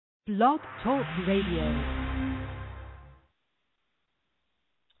Blog Talk Radio.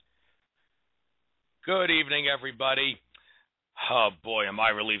 Good evening, everybody. Oh boy, am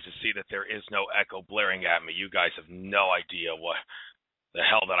I relieved to see that there is no echo blaring at me. You guys have no idea what the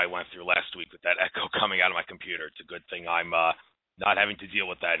hell that I went through last week with that echo coming out of my computer. It's a good thing I'm not having to deal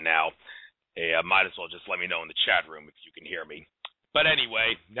with that now. Might as well just let me know in the chat room if you can hear me. But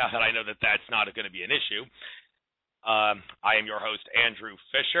anyway, now that I know that that's not going to be an issue, I am your host, Andrew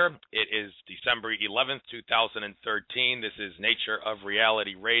Fisher. It is December 11th, 2013. This is Nature of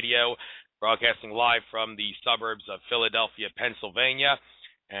Reality Radio, broadcasting live from the suburbs of Philadelphia, Pennsylvania.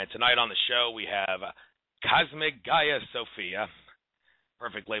 And tonight on the show, we have Cosmic Gaia Sophia.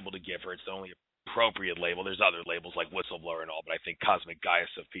 Perfect label to give her. It's the only appropriate label. There's other labels like whistleblower and all, but I think Cosmic Gaia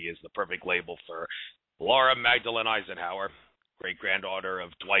Sophia is the perfect label for Laura Magdalene Eisenhower, great-granddaughter of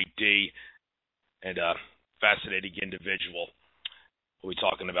Dwight D. and fascinating individual. We'll be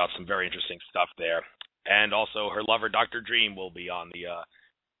talking about some very interesting stuff there. And also her lover, Dr. Dream, will be on the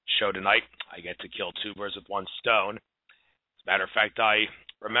show tonight. I get to kill two birds with one stone. As a matter of fact, I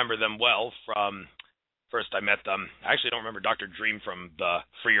remember them well from, first I met them. I actually don't remember Dr. Dream from the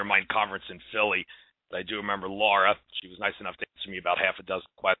Free Your Mind conference in Philly, but I do remember Laura. She was nice enough to answer me about half a dozen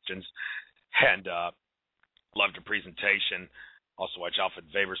questions, and loved her presentation. Also watch Alfred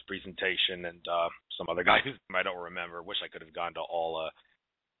Weber's presentation and some other guy who I don't remember. Wish I could have gone to all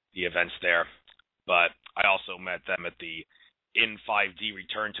the events there. But I also met them at the In 5D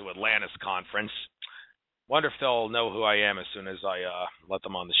Return to Atlantis conference. Wonder if they'll know who I am as soon as I let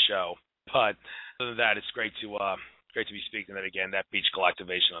them on the show. But other than that, it's great to be speaking to them again. That beach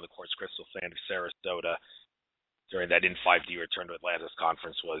collectivization on the quartz crystal sand of Sarasota during that In 5D Return to Atlantis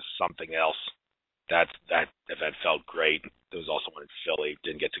conference was something else. That event felt great. There was also one in Philly.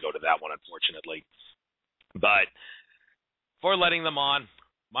 Didn't get to go to that one, unfortunately. But before letting them on,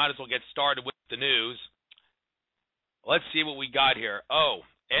 might as well get started with the news. Let's see what we got here. Oh,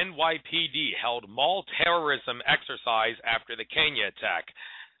 NYPD held mall terrorism exercise after the Kenya attack.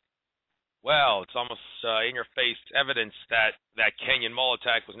 Well, it's almost in-your-face evidence that that Kenyan mall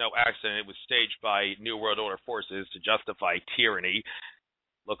attack was no accident. It was staged by New World Order forces to justify tyranny.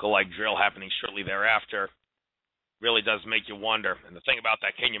 Look-alike drill happening shortly thereafter really does make you wonder. And the thing about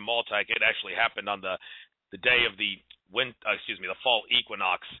that Kenyan mall attack, it actually happened on the day of the fall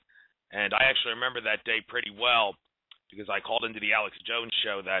equinox. And I actually remember that day pretty well because I called into the Alex Jones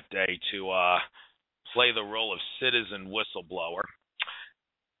show that day to play the role of citizen whistleblower.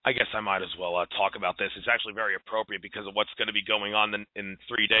 I guess I might as well talk about this. It's actually very appropriate because of what's going to be going on in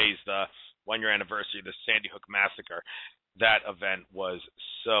 3 days, the one-year anniversary of the Sandy Hook massacre. That event was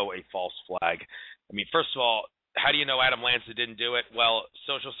so a false flag. I mean, first of all, how do you know Adam Lanza didn't do it? Well,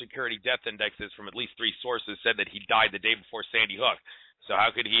 Social Security death indexes from at least 3 sources said that he died the day before Sandy Hook. So how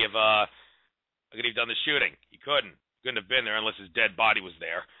could he have done the shooting? He couldn't have been there unless his dead body was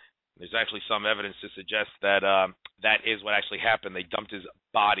there. There's actually some evidence to suggest that that is what actually happened. They dumped his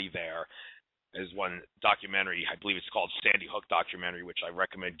body there. There's one documentary, I believe it's called Sandy Hook documentary, which I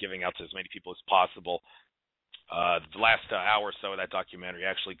recommend giving out to as many people as possible. The last hour or so of that documentary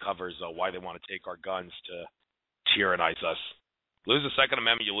actually covers why they want to take our guns to tyrannize us. Lose the Second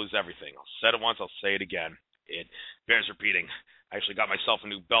Amendment, you lose everything. I'll say it once, I'll say it again. It bears repeating. I actually got myself a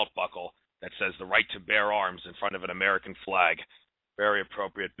new belt buckle that says the right to bear arms in front of an American flag. Very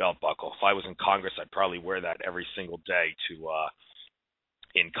appropriate belt buckle. If I was in Congress, I'd probably wear that every single day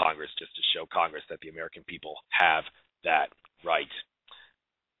in Congress, just to show Congress that the American people have that right.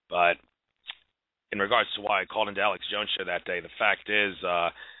 But in regards to why I called into Alex Jones' show that day, the fact is,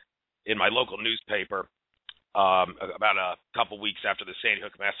 in my local newspaper, about a couple weeks after the Sandy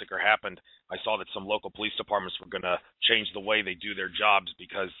Hook massacre happened, I saw that some local police departments were going to change the way they do their jobs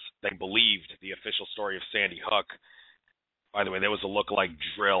because they believed the official story of Sandy Hook. By the way, there was a look-alike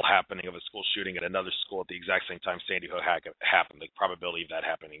drill happening of a school shooting at another school at the exact same time Sandy Hook happened. The probability of that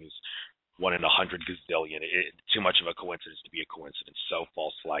happening is 1 in 100 gazillion. Too much of a coincidence to be a coincidence. So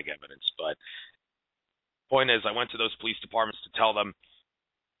false flag evidence. But point is, I went to those police departments to tell them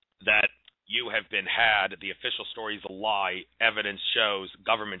that you have been had. The official story is a lie. Evidence shows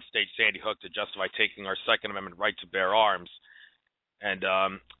government staged Sandy Hook to justify taking our Second Amendment right to bear arms. And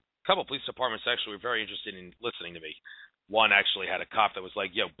a couple of police departments actually were very interested in listening to me. One actually had a cop that was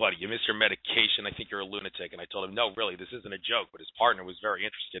like, "Yo, buddy, you missed your medication. I think you're a lunatic." And I told him, "No, really, this isn't a joke." But his partner was very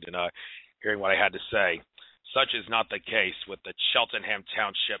interested in hearing what I had to say. Such is not the case with the Cheltenham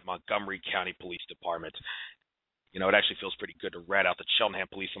Township, Montgomery County Police Department. You know, it actually feels pretty good to rat out the Cheltenham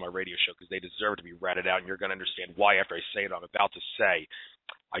police on my radio show because they deserve to be ratted out, and you're going to understand why after I say what I'm about to say.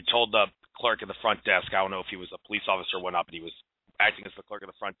 I told the clerk at the front desk, I don't know if he was a police officer or whatnot, but he was acting as the clerk of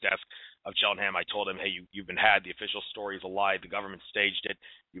the front desk of Cheltenham. I told him, hey, you've been had. The official story is a lie. The government staged it.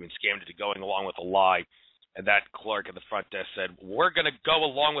 You've been scammed into going along with a lie. And that clerk at the front desk said, we're going to go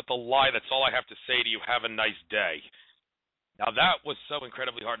along with the lie. That's all I have to say to you. Have a nice day. Now, that was so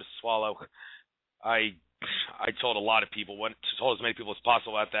incredibly hard to swallow. I told a lot of people, told as many people as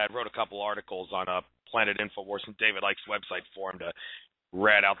possible about that. Wrote a couple articles on Planet Infowars and David Icke's website for him to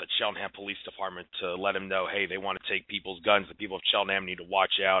rat out the Cheltenham Police Department to let him know, hey, they want to take people's guns. The people of Cheltenham need to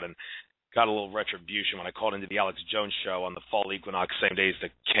watch out. And got a little retribution when I called into the Alex Jones show on the fall equinox, same day as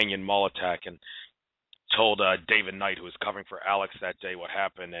the Kenyan Mall attack, and told David Knight, who was covering for Alex that day, what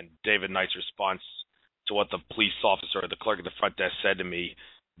happened. And David Knight's response to what the police officer, the clerk at the front desk, said to me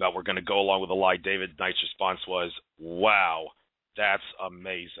about we're going to go along with a lie, David Knight's response was, wow, that's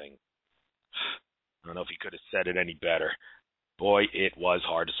amazing. I don't know if he could have said it any better. Boy, it was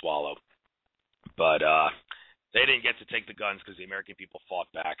hard to swallow. But they didn't get to take the guns because the American people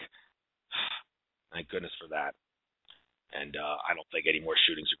fought back. Thank goodness for that. And I don't think any more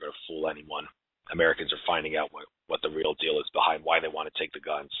shootings are going to fool anyone. Americans are finding out what the real deal is behind why they want to take the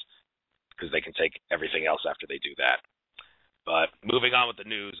guns, because they can take everything else after they do that. But moving on with the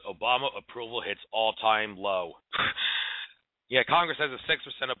news, Obama approval hits all-time low. Yeah, Congress has a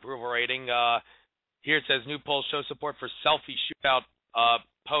 6% approval rating. Here it says new polls show support for selfie shootout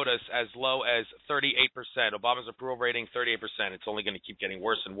POTUS as low as 38%. Obama's approval rating, 38%. It's only going to keep getting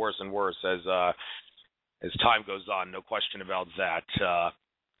worse and worse and worse as time goes on. No question about that.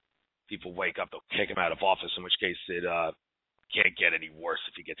 People wake up, they'll kick him out of office, in which case it can't get any worse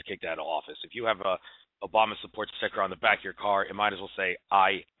if he gets kicked out of office. If you have a Obama support sticker on the back of your car, it might as well say,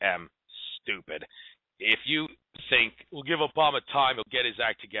 I am stupid. If you think, we'll give Obama time, he'll get his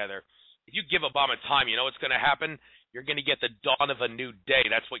act together. If you give Obama time, you know what's going to happen? You're going to get the dawn of a new day.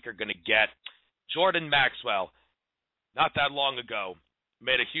 That's what you're going to get. Jordan Maxwell, not that long ago,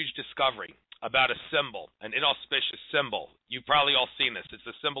 made a huge discovery about a symbol, an inauspicious symbol. You've probably all seen this. It's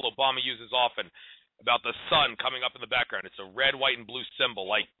the symbol Obama uses often about the sun coming up in the background. It's a red, white, and blue symbol,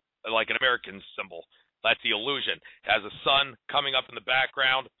 like an American symbol. That's the illusion. It has a sun coming up in the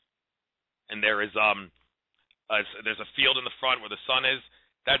background, and there's a field in the front where the sun is.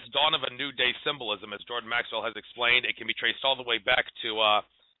 That's dawn of a new day symbolism, as Jordan Maxwell has explained. It can be traced all the way back to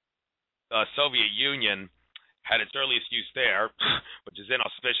the Soviet Union. Had its earliest use there, which is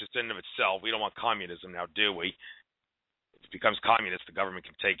inauspicious in and of itself. We don't want communism now, do we? If it becomes communist, the government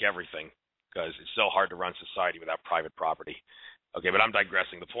can take everything because it's so hard to run society without private property. Okay, but I'm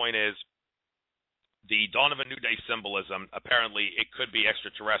digressing. The point is, the dawn of a new day symbolism, apparently it could be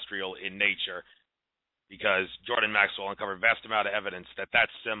extraterrestrial in nature because Jordan Maxwell uncovered a vast amount of evidence that that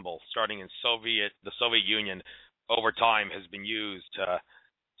symbol, starting in the Soviet Union, over time has been used to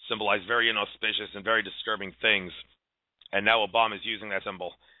symbolize very inauspicious and very disturbing things. And now Obama is using that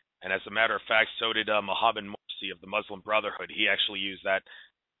symbol. And as a matter of fact, so did Mohammed Morsi of the Muslim Brotherhood. He actually used that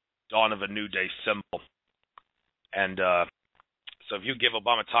dawn of a new day symbol. And so if you give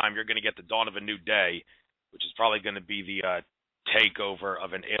Obama time, you're going to get the dawn of a new day, which is probably going to be the takeover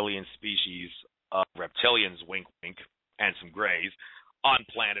of an alien species of reptilians, wink, wink, and some grays, on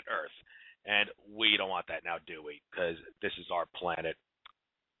planet Earth. And we don't want that now, do we? Because this is our planet.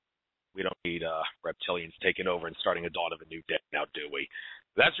 We don't need reptilians taking over and starting a dawn of a new day now, do we?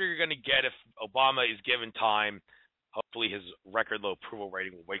 That's what you're going to get if Obama is given time. Hopefully his record low approval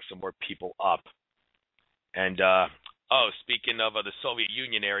rating will wake some more people up. And, speaking of the Soviet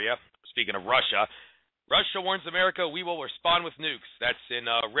Union area, speaking of Russia, Russia warns America we will respond with nukes. That's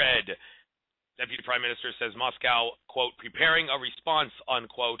in red. Deputy Prime Minister says Moscow, quote, preparing a response,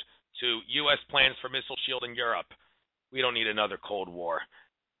 unquote, to U.S. plans for missile shield in Europe. We don't need another Cold War.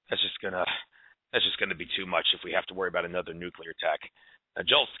 That's just gonna be too much if we have to worry about another nuclear attack.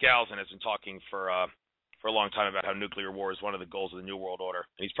 Joel Skousen has been talking for a long time about how nuclear war is one of the goals of the New World Order,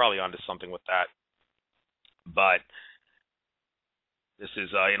 and he's probably onto something with that. But this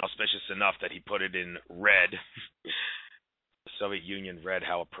is inauspicious enough that he put it in red. The Soviet Union red,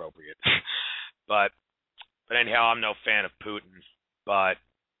 how appropriate. But anyhow, I'm no fan of Putin, but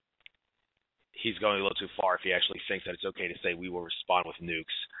he's going a little too far if he actually thinks that it's okay to say we will respond with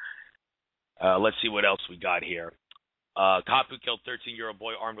nukes. Let's see what else we got here. Cop who killed 13-year-old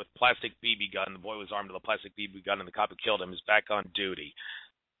boy armed with plastic BB gun. The boy was armed with a plastic BB gun, and the cop who killed him is back on duty.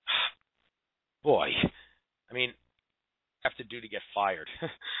 Boy, I mean, have to do to get fired.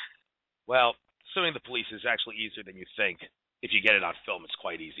 Well, suing the police is actually easier than you think. If you get it on film, it's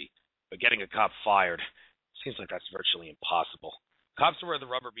quite easy. But getting a cop fired seems like that's virtually impossible. Cops are where the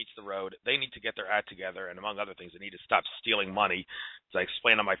rubber meets the road. They need to get their act together, and among other things, they need to stop stealing money. As I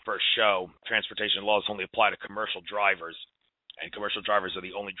explained on my first show, transportation laws only apply to commercial drivers, And commercial drivers are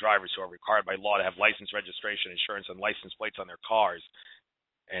the only drivers who are required by law to have license, registration, insurance, and license plates on their cars.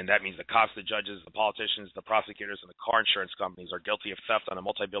 And that means the cops, the judges, the politicians, the prosecutors, and the car insurance companies are guilty of theft on a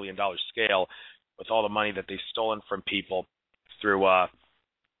multi-billion-dollar scale with all the money that they've stolen from people through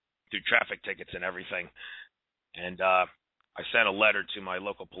traffic tickets and everything. And I sent a letter to my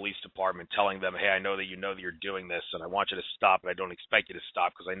local police department telling them, hey, I know that you're doing this, and I want you to stop, and I don't expect you to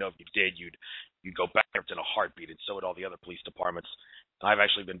stop, because I know if you did, you'd go bankrupt in a heartbeat, and so would all the other police departments. And I've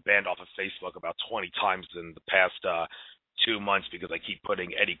actually been banned off of Facebook about 20 times in the past 2 months because I keep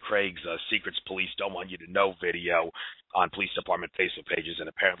putting Eddie Craig's Secrets Police Don't Want You to Know video on police department Facebook pages,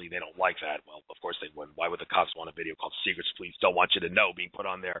 and apparently they don't like that. Well, of course they wouldn't. Why would the cops want a video called Secrets Police Don't Want You to Know being put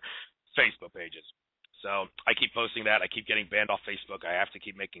on their Facebook pages? So I keep posting that. I keep getting banned off Facebook. I have to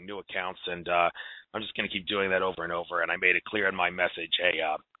keep making new accounts, and I'm just going to keep doing that over and over. And I made it clear in my message, hey,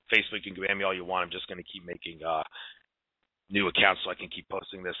 Facebook, you can ban me all you want. I'm just going to keep making new accounts so I can keep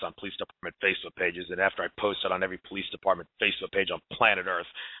posting this on police department Facebook pages. And after I post it on every police department Facebook page on planet Earth,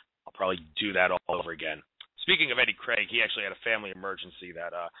 I'll probably do that all over again. Speaking of Eddie Craig, he actually had a family emergency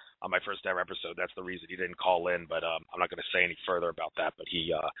that on my first ever episode. That's the reason he didn't call in, but I'm not going to say any further about that. But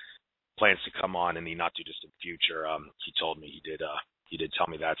he plans to come on in the not too distant future. He told me he did tell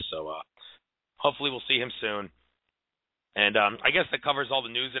me that. So hopefully we'll see him soon. And I guess that covers all the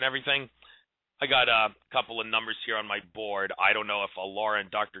news and everything. I got a couple of numbers here on my board. I don't know if Laura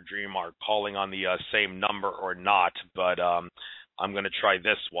and Dr. Dream are calling on the same number or not, but I'm going to try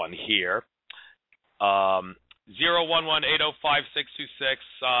this one here. 011-805-626.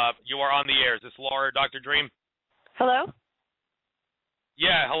 You are on the air. Is this Laura or Dr. Dream? Hello?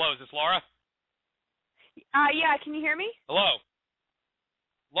 Yeah, hello. Is this Laura? Yeah, can you hear me? Hello.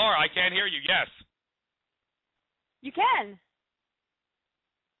 Laura, I can't hear you. Yes. You can.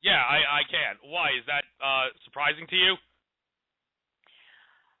 Yeah, I can. Why? Is that surprising to you?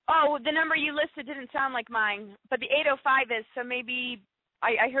 Oh, the number you listed didn't sound like mine, but the 805 is, so maybe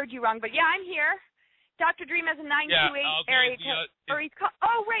I heard you wrong. But yeah, I'm here. Dr. Dream has a 928 area code.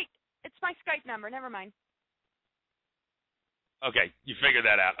 Oh, wait. It's my Skype number. Never mind. Okay, you figured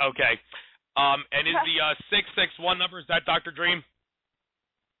that out. Okay. And is the 661 number, is that Dr. Dream?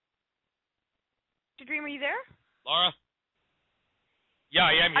 Dr. Dream, are you there? Laura? Yeah,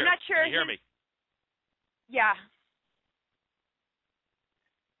 I am here. I'm not sure. Can you hear me? Yeah.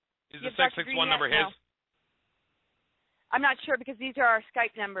 Is the 661 number his? No. I'm not sure because these are our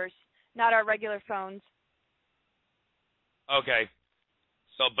Skype numbers, not our regular phones. Okay.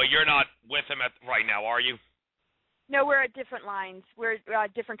 So, but you're not with him right now, are you? No, we're at different lines. We're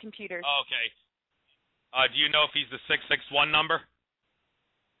different computers. Okay. Do you know if he's the 661 number?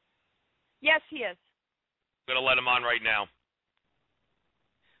 Yes, he is. I'm going to let him on right now.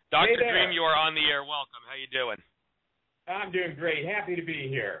 Dr. Dream, you are on the air. Welcome. How you doing? I'm doing great. Happy to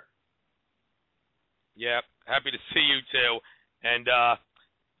be here. Yeah, happy to see you too. And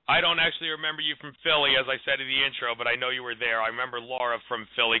I don't actually remember you from Philly, as I said in the intro, but I know you were there. I remember Laura from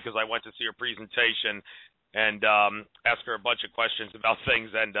Philly because I went to see her presentation and asked her a bunch of questions about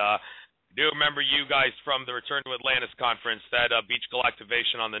things. And I do remember you guys from the Return to Atlantis conference. That beach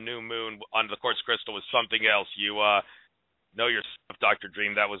activation on the new moon under the quartz crystal was something else. You know your stuff, Dr.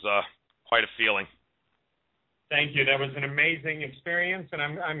 Dream. That was quite a feeling. Thank you. That was an amazing experience, and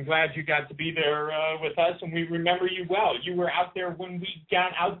I'm glad you got to be there with us, and we remember you well. You were out there when we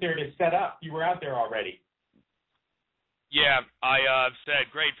got out there to set up. You were out there already. Yeah, I said,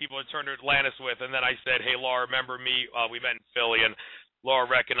 great people to Return to Atlantis with, and then I said, hey, Laura, remember me? We met in Philly, and Laura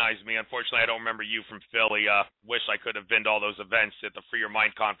recognized me. Unfortunately, I don't remember you from Philly. Wish I could have been to all those events at the Free Your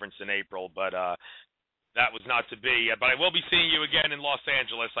Mind conference in April, but that was not to be. But I will be seeing you again in Los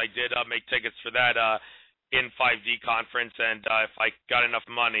Angeles. I did make tickets for that in 5D conference, and if I got enough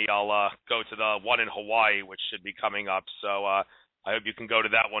money, I'll go to the one in Hawaii, which should be coming up. So I hope you can go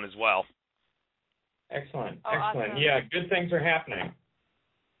to that one as well. Excellent. Oh, excellent. awesome. Yeah, good things are happening.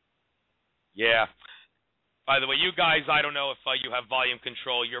 Yeah. By the way, you guys, I don't know if you have volume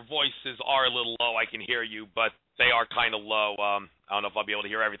control. Your voices are a little low. I can hear you, but they are kind of low. I don't know if I'll be able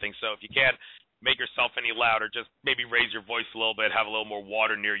to hear everything. So if you can't make yourself any louder, just maybe raise your voice a little bit, have a little more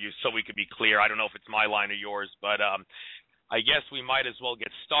water near you so we can be clear. I don't know if it's my line or yours, but I guess we might as well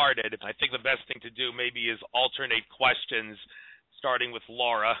get started. I think the best thing to do maybe is alternate questions, starting with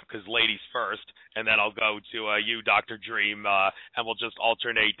Laura, because ladies first, and then I'll go to you, Dr. Dream, and we'll just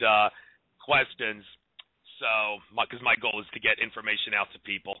alternate questions. So, because my goal is to get information out to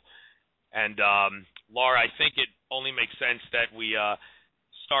people. And Laura, I think it only makes sense that we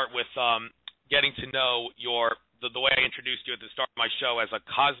start with getting to know your the way I introduced you at the start of my show as a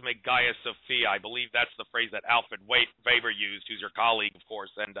cosmic Gaia Sophia. I believe that's the phrase that Alfred Weber used, who's your colleague, of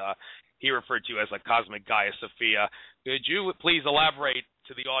course, and he referred to you as a cosmic Gaia Sophia. Could you please elaborate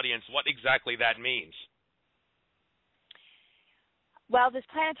to the audience what exactly that means? Well, this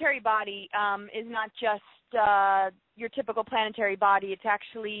planetary body is not just your typical planetary body. It's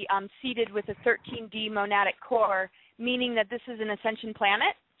actually seated with a 13D monadic core, meaning that this is an ascension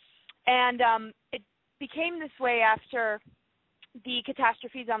planet. And it became this way after the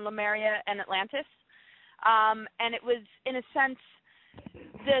catastrophes on Lemuria and Atlantis. And it was, in a sense,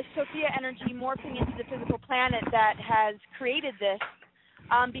 the Sophia energy morphing into the physical planet that has created this,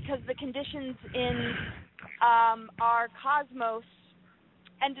 because the conditions in our cosmos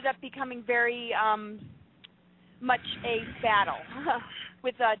ended up becoming very much a battle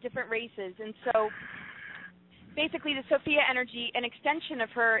with different races. And so basically the Sophia energy, an extension of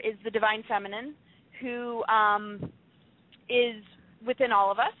her is the divine feminine, who is within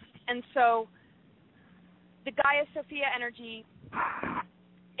all of us. And so the Gaia Sophia energy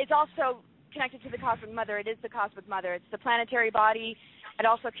is also connected to the cosmic mother. It is the cosmic mother. It's the planetary body. It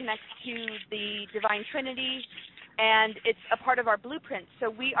also connects to the divine trinity, and it's a part of our blueprint. So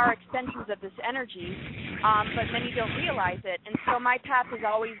we are extensions of this energy, but many don't realize it. And so my path has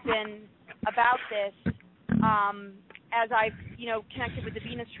always been about this, as I've, connected with the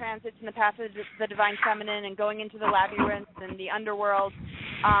Venus transits and the path of the divine feminine and going into the labyrinth and the underworld,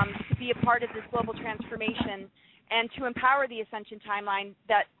 to be a part of this global transformation and to empower the ascension timeline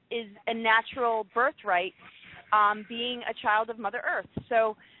that is a natural birthright, being a child of Mother Earth.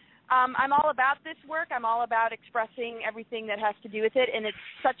 So I'm all about this work. I'm all about expressing everything that has to do with it, and it's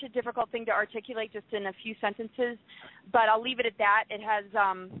such a difficult thing to articulate just in a few sentences, but I'll leave it at that. It has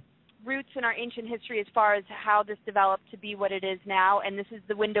roots in our ancient history as far as how this developed to be what it is now, and this is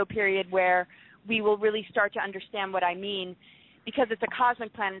the window period where we will really start to understand what I mean, because it's a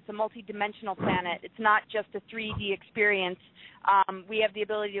cosmic planet. It's a multi-dimensional planet. It's not just a 3D experience. We have the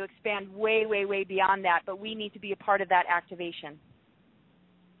ability to expand way, way, way beyond that, but we need to be a part of that activation.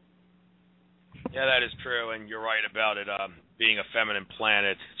 Yeah, that is true, and you're right about it being a feminine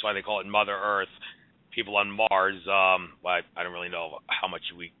planet. That's why they call it Mother Earth. People on Mars, I don't really know how much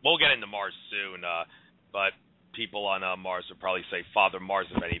we'll get into Mars soon, but people on Mars would probably say Father Mars,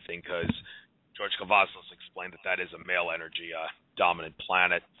 if anything, because George Cavazos explained that is a male energy dominant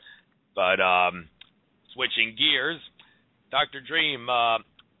planet. But switching gears, Dr. Dream,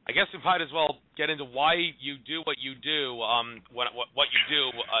 I guess we might as well get into why you do what you do, what you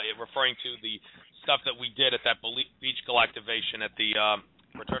do, referring to the stuff that we did at that beach galactivation at the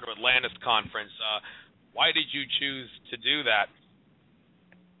Return to Atlantis conference. Why did you choose to do that?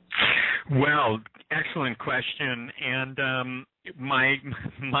 Well, excellent question, and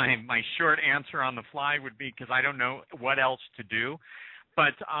my short answer on the fly would be because I don't know what else to do.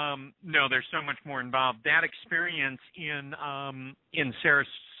 But no, there's so much more involved. That experience in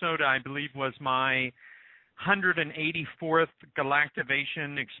Sarasota, I believe, was my 184th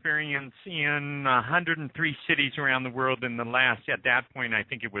galactivation experience in 103 cities around the world in the last, at that point, I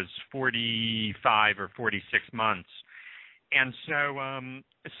think it was 45 or 46 months. And so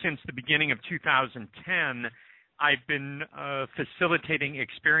since the beginning of 2010, I've been facilitating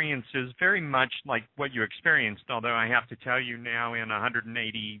experiences very much like what you experienced, although I have to tell you now in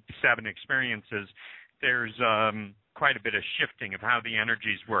 187 experiences, there's quite a bit of shifting of how the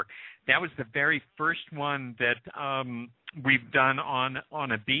energies work. That was the very first one that we've done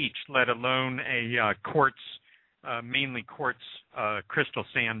on a beach, let alone a quartz, mainly quartz crystal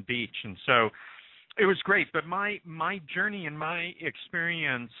sand beach. And so it was great. But my journey and my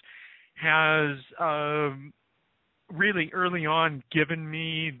experience has really early on given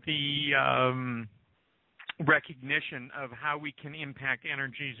me the recognition of how we can impact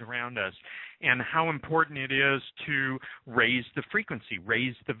energies around us and how important it is to raise the frequency,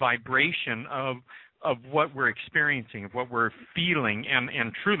 raise the vibration of what we're experiencing, of what we're feeling,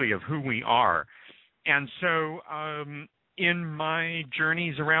 and truly of who we are. And so in my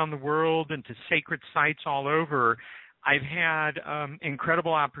journeys around the world and to sacred sites all over, I've had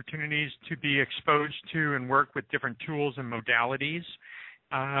incredible opportunities to be exposed to and work with different tools and modalities,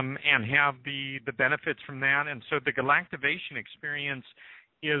 and have the benefits from that. And so the galactivation experience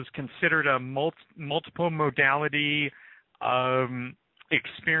is considered a multiple modality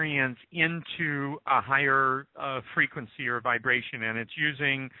experience into a higher frequency or vibration, and it's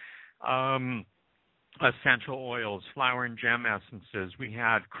using essential oils, flower and gem essences. We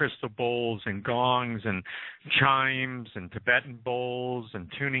had crystal bowls and gongs and chimes and Tibetan bowls and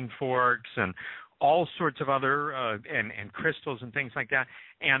tuning forks and all sorts of other and crystals and things like that.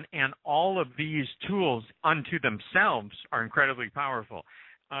 And all of these tools unto themselves are incredibly powerful.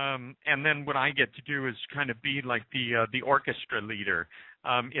 And then what I get to do is kind of be like the orchestra leader,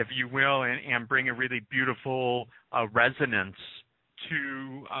 if you will, and bring a really beautiful resonance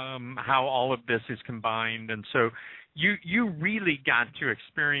to how all of this is combined. And so you really got to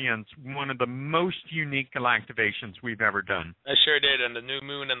experience one of the most unique galactivations we've ever done. I sure did, and the new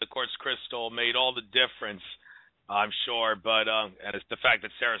moon and the quartz crystal made all the difference, I'm sure. But and it's the fact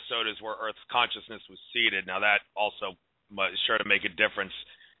that Sarasota is where Earth's consciousness was seated. Now that also is sure to make a difference.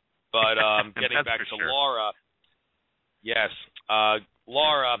 But getting back to Laura, yes,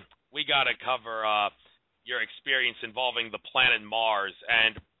 Laura, we got to cover your experience involving the planet Mars.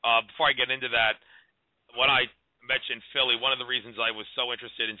 And before I get into that, when I mentioned Philly, one of the reasons I was so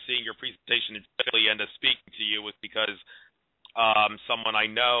interested in seeing your presentation in Philly and speaking to you was because someone I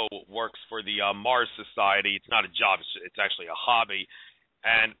know works for the Mars Society. It's not a job, it's actually a hobby.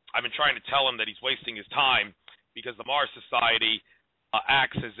 And I've been trying to tell him that he's wasting his time because the Mars Society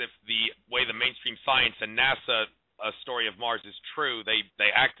acts as if the way the mainstream science and NASA story of Mars is true. They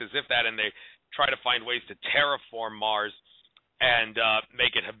act as if that, and they try to find ways to terraform Mars and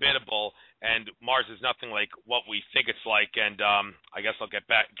make it habitable. And Mars is nothing like what we think it's like. And I guess I'll get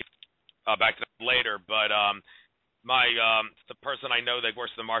back to that later. But the person I know that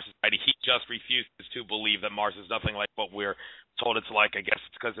works for the Mars Society, he just refuses to believe that Mars is nothing like what we're told it's like. I guess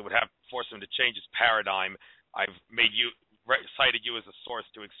it's because it would have forced him to change his paradigm. I've cited you as a source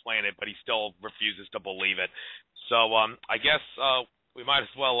to explain it, but he still refuses to believe it. So I guess we might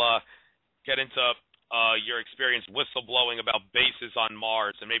as well get into your experience whistleblowing about bases on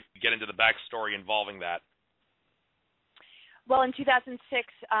Mars and maybe get into the backstory involving that. Well, in 2006,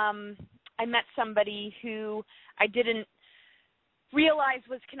 I met somebody who I didn't realize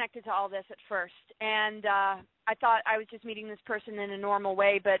was connected to all this at first. And I thought I was just meeting this person in a normal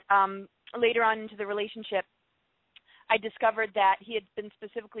way, but later on into the relationship, I discovered that he had been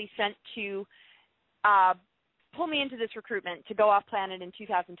specifically sent to pull me into this recruitment to go off planet in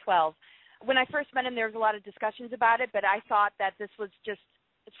 2012. When I first met him, there was a lot of discussions about it, but I thought that this was just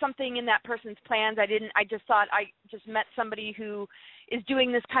something in that person's plans. I just thought I just met somebody who is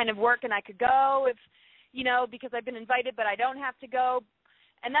doing this kind of work and I could go if, because I've been invited, but I don't have to go.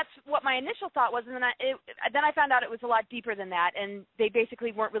 And that's what my initial thought was. And then I found out it was a lot deeper than that. And they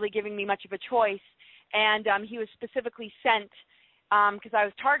basically weren't really giving me much of a choice. And he was specifically sent, because I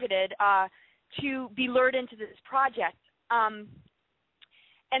was targeted, to be lured into this project.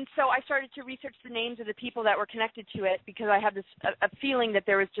 And so I started to research the names of the people that were connected to it because I had this a feeling that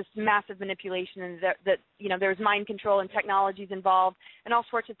there was just massive manipulation and that there was mind control and technologies involved and all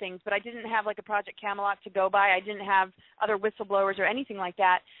sorts of things. But I didn't have like a Project Camelot to go by. I didn't have other whistleblowers or anything like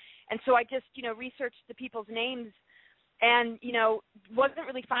that. And so I just researched the people's names and wasn't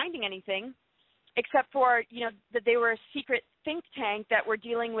really finding anything except for that they were a secret think tank that were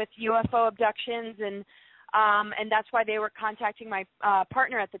dealing with UFO abductions and that's why they were contacting my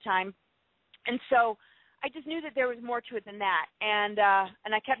partner at the time. And so I just knew that there was more to it than that. And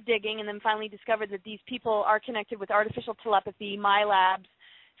I kept digging and then finally discovered that these people are connected with artificial telepathy, MyLabs,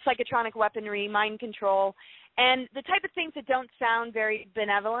 psychotronic weaponry, mind control, and the type of things that don't sound very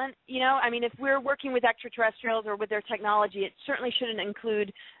benevolent. If we're working with extraterrestrials or with their technology, it certainly shouldn't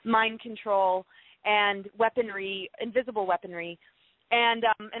include mind control and weaponry, invisible weaponry. And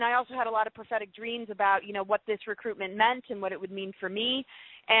I also had a lot of prophetic dreams about, what this recruitment meant and what it would mean for me.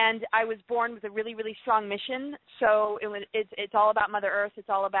 And I was born with a really, really strong mission. So it's all about Mother Earth. It's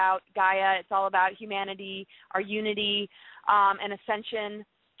all about Gaia. It's all about humanity, our unity, and ascension,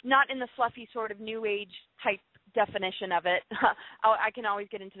 not in the fluffy sort of New Age type definition of it. I can always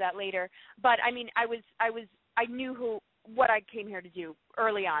get into that later. But, I knew what I came here to do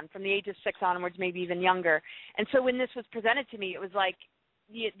early on, from the age of 6 onwards, maybe even younger. And so when this was presented to me, it was like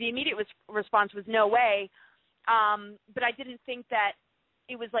the immediate response was no way. But I didn't think that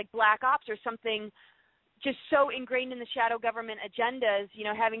it was like black ops or something just so ingrained in the shadow government agendas,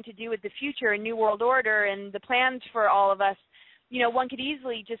 having to do with the future and New World Order and the plans for all of us. One could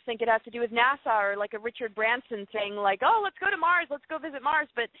easily just think it has to do with NASA or like a Richard Branson saying like, oh, let's go to Mars, let's go visit Mars.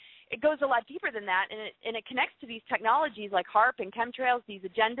 But it goes a lot deeper than that, and it connects to these technologies like HAARP and chemtrails, these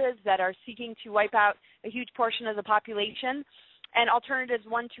agendas that are seeking to wipe out a huge portion of the population. And alternatives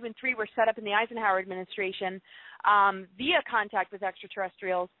 1, 2, and 3 were set up in the Eisenhower administration via contact with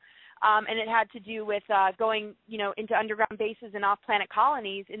extraterrestrials. And it had to do with going, into underground bases and off-planet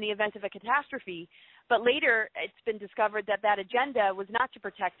colonies in the event of a catastrophe. But later, it's been discovered that that agenda was not to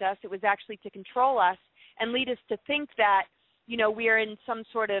protect us. It was actually to control us and lead us to think that, we are in some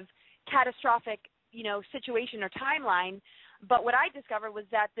sort of catastrophic, situation or timeline. But what I discovered was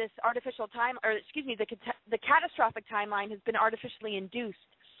that this the catastrophic timeline has been artificially induced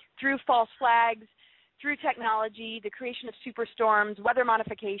through false flags, through technology, the creation of superstorms, weather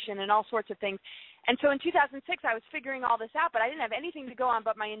modification, and all sorts of things. And so in 2006, I was figuring all this out, but I didn't have anything to go on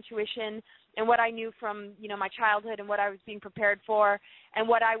but my intuition and what I knew from, my childhood and what I was being prepared for and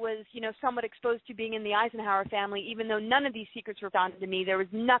what I was, somewhat exposed to being in the Eisenhower family. Even though none of these secrets were found to me, there was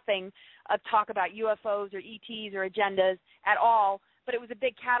nothing of talk about UFOs or ETs or agendas at all. But it was a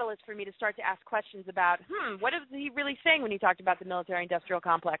big catalyst for me to start to ask questions about, what is he really saying when he talked about the military-industrial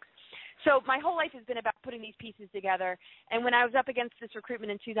complex? So my whole life has been about putting these pieces together. And when I was up against this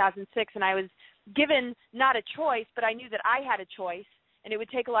recruitment in 2006, and I was given not a choice, but I knew that I had a choice, and it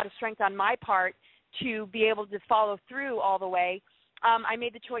would take a lot of strength on my part to be able to follow through all the way, I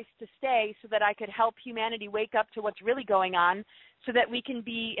made the choice to stay so that I could help humanity wake up to what's really going on so that we can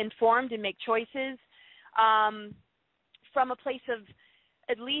be informed and make choices from a place of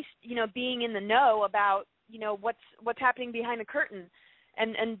at least, being in the know about, what's happening behind the curtain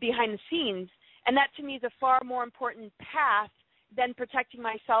and behind the scenes. And that to me is a far more important path than protecting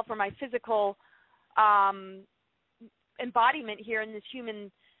myself or my physical embodiment here in this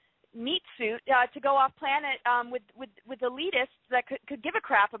human meat suit to go off planet with elitists that could give a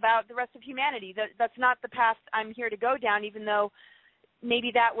crap about the rest of humanity. That's not the path I'm here to go down, even though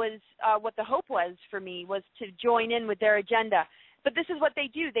maybe that was what the hope was for me, was to join in with their agenda. But this is what they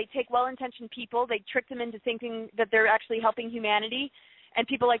do. They take well-intentioned people. They trick them into thinking that they're actually helping humanity. And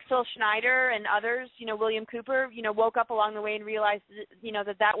people like Phil Schneider and others, William Cooper, woke up along the way and realized,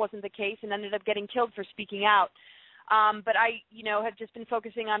 that wasn't the case and ended up getting killed for speaking out. But I, have just been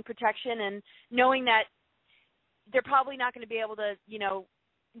focusing on protection and knowing that they're probably not going to be able to,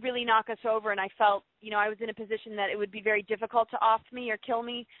 really knock us over. And I felt, I was in a position that it would be very difficult to off me or kill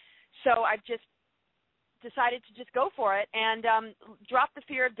me. So I've just decided to just go for it and drop the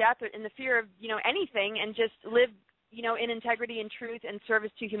fear of death and the fear of, anything and just live, in integrity and truth and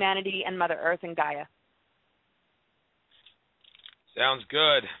service to humanity and Mother Earth and Gaia. Sounds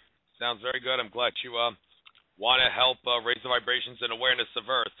good. Sounds very good. I'm glad you want to help raise the vibrations and awareness of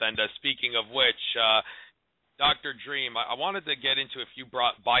Earth. And speaking of which, Dr. Dream, I wanted to get into, if you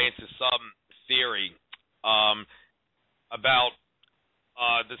buy into some theory about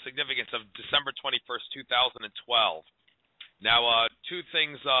the significance of December 21st, 2012. Now, two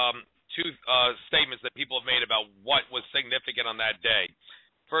statements that people have made about what was significant on that day.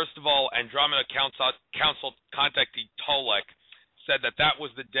 First of all, Andromeda Council contactee Tolek said that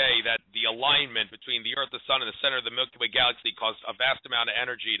was the day that the alignment between the Earth, the Sun, and the center of the Milky Way galaxy caused a vast amount of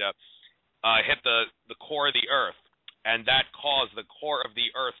energy to hit the core of the Earth, and that caused the core of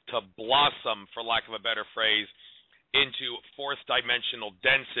the Earth to blossom, for lack of a better phrase, into fourth dimensional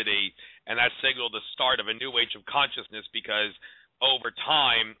density, and that signaled the start of a new age of consciousness, because over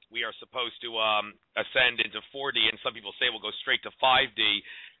time we are supposed to ascend into 4D, and some people say we'll go straight to 5D.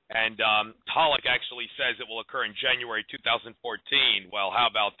 And Tolek actually says it will occur in January 2014. Well, how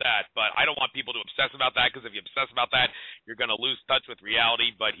about that? But I don't want people to obsess about that, because if you obsess about that, you're going to lose touch with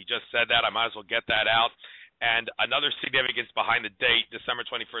reality. But he just said that. I might as well get that out. And another significance behind the date, December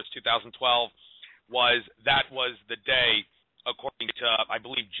 21st, 2012, was the day, according to, I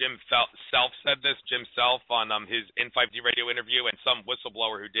believe Jim Self said this, Jim Self on his In5D radio interview, and some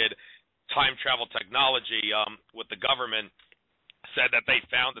whistleblower who did time travel technology with the government, said that they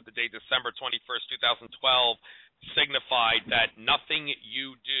found that the day December 21st, 2012 signified that nothing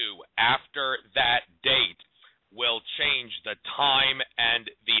you do after that date will change the time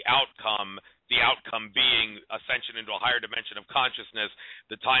and the outcome being ascension into a higher dimension of consciousness.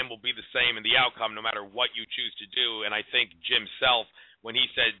 The time will be the same and the outcome no matter what you choose to do. And I think Jim Self, when he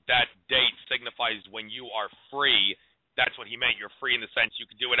said that date signifies when you are free, that's what he meant. You're free in the sense you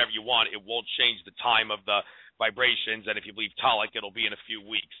can do whatever you want. It won't change the time of the vibrations, and if you believe Tolek, it'll be in a few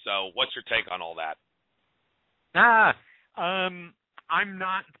weeks. So what's your take on all that? I'm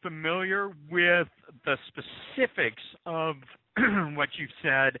not familiar with the specifics of what you've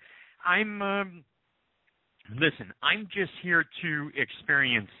said. Listen, I'm just here to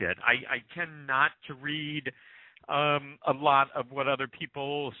experience it. I tend not to read a lot of what other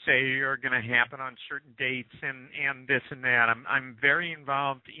people say are going to happen on certain dates and this and that. I'm very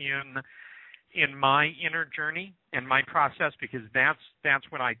involved in my inner journey and my process, because that's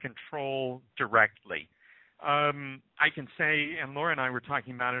what I control directly. I can say, and Laura and I were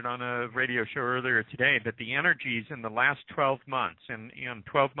talking about it on a radio show earlier today, that the energies in the last 12 months, and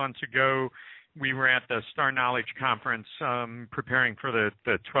 12 months ago we were at the Star Knowledge Conference preparing for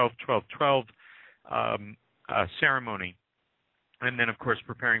the 12-12-12 ceremony, and then, of course,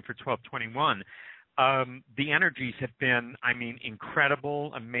 preparing for 12-21. The energies have been, I mean,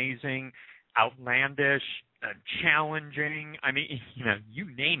 incredible, amazing, outlandish, challenging. I mean,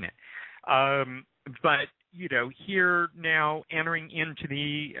 you name it. But, here now entering into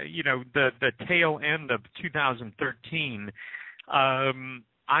the, the tail end of 2013,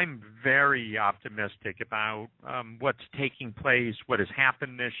 I'm very optimistic about what's taking place, what has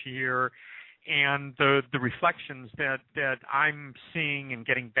happened this year, and the reflections that I'm seeing and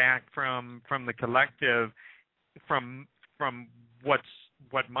getting back from the collective, from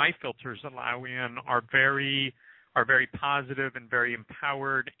what my filters allow in are very positive and very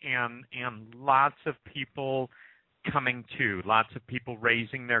empowered, and lots of people coming to, lots of people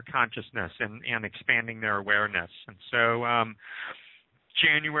raising their consciousness and expanding their awareness. And so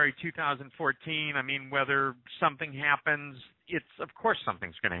January 2014, I mean, whether something happens, of course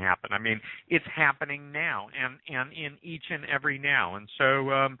something's going to happen. I mean, it's happening now and in each and every now. And so,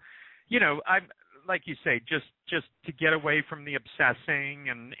 I'm, like you say, just to get away from the obsessing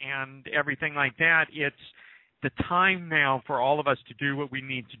and everything like that, it's the time now for all of us to do what we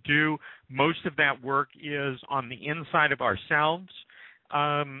need to do. Most of that work is on the inside of ourselves,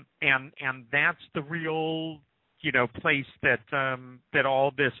 and that's the real, place that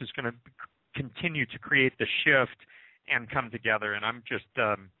all this is going to continue to create the shift and come together. And I'm just,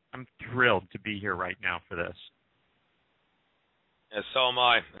 I'm thrilled to be here right now for this. Yeah, so am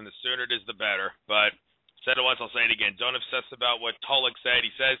I, and the sooner it is, the better. But said it once, I'll say it again. Don't obsess about what Tolek said.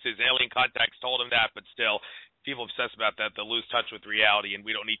 He says his alien contacts told him that, but still, people obsess about that. They'll lose touch with reality, and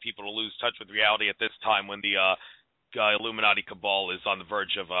we don't need people to lose touch with reality at this time when the Illuminati cabal is on the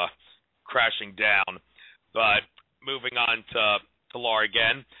verge of crashing down. But moving on to Laura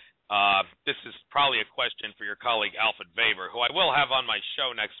again, this is probably a question for your colleague Alfred Weber, who I will have on my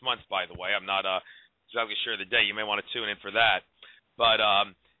show next month, by the way. I'm not exactly sure of the day. You may want to tune in for that. But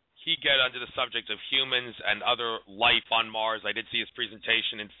he got under the subject of humans and other life on Mars. I did see his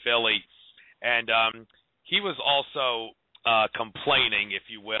presentation in Philly, and he was also complaining, if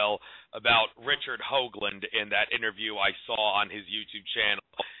you will, about Richard Hoagland in that interview I saw on his YouTube channel.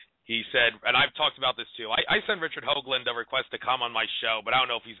 He said, and I've talked about this too, I sent Richard Hoagland a request to come on my show, but I don't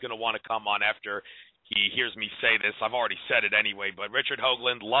know if he's going to want to come on after he hears me say this. I've already said it anyway, but Richard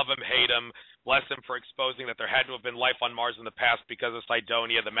Hoagland, love him, hate him, bless him for exposing that there had to have been life on Mars in the past because of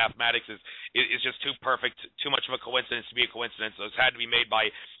Cydonia. The mathematics is just too perfect, too much of a coincidence to be a coincidence. Those had to be made by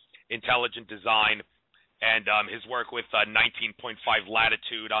intelligent design. And his work with 19.5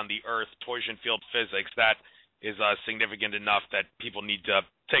 latitude on the Earth, torsion field physics, that is significant enough that people need to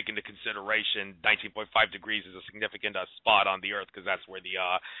take into consideration. 19.5 degrees is a significant spot on the Earth because that's where the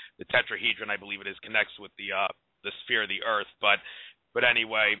tetrahedron, I believe it is, connects with the sphere of the Earth. But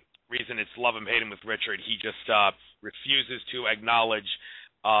anyway, reason it's love him, hate him with Richard. He just refuses to acknowledge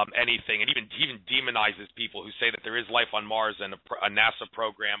anything, and even demonizes people who say that there is life on Mars and a NASA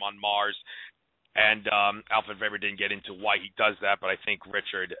program on Mars. And Alfred Weber didn't get into why he does that, but I think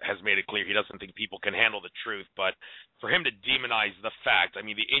Richard has made it clear he doesn't think people can handle the truth. But for him to demonize the fact, I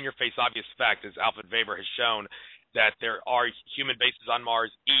mean, the in-your-face obvious fact, as Alfred Weber has shown, that there are human bases on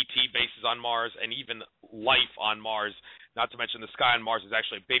Mars, ET bases on Mars, and even life on Mars, not to mention the sky on Mars is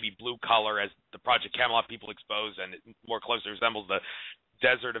actually a baby blue color, as the Project Camelot people expose, and it more closely resembles the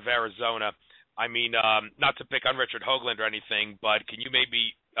desert of Arizona. I mean, not to pick on Richard Hoagland or anything, but can you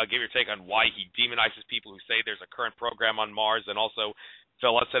maybe give your take on why he demonizes people who say there's a current program on Mars, and also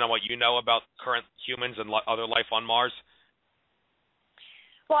fill us in on what you know about current humans and other life on Mars?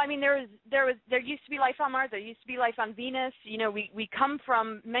 Well, I mean, there used to be life on Mars. There used to be life on Venus. You know, we come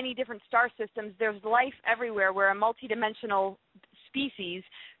from many different star systems. There's life everywhere. We're a multidimensional species,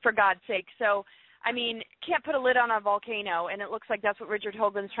 for God's sake. So, I mean, can't put a lid on a volcano, and it looks like that's what Richard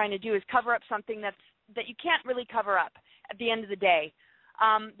Hoagland's trying to do, is cover up something that you can't really cover up at the end of the day.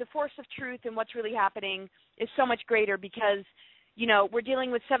 The force of truth and what's really happening is so much greater because, you know, we're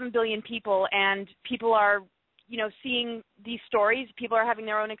dealing with 7 billion people, and people are, you know, seeing these stories. People are having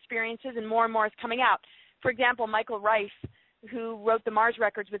their own experiences, and more is coming out. For example, Michael Rife, who wrote the Mars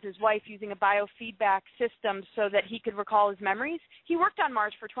records with his wife using a biofeedback system so that he could recall his memories. He worked on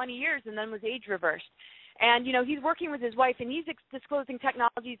Mars for 20 years and then was age reversed. And, you know, he's working with his wife, and he's disclosing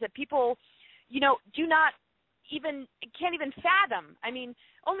technologies that people, you know, can't even fathom. I mean,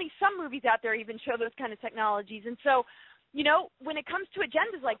 only some movies out there even show those kind of technologies. And so, you know, when it comes to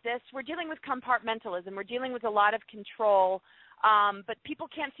agendas like this, we're dealing with compartmentalism. We're dealing with a lot of control. But people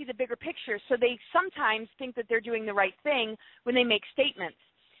can't see the bigger picture, so they sometimes think that they're doing the right thing when they make statements.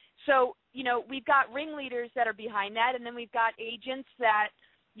 So, we've got ringleaders that are behind that, and then we've got agents that,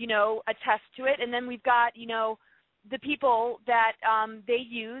 attest to it, and then we've got, the people that they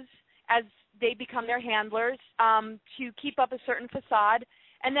use as they become their handlers to keep up a certain facade,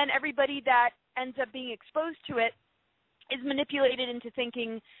 and then everybody that ends up being exposed to it is manipulated into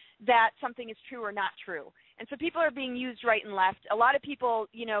thinking that something is true or not true. And so people are being used right and left. A lot of people,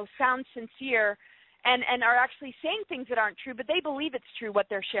 sound sincere and are actually saying things that aren't true, but they believe it's true what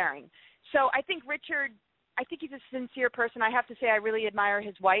they're sharing. So I think Richard, he's a sincere person. I have to say I really admire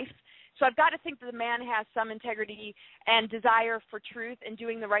his wife. So I've got to think that the man has some integrity and desire for truth and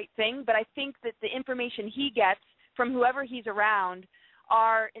doing the right thing, but I think that the information he gets from whoever he's around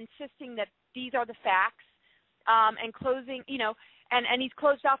are insisting that these are the facts and closing, and he's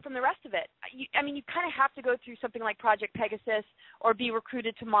closed off from the rest of it. You kind of have to go through something like Project Pegasus or be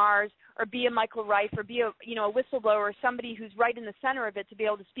recruited to Mars or be a Michael Reif or be a whistleblower or somebody who's right in the center of it to be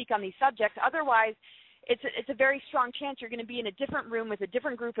able to speak on these subjects. Otherwise, it's a very strong chance you're going to be in a different room with a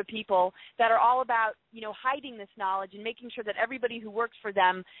different group of people that are all about, hiding this knowledge and making sure that everybody who works for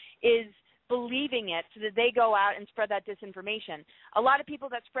them is believing it so that they go out and spread that disinformation. A lot of people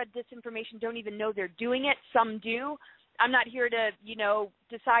that spread disinformation don't even know they're doing it. Some do. I'm not here to,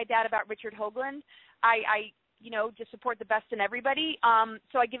 decide that about Richard Hoagland. I just support the best in everybody.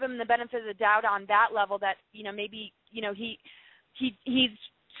 So I give him the benefit of the doubt on that level that, maybe, he's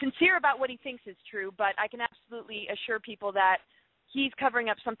sincere about what he thinks is true, but I can absolutely assure people that he's covering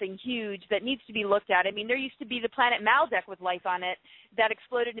up something huge that needs to be looked at. There used to be the planet Maldek with life on it that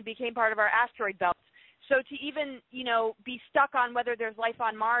exploded and became part of our asteroid belt. So to even, be stuck on whether there's life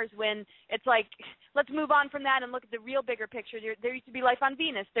on Mars when it's like, let's move on from that and look at the real bigger picture. There used to be life on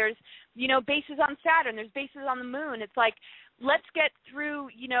Venus. There's, bases on Saturn. There's bases on the moon. It's like, let's get through,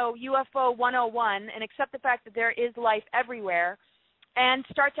 UFO 101 and accept the fact that there is life everywhere and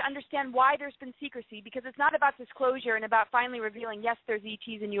start to understand why there's been secrecy, because it's not about disclosure and about finally revealing, yes, there's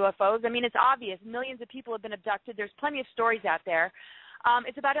ETs and UFOs. It's obvious. Millions of people have been abducted. There's plenty of stories out there.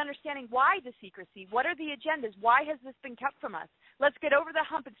 It's about understanding why the secrecy. What are the agendas? Why has this been kept from us? Let's get over the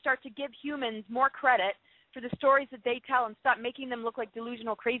hump and start to give humans more credit for the stories that they tell and stop making them look like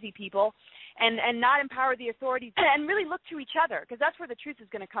delusional crazy people and not empower the authorities and really look to each other, because that's where the truth is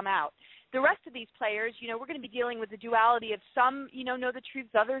going to come out. The rest of these players, we're going to be dealing with the duality of some, know the truth,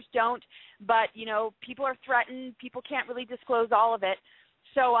 others don't, but, people are threatened. People can't really disclose all of it.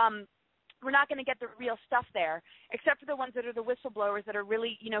 So, we're not going to get the real stuff there, except for the ones that are the whistleblowers that are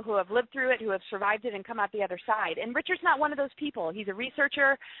really, who have lived through it, who have survived it and come out the other side. And Richard's not one of those people. He's a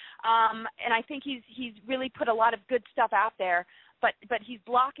researcher, and I think he's really put a lot of good stuff out there, but he's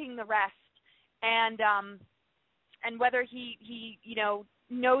blocking the rest. And whether he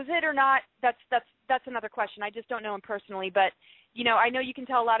knows it or not, that's another question. I just don't know him personally, but I know you can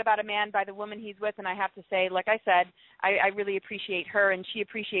tell a lot about a man by the woman he's with, and I have to say, like I said, I really appreciate her, and she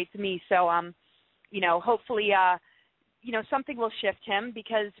appreciates me. So, hopefully, something will shift him,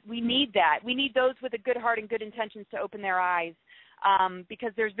 because we need that. We need those with a good heart and good intentions to open their eyes,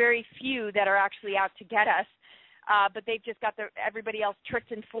 because there's very few that are actually out to get us, but they've just got everybody else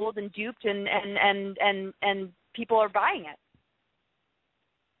tricked and fooled and duped, and people are buying it.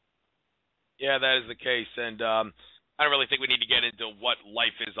 Yeah, that is the case, and I don't really think we need to get into what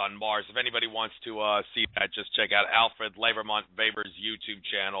life is on Mars. If anybody wants to see that, just check out Alfred Levermont Weber's YouTube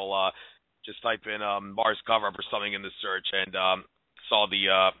channel. Just type in Mars cover-up or something in the search, and saw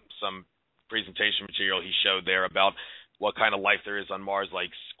some presentation material he showed there about what kind of life there is on Mars,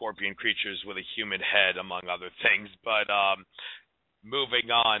 like scorpion creatures with a human head, among other things. But moving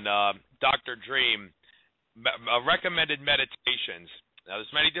on, Dr. Dream, recommended meditations. Now,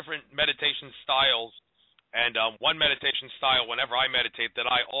 there's many different meditation styles. And one meditation style, whenever I meditate, that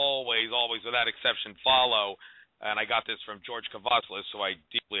I always, without exception, follow, and I got this from George Kavaslis, who I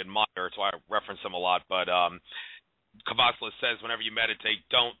deeply admire, so I reference him a lot, but Kavaslis says whenever you meditate,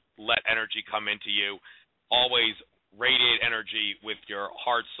 don't let energy come into you. Always radiate energy with your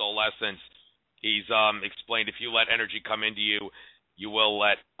heart, soul essence. He's explained if you let energy come into you, you will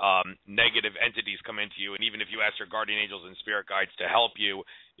let negative entities come into you, and even if you ask your guardian angels and spirit guides to help you,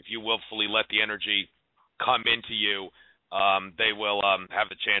 if you willfully let the energy come into you, they will have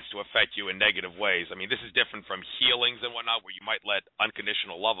the chance to affect you in negative ways. This is different from healings and whatnot, where you might let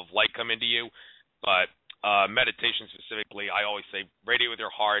unconditional love of light come into you, but meditation specifically, I always say radiate with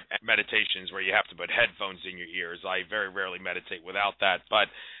your heart. And meditations where you have to put headphones in your ears, I very rarely meditate without that. But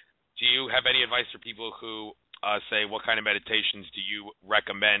do you have any advice for people who say, what kind of meditations do you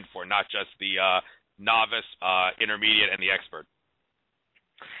recommend for not just the novice, intermediate, and the expert?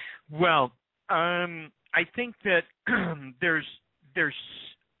 Well, I think that there's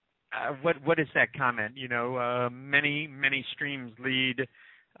what is that comment? Many streams lead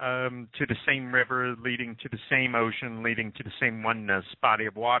to the same river, leading to the same ocean, leading to the same oneness, body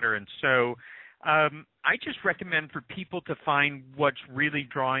of water. And so I just recommend for people to find what's really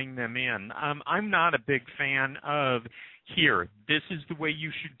drawing them in. I'm not a big fan of, here, this is the way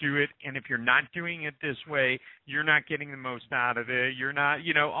you should do it, and if you're not doing it this way, you're not getting the most out of it. You're not,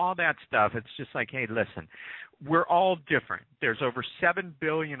 all that stuff. It's just like, hey, listen, we're all different. There's over 7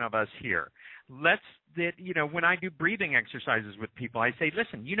 billion of us here. When I do breathing exercises with people, I say,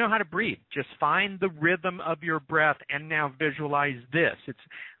 listen, you know how to breathe. Just find the rhythm of your breath and now visualize this. I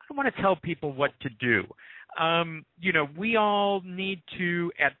don't want to tell people what to do. We all need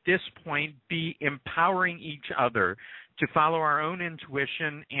to, at this point, be empowering each other to follow our own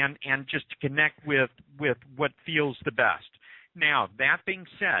intuition and just to connect with what feels the best. Now, that being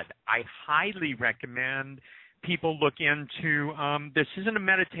said, I highly recommend people look into, this isn't a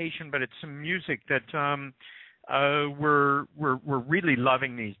meditation, but it's some music that we're really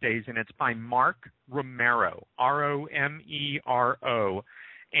loving these days, and it's by Mark Romero, Romero,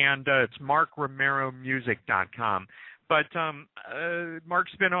 and it's markromeromusic.com. But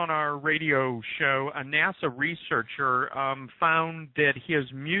Mark's been on our radio show. A NASA researcher found that his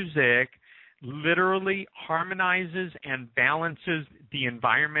music literally harmonizes and balances the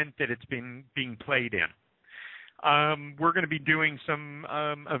environment that it's being played in. We're going to be doing some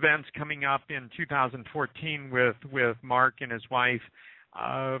events coming up in 2014 with Mark and his wife,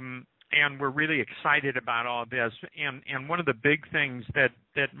 and we're really excited about all this. And one of the big things that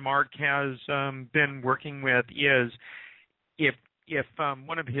Mark has been working with is if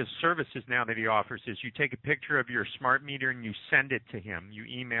one of his services now that he offers is you take a picture of your smart meter and you send it to him, you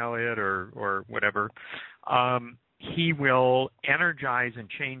email it or whatever, he will energize and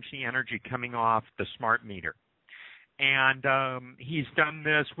change the energy coming off the smart meter. And he's done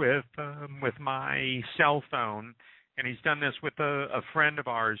this with my cell phone, and he's done this with a friend of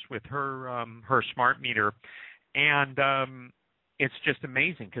ours with her smart meter, and it's just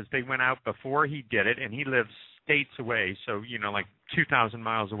amazing because they went out before he did it, and he lives states away, so like 2,000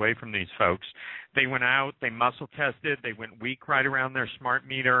 miles away from these folks. They went out, they muscle tested, they went weak right around their smart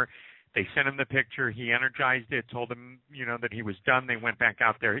meter. They sent him the picture. He energized it, told him, that he was done. They went back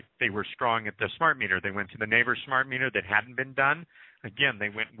out there. They were strong at the smart meter. They went to the neighbor's smart meter that hadn't been done. Again, they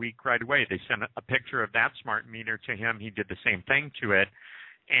went weak right away. They sent a picture of that smart meter to him. He did the same thing to it,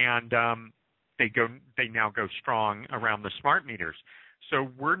 and they now go strong around the smart meters. So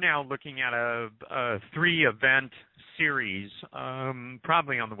we're now looking at a 3-event series,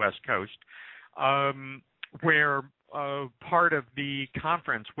 probably on the West Coast, where part of the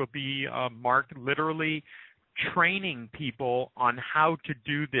conference will be Mark literally training people on how to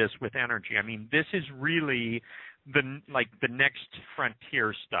do this with energy. I mean, this is really the next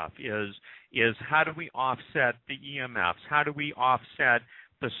frontier stuff is how do we offset the EMFs? How do we offset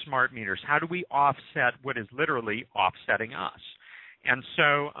the smart meters? How do we offset what is literally offsetting us? And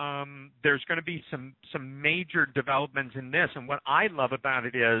so there's going to be some major developments in this. And what I love about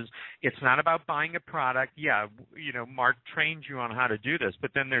it is it's not about buying a product. Yeah, Mark trained you on how to do this, but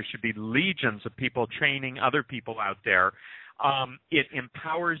then there should be legions of people training other people out there. It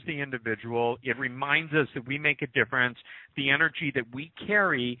empowers the individual. It reminds us that we make a difference, the energy that we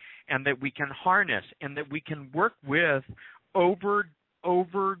carry and that we can harness and that we can work with over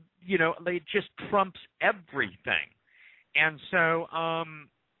it just trumps everything. And so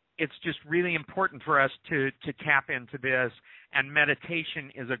it's just really important for us to tap into this, and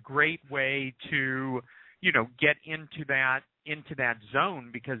meditation is a great way to, get into that zone,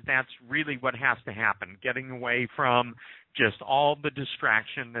 because that's really what has to happen, getting away from just all the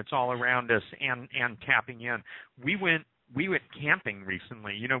distraction that's all around us and tapping in. We went camping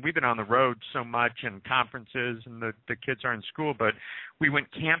recently. We've been on the road so much and conferences, and the kids are in school, but we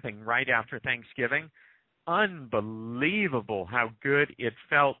went camping right after Thanksgiving. Unbelievable how good it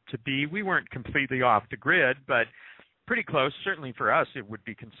felt to be. We weren't completely off the grid, but pretty close. Certainly for us, it would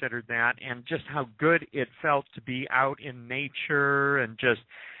be considered that. And just how good it felt to be out in nature and just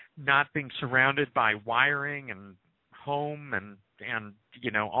not being surrounded by wiring and home and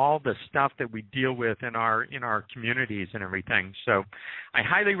all the stuff that we deal with in our communities and everything. So I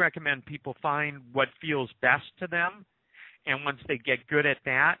highly recommend people find what feels best to them, and once they get good at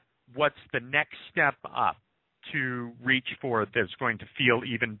that, what's the next step up to reach for that's going to feel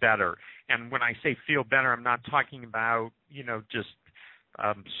even better? And when I say feel better, I'm not talking about, just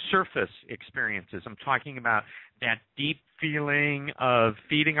surface experiences. I'm talking about that deep feeling of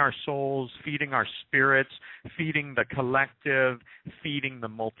feeding our souls, feeding our spirits, feeding the collective, feeding the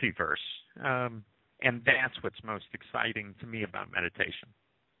multiverse. And that's what's most exciting to me about meditation.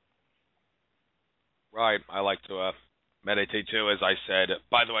 Right. I like to meditate too, as I said.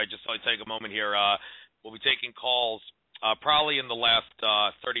 By the way, just to take a moment here, we'll be taking calls probably in the last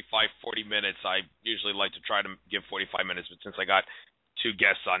 35, 40 minutes. I usually like to try to give 45 minutes, but since I got two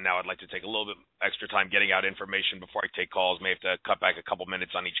guests on now, I'd like to take a little bit extra time getting out information before I take calls. May have to cut back a couple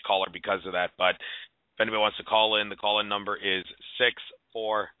minutes on each caller because of that. But if anybody wants to call in, the call-in number is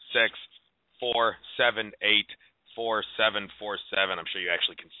 646-478-4747. I'm sure you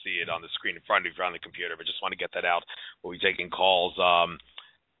actually can see it on the screen in front of you if you're on the computer, but just want to get that out. We'll be taking calls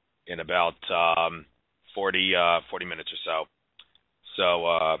in about 40 minutes or so.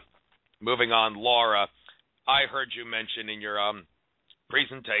 So moving on, Laura, I heard you mention in your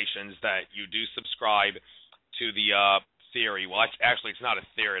presentations that you do subscribe to the theory. Well, actually, it's not a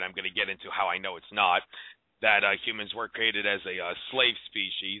theory, and I'm going to get into how I know it's not, that humans were created as a slave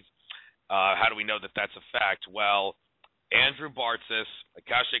species. How do we know that that's a fact? Well, Andrew Bartzis,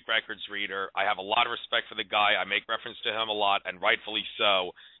 Akashic Records reader, I have a lot of respect for the guy. I make reference to him a lot, and rightfully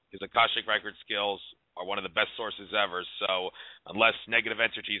so. His Akashic Record skills are one of the best sources ever. So unless negative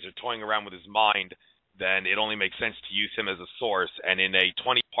entities are toying around with his mind, then it only makes sense to use him as a source. And in a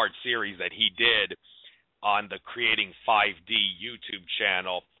 20-part series that he did on the Creating 5D YouTube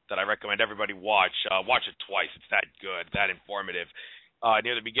channel that I recommend everybody watch it twice. It's that good, that informative.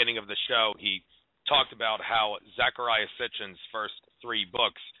 Near the beginning of the show, he talked about how Zecharia Sitchin's first 3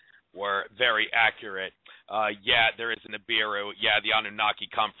 books were very accurate. Yeah, there is an Nibiru. Yeah, the Anunnaki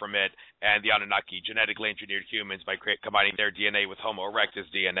come from it, and the Anunnaki genetically engineered humans by combining their DNA with Homo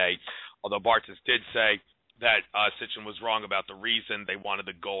erectus DNA. Although Bartzis did say that Sitchin was wrong about the reason they wanted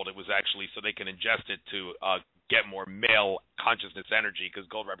the gold. It was actually so they can ingest it to get more male consciousness energy, because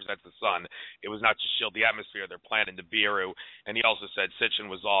gold represents the sun. It was not to shield the atmosphere of their planet Nibiru. And he also said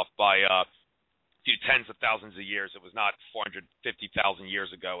Sitchin was off by a few tens of thousands of years. It was not 450,000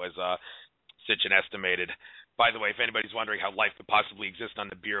 years ago, as Sitchin estimated. By the way, if anybody's wondering how life could possibly exist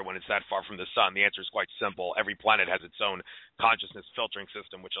on Nibiru when it's that far from the sun, the answer is quite simple. Every planet has its own consciousness filtering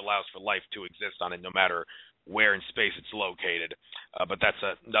system, which allows for life to exist on it no matter where in space it's located. But that's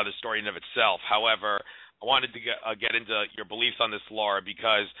another story in and of itself. However, I wanted to get into your beliefs on this, Laura,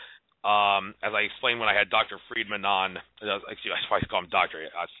 because as I explained when I had Dr. Friedman on, excuse me, I probably call him Dr.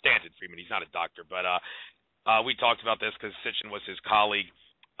 Stanton Friedman. He's not a doctor, but we talked about this because Sitchin was his colleague,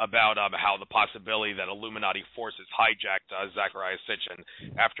 about how the possibility that Illuminati forces hijacked Zecharia Sitchin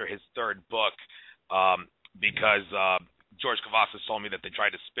after his 3rd book, because George Cavazos told me that they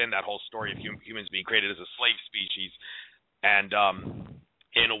tried to spin that whole story of humans being created as a slave species, and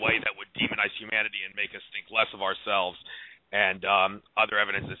in a way that would demonize humanity and make us think less of ourselves. And other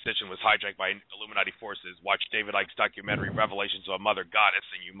evidence that Sitchin was hijacked by Illuminati forces. Watch David Icke's documentary Revelations of a Mother Goddess,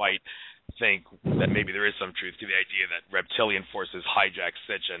 and you might think that maybe there is some truth to the idea that reptilian forces hijacked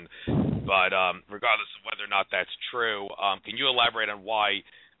Sitchin. But regardless of whether or not that's true, can you elaborate on why,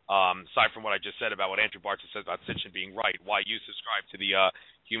 aside from what I just said about what Andrew Bartzis says about Sitchin being right, why you subscribe to the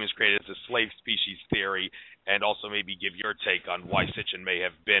humans created as a slave species theory, and also maybe give your take on why Sitchin may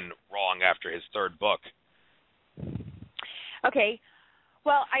have been wrong after his 3rd book? Okay.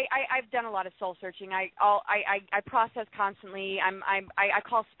 Well, I've done a lot of soul searching. I process constantly. I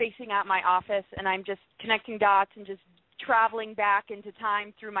call spacing out my office, and I'm just connecting dots and just traveling back into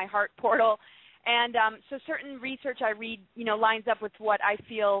time through my heart portal. And so certain research I read, lines up with what I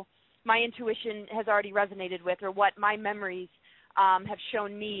feel my intuition has already resonated with, or what my memories have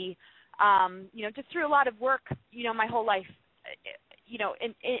shown me. Just through a lot of work, my whole life,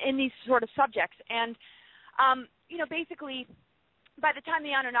 in these sort of subjects. And basically, by the time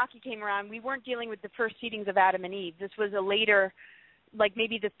the Anunnaki came around, we weren't dealing with the first seedings of Adam and Eve. This was a later, like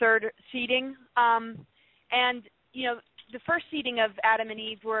maybe the 3rd seeding. And the first seeding of Adam and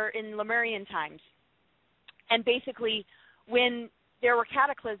Eve were in Lemurian times. And basically, when there were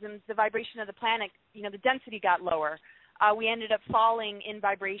cataclysms, the vibration of the planet, the density got lower. We ended up falling in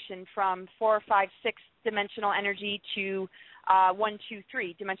vibration from 4, 5, 6 dimensional energy to 1, 2,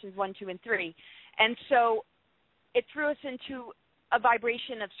 3, dimensions 1, 2, and 3. And so it threw us into a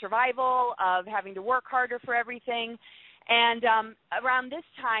vibration of survival, of having to work harder for everything. And around this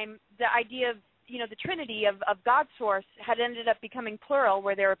time, the idea of, the Trinity of God's source had ended up becoming plural,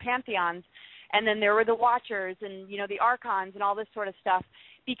 where there were pantheons, and then there were the Watchers and, the Archons and all this sort of stuff,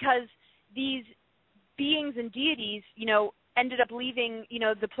 because these beings and deities, ended up leaving,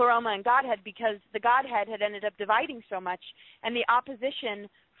 the pleroma and Godhead, because the Godhead had ended up dividing so much, and the opposition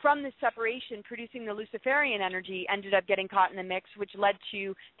from this separation, producing the Luciferian energy, ended up getting caught in the mix, which led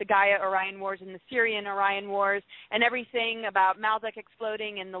to the Gaia-Orion Wars and the Syrian-Orion Wars, and everything about Maldek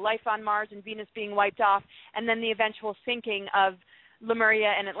exploding and the life on Mars and Venus being wiped off, and then the eventual sinking of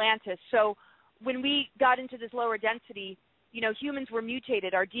Lemuria and Atlantis. So when we got into this lower density, humans were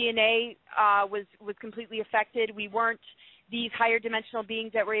mutated. Our DNA was completely affected. We weren't these higher dimensional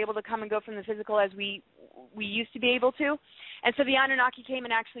beings that were able to come and go from the physical as we used to be able to. And so the Anunnaki came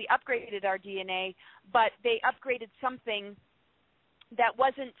and actually upgraded our DNA, but they upgraded something that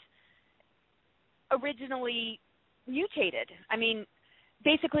wasn't originally mutated. I mean,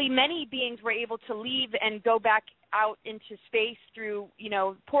 basically many beings were able to leave and go back out into space through,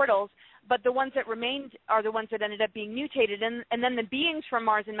 portals, but the ones that remained are the ones that ended up being mutated. And then the beings from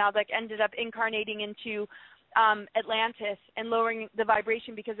Mars and Maldek ended up incarnating into Atlantis and lowering the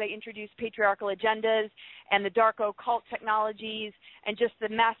vibration because they introduced patriarchal agendas and the dark occult technologies and just the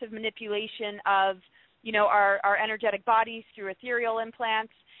massive manipulation of, our energetic bodies through ethereal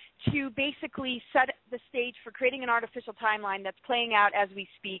implants to basically set the stage for creating an artificial timeline that's playing out as we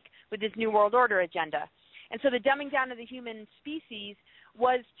speak with this New World Order agenda. And so the dumbing down of the human species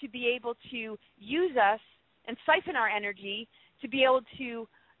was to be able to use us and siphon our energy to be able to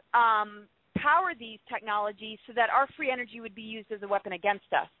power these technologies so that our free energy would be used as a weapon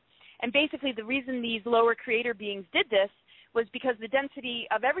against us. And basically the reason these lower creator beings did this was because the density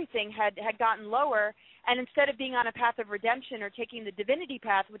of everything had gotten lower, and instead of being on a path of redemption or taking the divinity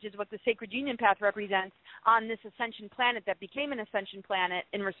path, which is what the Sacred Union path represents on this ascension planet that became an ascension planet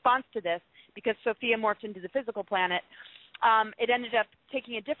in response to this, because Sophia morphed into the physical planet, it ended up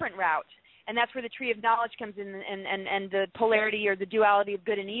taking a different route. And that's where the tree of knowledge comes in and the polarity or the duality of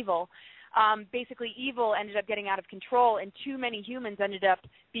good and evil. Basically, evil ended up getting out of control, and too many humans ended up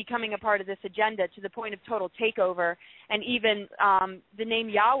becoming a part of this agenda to the point of total takeover. And even the name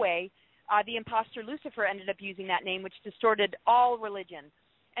Yahweh, the imposter Lucifer ended up using that name, which distorted all religion.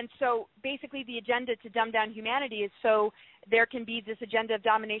 And so basically the agenda to dumb down humanity is so there can be this agenda of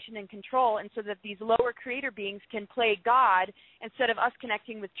domination and control, and so that these lower creator beings can play God instead of us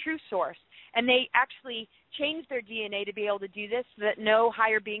connecting with true source. And they actually changed their DNA to be able to do this so that no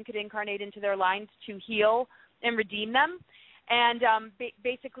higher being could incarnate into their lines to heal and redeem them. And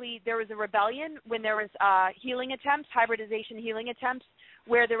basically there was a rebellion when there was healing attempts, hybridization healing attempts,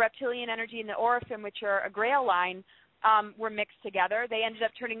 where the reptilian energy and the Oraphim, which are a Grail line, were mixed together. They ended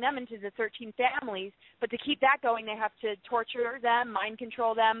up turning them into the 13 families, but to keep that going, they have to torture them, mind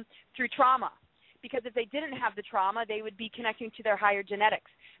control them through trauma. Because if they didn't have the trauma, they would be connecting to their higher genetics.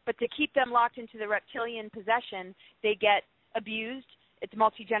 But to keep them locked into the reptilian possession, they get abused. It's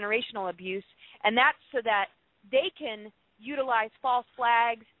multi-generational abuse. And that's so that they can utilize false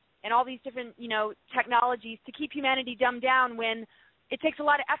flags and all these different, technologies to keep humanity dumbed down when it takes a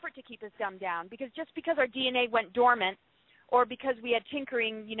lot of effort to keep us dumbed down. Because just because our DNA went dormant, or because we had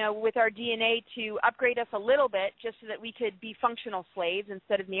tinkering, with our DNA to upgrade us a little bit just so that we could be functional slaves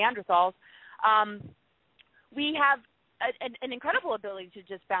instead of Neanderthals, we have an incredible ability to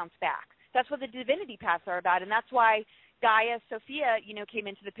just bounce back. That's what the divinity paths are about, and that's why Gaia, Sophia, came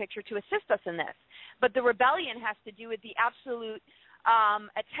into the picture to assist us in this. But the rebellion has to do with the absolute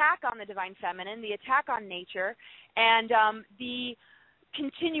attack on the divine feminine, the attack on nature, and the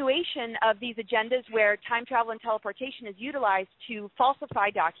continuation of these agendas where time travel and teleportation is utilized to falsify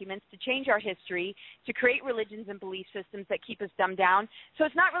documents, to change our history, to create religions and belief systems that keep us dumbed down. So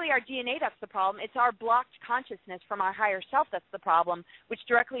it's not really our DNA that's the problem. It's our blocked consciousness from our higher self that's the problem, which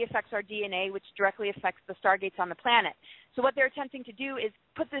directly affects our DNA, which directly affects the stargates on the planet. So what they're attempting to do is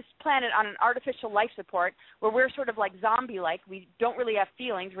put this planet on an artificial life support where we're sort of like zombie-like. We don't really have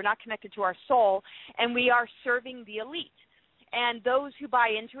feelings. We're not connected to our soul, and we are serving the elite. And those who buy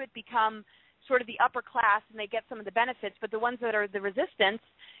into it become sort of the upper class, and they get some of the benefits. But the ones that are the resistance,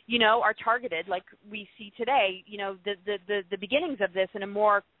 are targeted, like we see today. The beginnings of this in a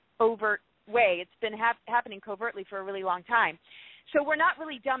more overt way. It's been happening covertly for a really long time. So we're not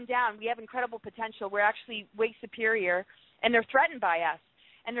really dumbed down. We have incredible potential. We're actually way superior, and they're threatened by us.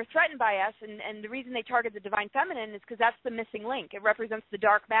 And they're threatened by us, and the reason they target the divine feminine is because that's the missing link. It represents the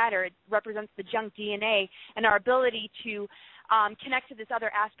dark matter. It represents the junk DNA and our ability to connect to this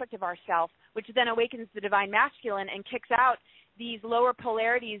other aspect of ourself, which then awakens the divine masculine and kicks out these lower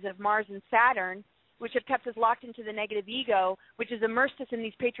polarities of Mars and Saturn, which have kept us locked into the negative ego, which has immersed us in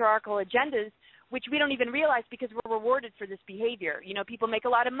these patriarchal agendas, which we don't even realize because we're rewarded for this behavior. People make a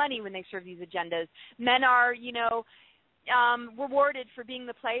lot of money when they serve these agendas. Men are, rewarded for being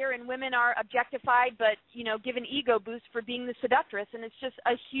the player, and women are objectified but, given ego boost for being the seductress. And it's just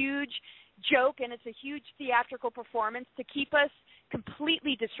a huge joke, and it's a huge theatrical performance to keep us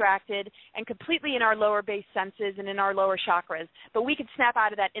completely distracted and completely in our lower base senses and in our lower chakras. But we can snap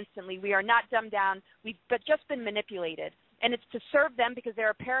out of that instantly. We are not dumbed down. We've just been manipulated. And it's to serve them because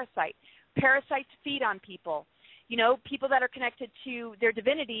they're a parasite. Parasites feed on people. People that are connected to their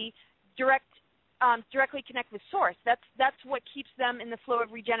divinity direct directly connect with source. That's what keeps them in the flow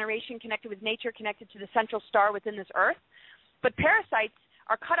of regeneration, connected with nature, connected to the central star within this earth. But parasites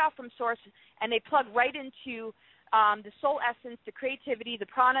are cut off from source, and they plug right into the soul essence, the creativity, the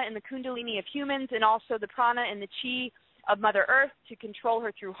prana and the kundalini of humans, and also the prana and the chi of Mother Earth to control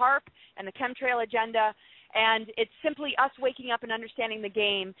her through HARP and the chemtrail agenda. And it's simply us waking up and understanding the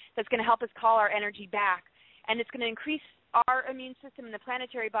game that's going to help us call our energy back. And it's going to increase our immune system and the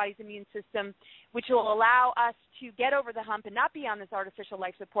planetary body's immune system, which will allow us to get over the hump and not be on this artificial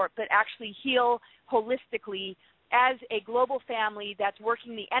life support, but actually heal holistically as a global family that's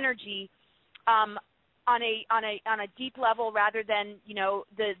working the energy on a deep level, rather than, you know,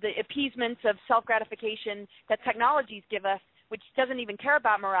 the appeasements of self-gratification that technologies give us, which doesn't even care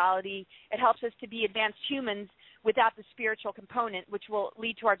about morality. It helps us to be advanced humans without the spiritual component, which will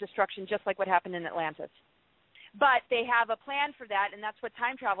lead to our destruction, just like what happened in Atlantis. But they have a plan for that, and that's what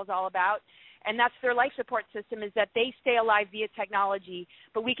time travel is all about. And that's their life support system, is that they stay alive via technology,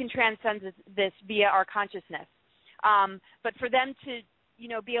 but we can transcend this via our consciousness. But for them to, you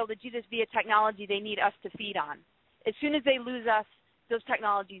know, be able to do this via technology, they need us to feed on. As soon as they lose us, those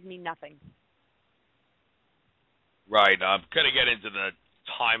technologies mean nothing. Right. I'm going to get into the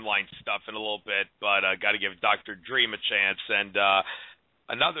timeline stuff in a little bit, but I got to give Dr. Dream a chance. And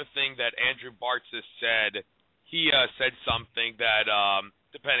another thing that Andrew Bartzis said, he said something that,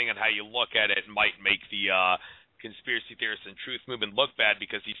 depending on how you look at it, might make the conspiracy theorists and truth movement look bad,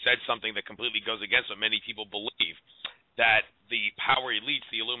 because he said something that completely goes against what many people believe, that the power elites,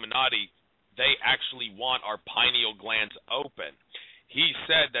 the Illuminati, they actually want our pineal glands open. He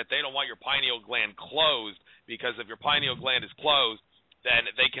said that they don't want your pineal gland closed, because if your pineal gland is closed, then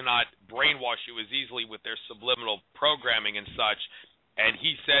they cannot brainwash you as easily with their subliminal programming and such. And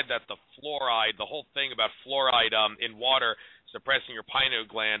he said that the fluoride, the whole thing about fluoride in water suppressing your pineal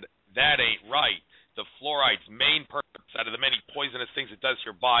gland, that ain't right. The fluoride's main purpose, out of the many poisonous things it does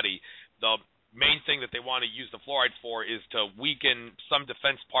to your body, the main thing that they want to use the fluoride for is to weaken some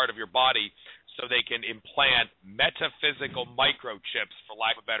defense part of your body so they can implant metaphysical microchips, for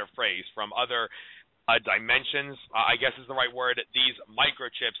lack of a better phrase, from other dimensions, I guess is the right word. These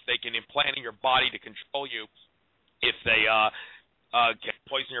microchips, they can implant in your body to control you if they can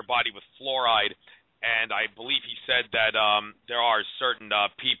poison your body with fluoride. And I believe he said that there are certain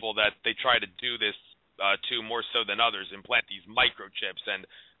people that they try to do this to more so than others, implant these microchips. And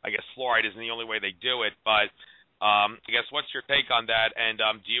I guess fluoride isn't the only way they do it. But I guess what's your take on that? And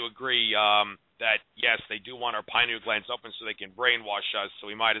do you agree that, yes, they do want our pineal glands open so they can brainwash us, so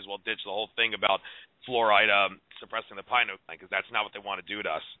we might as well ditch the whole thing about fluoride suppressing the pineal gland, because that's not what they want to do to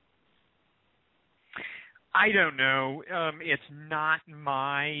us? I don't know. It's not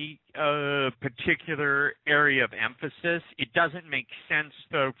my particular area of emphasis. It doesn't make sense,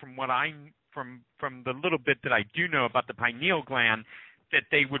 though, from what from the little bit that I do know about the pineal gland, that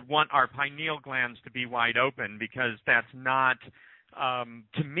they would want our pineal glands to be wide open, because that's not,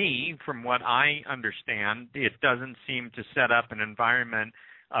 to me, from what I understand, it doesn't seem to set up an environment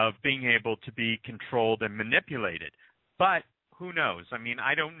of being able to be controlled and manipulated. But who knows? I mean,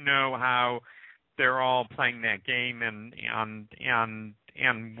 I don't know how they're all playing that game, and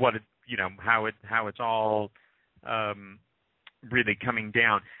what it, you know, how it's all really coming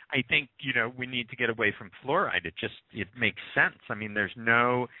down. I think, you know, we need to get away from fluoride. It makes sense. I mean, there's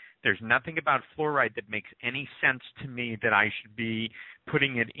nothing about fluoride that makes any sense to me that I should be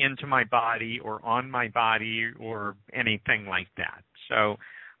putting it into my body or on my body or anything like that. So,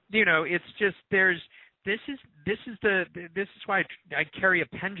 you know, it's just this is why I carry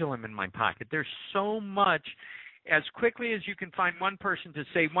a pendulum in my pocket. There's so much. As quickly as you can find one person to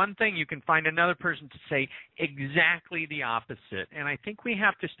say one thing, you can find another person to say exactly the opposite. And I think we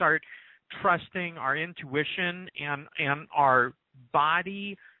have to start trusting our intuition and our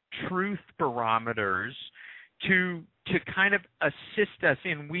body truth barometers to kind of assist us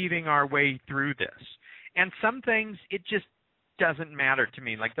in weaving our way through this. And some things, it just doesn't matter to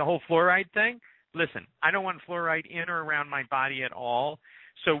me. Like the whole fluoride thing, listen, I don't want fluoride in or around my body at all.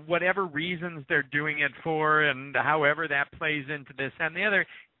 So whatever reasons they're doing it for, and however that plays into this and the other,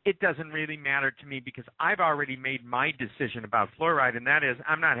 it doesn't really matter to me, because I've already made my decision about fluoride, and that is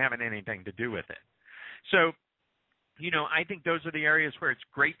I'm not having anything to do with it. So, you know, I think those are the areas where it's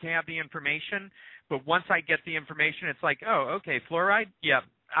great to have the information, but once I get the information, it's like, oh, okay, fluoride, yeah,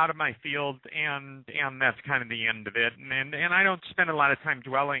 out of my field, and that's kind of the end of it. And I don't spend a lot of time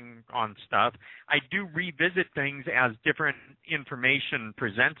dwelling on stuff. I do revisit things as different information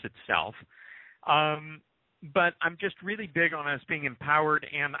presents itself. But I'm just really big on us being empowered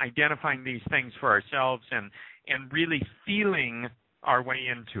and identifying these things for ourselves, and really feeling our way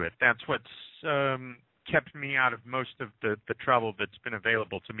into it. That's what's kept me out of most of the trouble that's been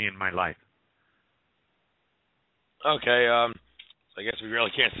available to me in my life. Okay, I guess we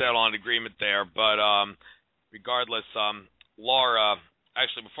really can't settle on an agreement there, but regardless, Laura,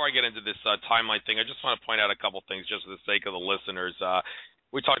 actually, before I get into this timeline thing, I just want to point out a couple things just for the sake of the listeners.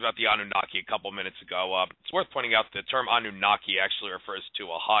 We talked about the Anunnaki a couple minutes ago. It's worth pointing out the term Anunnaki actually refers to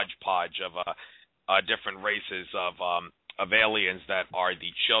a hodgepodge of different races of aliens that are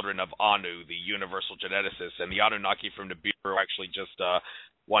the children of Anu, the universal geneticists, and the Anunnaki from Nibiru are actually just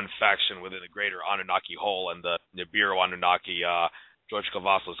one faction within the greater Anunnaki whole, and the Nibiru Anunnaki, George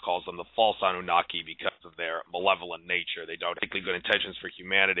Cavazos calls them the false Anunnaki because of their malevolent nature. They don't have good intentions for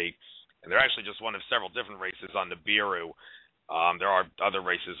humanity, and they're actually just one of several different races on Nibiru. There are other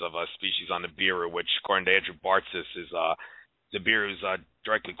races of species on Nibiru, which, according to Andrew Bartzis, is Nibiru's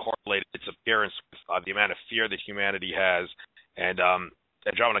directly correlated its appearance with the amount of fear that humanity has. And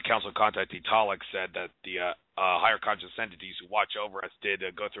Andromeda Council contact Italic said that the higher conscious entities who watch over us did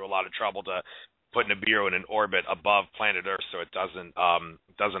go through a lot of trouble to put Nibiru in an orbit above planet Earth so it doesn't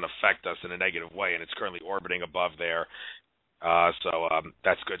affect us in a negative way, and it's currently orbiting above there. So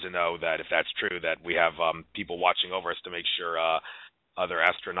that's good to know that if that's true, that we have people watching over us to make sure other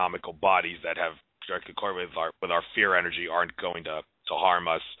astronomical bodies that have directly correlated with our fear energy aren't going to harm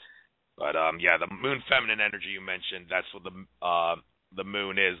us. But yeah, the moon feminine energy you mentioned, that's what the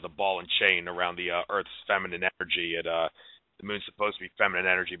moon is, the ball and chain around the Earth's feminine energy. The moon's supposed to be feminine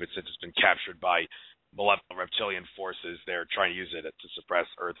energy, but since it's been captured by malevolent reptilian forces, they're trying to use it to suppress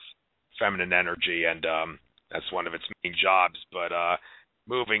Earth's feminine energy, and that's one of its main jobs. But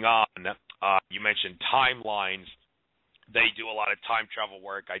moving on, you mentioned timelines. They do a lot of time travel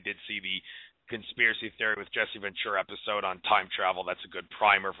work. I did see the Conspiracy Theory with Jesse Ventura episode on time travel. That's a good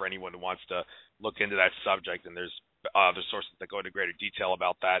primer for anyone who wants to look into that subject, and there's other sources that go into greater detail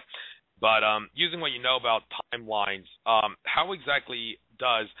about that. But using what you know about timelines, how exactly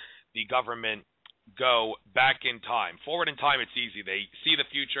does the government go back in time? Forward in time, it's easy. They see the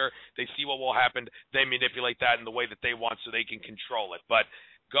future. They see what will happen. They manipulate that in the way that they want so they can control it. But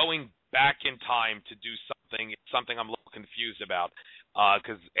going back in time to do something, it's something I'm a little confused about.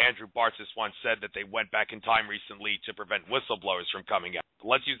 Because Andrew Bartzis once said that they went back in time recently to prevent whistleblowers from coming out.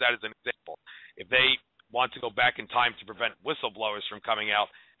 Let's use that as an example. If they want to go back in time to prevent whistleblowers from coming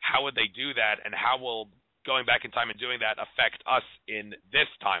out, how would they do that, and how will going back in time and doing that affect us in this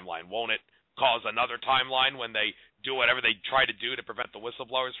timeline? Won't it cause another timeline when they do whatever they try to do to prevent the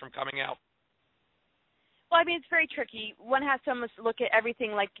whistleblowers from coming out? Well, I mean, it's very tricky. One has to almost look at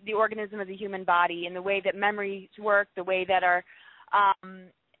everything like the organism of the human body and the way that memories work, the way that our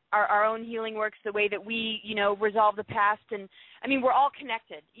own healing works, the way that we, resolve the past. And, I mean, we're all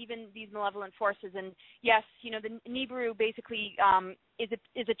connected, even these malevolent forces. And, yes, the Nibiru basically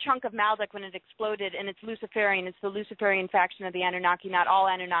is a chunk of Maldek when it exploded, and it's Luciferian. It's the Luciferian faction of the Anunnaki. Not all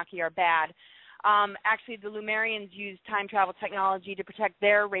Anunnaki are bad. Actually, the Lumerians use time travel technology to protect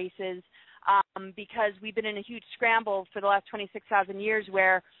their races because we've been in a huge scramble for the last 26,000 years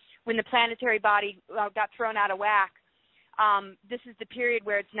where when the planetary body got thrown out of whack, this is the period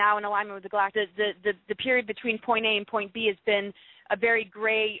where it's now in alignment with the galactic. The period between point A and point B has been a very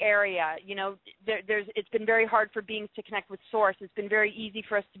gray area. It's been very hard for beings to connect with source. It's been very easy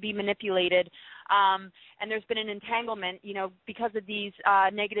for us to be manipulated. And there's been an entanglement, because of these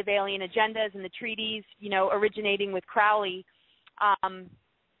negative alien agendas and the treaties, originating with Crowley.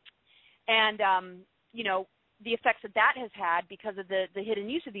 The effects that has had because of the hidden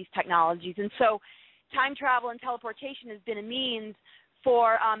use of these technologies. And so time travel and teleportation has been a means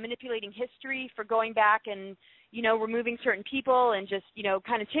for manipulating history, for going back and, removing certain people and just,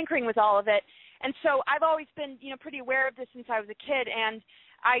 kind of tinkering with all of it. And so I've always been, pretty aware of this since I was a kid, and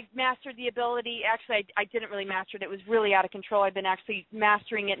I mastered the ability. Actually, I didn't really master it. It was really out of control. I've been actually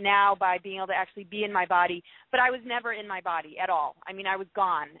mastering it now by being able to actually be in my body, but I was never in my body at all. I mean, I was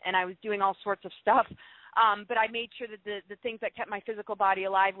gone, and I was doing all sorts of stuff. But I made sure that the things that kept my physical body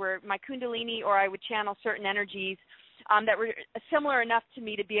alive were my kundalini, or I would channel certain energies that were similar enough to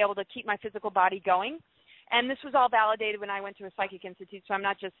me to be able to keep my physical body going. And this was all validated when I went to a psychic institute, so I'm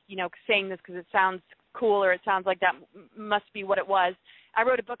not just, saying this because it sounds cool or it sounds like that must be what it was. I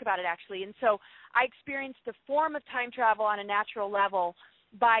wrote a book about it, actually. And so I experienced the form of time travel on a natural level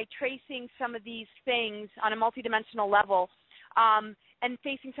by tracing some of these things on a multidimensional level and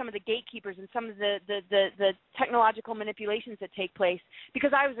facing some of the gatekeepers and some of the technological manipulations that take place,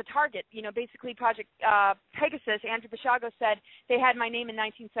 because I was a target. Basically Project Pegasus, Andrew Basiago said they had my name in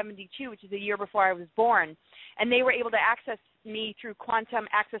 1972, which is a year before I was born, and they were able to access me through quantum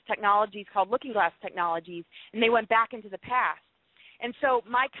access technologies called looking glass technologies, and they went back into the past. And so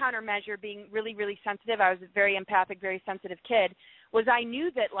my countermeasure, being really, really sensitive, I was a very empathic, very sensitive kid, was I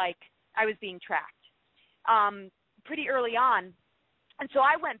knew that, like, I was being tracked pretty early on. And so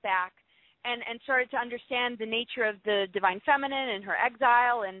I went back and started to understand the nature of the divine feminine and her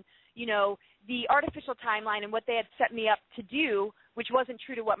exile and, you know, the artificial timeline and what they had set me up to do, which wasn't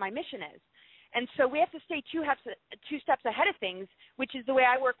true to what my mission is. And so we have to stay two steps ahead of things, which is the way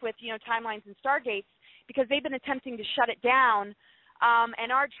I work with, you know, timelines and stargates, because they've been attempting to shut it down.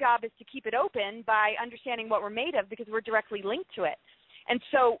 And our job is to keep it open by understanding what we're made of, because we're directly linked to it. And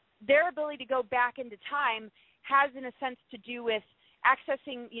so their ability to go back into time has, in a sense, to do with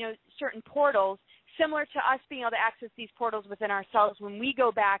accessing, you know, certain portals, similar to us being able to access these portals within ourselves when we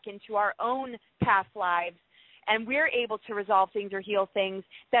go back into our own past lives and we're able to resolve things or heal things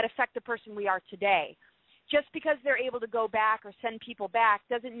that affect the person we are today. Just because they're able to go back or send people back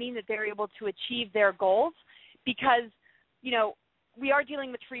doesn't mean that they're able to achieve their goals, because, you know, we are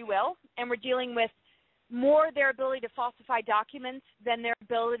dealing with free will, and we're dealing with more their ability to falsify documents than their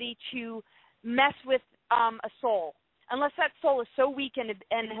ability to mess with a soul. Unless that soul is so weak and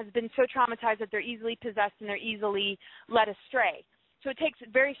has been so traumatized that they're easily possessed and they're easily led astray. So it takes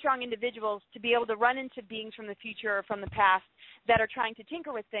very strong individuals to be able to run into beings from the future or from the past that are trying to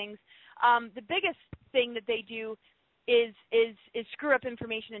tinker with things. The biggest thing that they do is screw up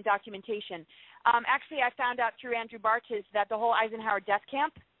information and documentation. Actually, I found out through Andrew Bartis that the whole Eisenhower death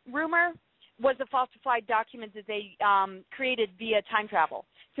camp rumor was a falsified document that they created via time travel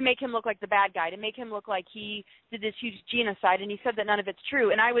to make him look like the bad guy, to make him look like he did this huge genocide, and he said that none of it's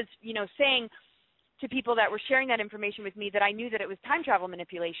true. And I was, you know, saying to people that were sharing that information with me that I knew that it was time travel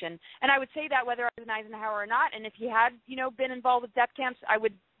manipulation. And I would say that whether I was an Eisenhower or not, and if he had, you know, been involved with death camps, I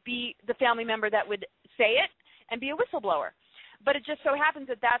would be the family member that would say it and be a whistleblower. But it just so happens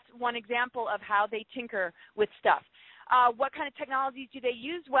that that's one example of how they tinker with stuff. What kind of technologies do they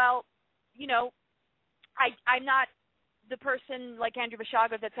use? Well, you know, I'm not the person like Andrew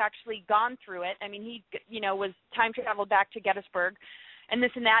Bashaga that's actually gone through it. I mean, he, you know, was time traveled back to Gettysburg and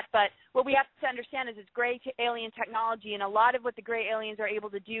this and that. But what we have to understand is it's gray alien technology, and a lot of what the gray aliens are able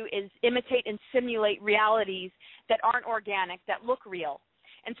to do is imitate and simulate realities that aren't organic, that look real.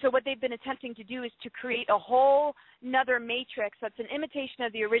 And so what they've been attempting to do is to create a whole nother matrix that's an imitation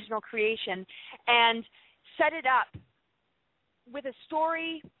of the original creation and set it up with a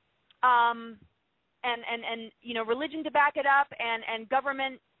story and you know, religion to back it up, and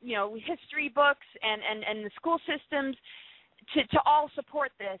government, you know, history books and the school systems to all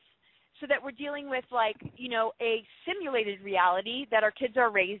support this, so that we're dealing with, like, you know, a simulated reality that our kids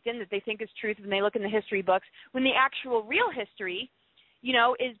are raised in that they think is truth when they look in the history books, when the actual real history, you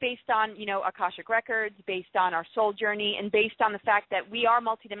know, is based on, you know, Akashic records, based on our soul journey, and based on the fact that we are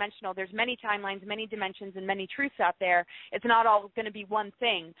multidimensional. There's many timelines, many dimensions, and many truths out there. It's not all going to be one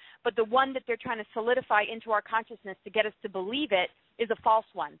thing. But the one that they're trying to solidify into our consciousness to get us to believe it is a false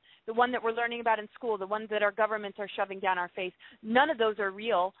one. The one that we're learning about in school, the ones that our governments are shoving down our face, none of those are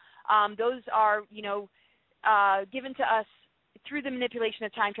real. Those are, you know, given to us through the manipulation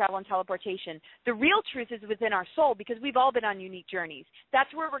of time travel and teleportation. The real truth is within our soul, because we've all been on unique journeys.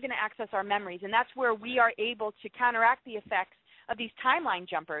 That's where we're going to access our memories, and that's where we are able to counteract the effects of these timeline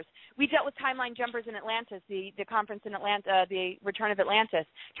jumpers. We dealt with timeline jumpers in Atlantis, the conference in Atlanta, the Return of Atlantis,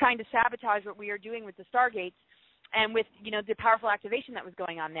 trying to sabotage what we are doing with the Stargates and with, you know, the powerful activation that was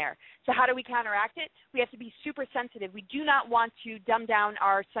going on there. So how do we counteract it? We have to be super sensitive. We do not want to dumb down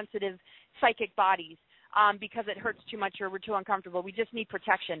our sensitive psychic bodies because it hurts too much or we're too uncomfortable. We just need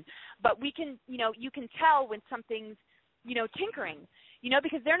protection. But we can, you know, you can tell when something's, you know, tinkering, you know,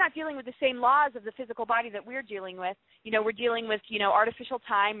 because they're not dealing with the same laws of the physical body that we're dealing with. You know, we're dealing with, you know, artificial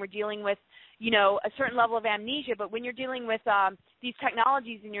time. We're dealing with, you know, a certain level of amnesia. But when you're dealing with these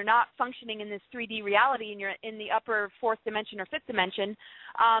technologies and you're not functioning in this 3D reality and you're in the upper fourth dimension or fifth dimension,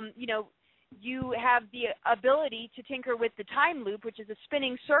 you know, you have the ability to tinker with the time loop, which is a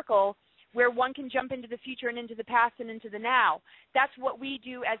spinning circle where one can jump into the future and into the past and into the now. That's what we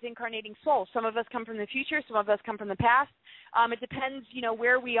do as incarnating souls. Some of us come from the future, some of us come from the past. It depends, you know,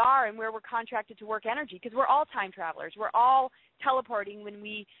 where we are and where we're contracted to work energy, because we're all time travelers. We're all teleporting when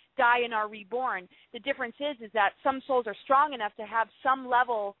we die and are reborn. The difference is that some souls are strong enough to have some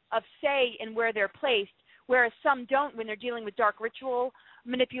level of say in where they're placed, whereas some don't when they're dealing with dark ritual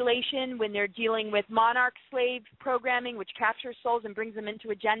manipulation, when they're dealing with monarch-slave programming, which captures souls and brings them into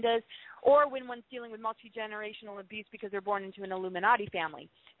agendas, or when one's dealing with multi-generational abuse because they're born into an Illuminati family.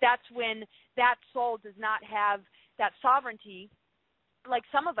 That's when that soul does not have that sovereignty like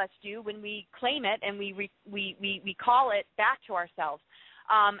some of us do when we claim it and we call it back to ourselves.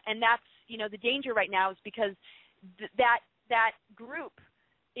 And that's, you know, the danger right now is because that that group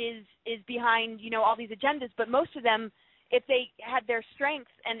is behind, all these agendas, but most of them, if they had their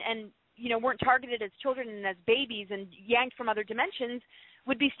strengths and weren't targeted as children and as babies and yanked from other dimensions,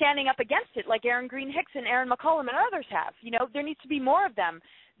 would be standing up against it, like Aaron Green Hicks and Aaron McCollum and others have. There needs to be more of them.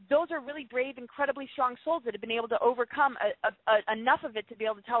 Those are really brave, incredibly strong souls that have been able to overcome enough of it to be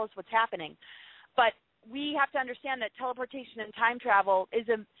able to tell us what's happening. But we have to understand that teleportation and time travel is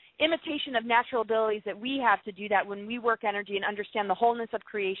an imitation of natural abilities that we have to do that when we work energy and understand the wholeness of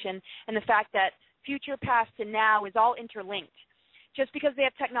creation and the fact that future, past, and now is all interlinked. Just because they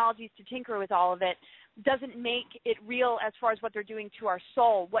have technologies to tinker with all of it doesn't make it real as far as what they're doing to our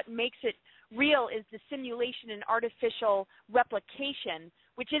soul. What makes it real is the simulation and artificial replication,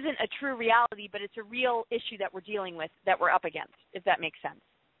 which isn't a true reality, but it's a real issue that we're dealing with, that we're up against, if that makes sense.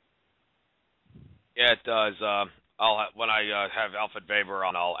 Yeah, it does. When I have Alfred Weber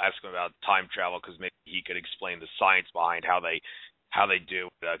on, I'll ask him about time travel because maybe he could explain the science behind how they do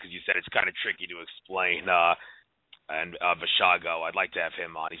it. Because you said it's kind of tricky to explain. And Vashago, I'd like to have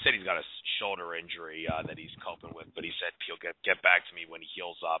him on. He said he's got a shoulder injury that he's coping with, but he said he'll get back to me when he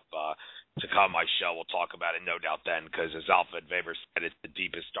heals up to come on my show. We'll talk about it, no doubt, then, because as Alfred Weber said, it's the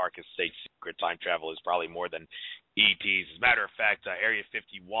deepest, darkest state secret. Time travel is probably more than ETs. As a matter of fact, Area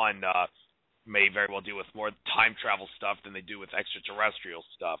 51 may very well deal with more time travel stuff than they do with extraterrestrial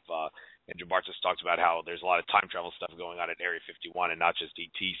stuff. And Jabartis talks about how there's a lot of time travel stuff going on at Area 51 and not just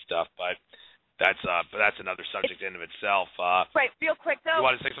ET stuff, but that's another subject in of itself. Right, real quick, though. You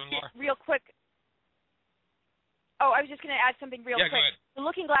want to say something more? Real quick. Oh, I was just going to add something real quick. Go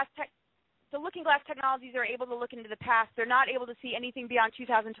ahead. The looking glass technologies are able to look into the past. They're not able to see anything beyond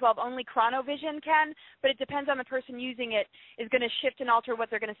 2012. Only chronovision can, but it depends on the person using it is going to shift and alter what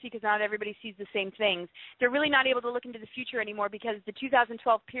they're going to see because not everybody sees the same things. They're really not able to look into the future anymore because the 2012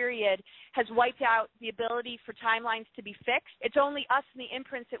 period has wiped out the ability for timelines to be fixed. It's only us and the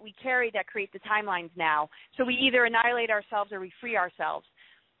imprints that we carry that create the timelines now. So we either annihilate ourselves or we free ourselves.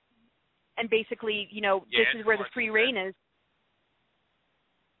 And basically, this is where the free reign is.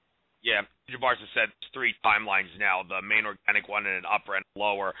 Yeah, Jabartis said it's 3 timelines now, the main organic one and an upper and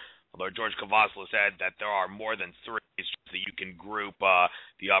lower, although George Cavazos said that there are more than 3, it's just that you can group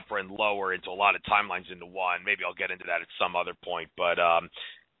the upper and lower into a lot of timelines into one. Maybe I'll get into that at some other point. But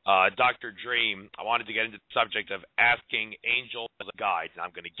Dr. Dream, I wanted to get into the subject of asking angels and guides. And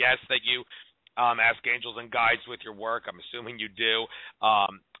I'm going to guess that you ask angels and guides with your work. I'm assuming you do.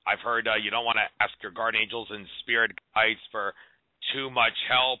 I've heard you don't want to ask your guardian angels and spirit guides for too much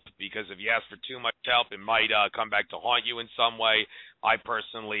help, because if you ask for too much help, it might come back to haunt you in some way. I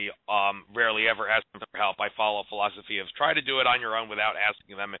personally rarely ever ask them for help. I follow a philosophy of try to do it on your own without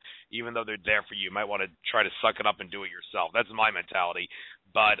asking them, even though they're there for you. You might want to try to suck it up and do it yourself. That's my mentality.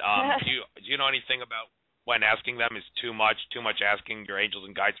 But do you know anything about when asking them is too much asking your angels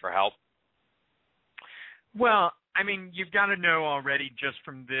and guides for help? Well, I mean, you've got to know already just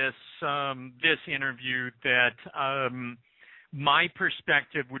from this interview that my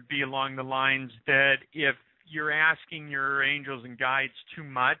perspective would be along the lines that if you're asking your angels and guides too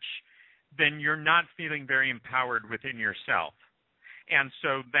much, then you're not feeling very empowered within yourself. And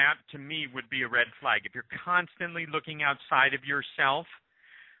so that, to me, would be a red flag. If you're constantly looking outside of yourself,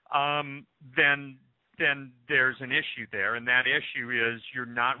 then there's an issue there. And that issue is you're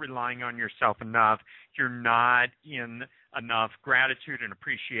not relying on yourself enough. You're not in enough gratitude and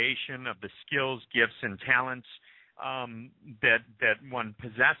appreciation of the skills, gifts, and talents that one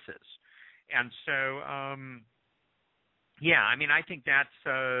possesses. And so, I mean, I think that's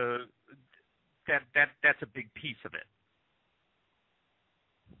a big piece of it.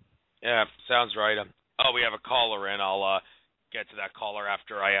 Yeah, sounds right. We have a caller in. I'll get to that caller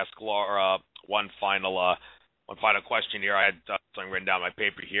after I ask Laura one final question here. I had something written down on my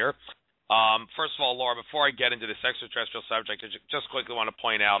paper here. First of all, Laura, before I get into this extraterrestrial subject, I just quickly want to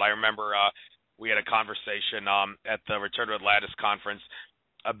point out, I remember we had a conversation at the Return to Atlantis conference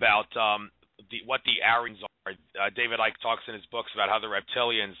about what the Aryans are. David Icke talks in his books about how the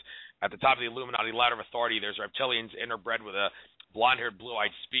reptilians, at the top of the Illuminati ladder of authority, there's reptilians interbred with a blonde-haired,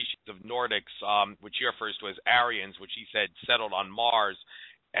 blue-eyed species of Nordics, which he refers to as Aryans, which he said settled on Mars.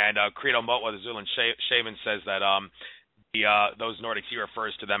 And Credo Motwa, the Zulu shaman, says that those Nordics, he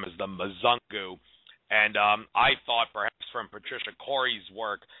refers to them as the Mzungu. And I thought perhaps from Patricia Corey's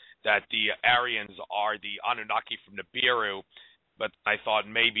work that the Aryans are the Anunnaki from Nibiru, but I thought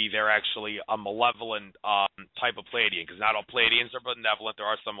maybe they're actually a malevolent type of Pleiadian, because not all Pleiadians are benevolent. There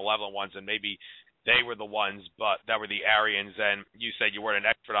are some malevolent ones, and maybe they were the ones, but that were the Aryans. And you said you weren't an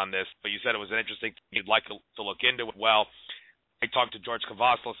expert on this, but you said it was an interesting thing you'd like to look into it. Well, I talked to George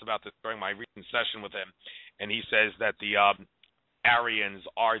Kavaslis about this during my recent session with him, and he says that the Aryans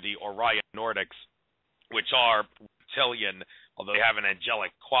are the Orion Nordics, which are reptilian, although they have an angelic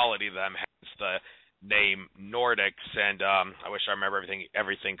quality to them, hence the name Nordics. And I wish I remember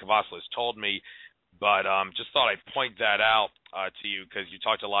everything Kavaslis told me, but just thought I'd point that out to you because you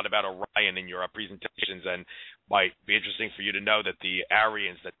talked a lot about Orion in your presentations, and might be interesting for you to know that the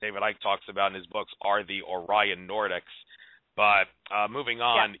Aryans that David Icke talks about in his books are the Orion Nordics. But moving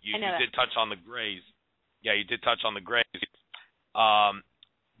on, you did touch on the Greys. Yeah, you did touch on the Greys.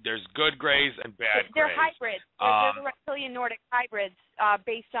 There's good Greys and bad Greys. They're hybrids. They're the reptilian Nordic hybrids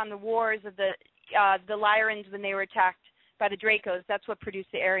based on the wars of the Lyrans when they were attacked by the Dracos. That's what produced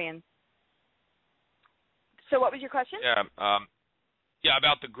the Aryans. So what was your question? Yeah,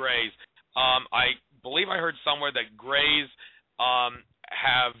 about the Greys. I believe I heard somewhere that Greys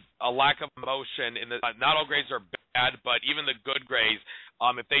have a lack of emotion. Not all Greys are bad, but even the good Greys,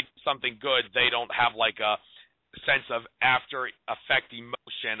 if they do something good, they don't have like a sense of after effect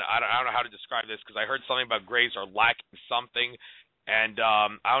emotion. I don't know how to describe this because I heard something about Greys are lacking something, and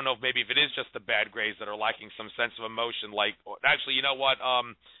I don't know if maybe if it is just the bad Greys that are lacking some sense of emotion. Like, actually, you know what?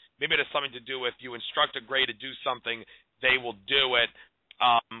 Maybe it has something to do with you instruct a Grey to do something, they will do it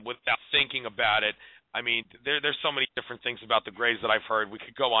without thinking about it. I mean, there's so many different things about the Greys that I've heard. We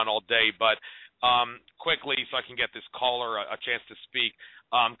could go on all day, but quickly, so I can get this caller a chance to speak,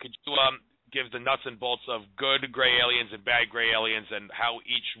 could you give the nuts and bolts of good Grey aliens and bad Grey aliens and how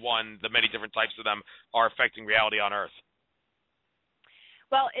each one, the many different types of them, are affecting reality on Earth?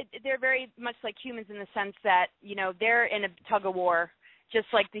 Well, they're very much like humans in the sense that, you know, they're in a tug-of-war, just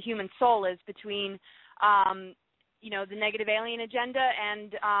like the human soul is between you know, the negative alien agenda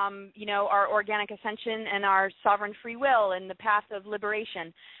and, you know, our organic ascension and our sovereign free will and the path of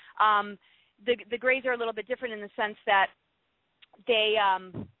liberation. The Greys are a little bit different in the sense that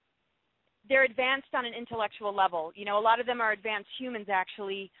they're advanced on an intellectual level. You know, a lot of them are advanced humans,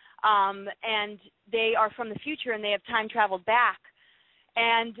 actually, and they are from the future and they have time traveled back.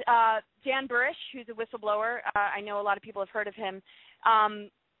 And Dan Burish, who's a whistleblower, I know a lot of people have heard of him,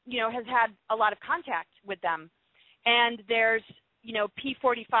 you know, has had a lot of contact with them. And there's, you know,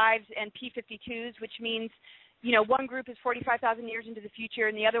 P45s and P52s, which means, you know, one group is 45,000 years into the future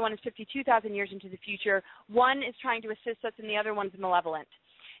and the other one is 52,000 years into the future. One is trying to assist us and the other one's malevolent.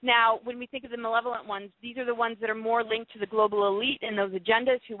 Now, when we think of the malevolent ones, these are the ones that are more linked to the global elite and those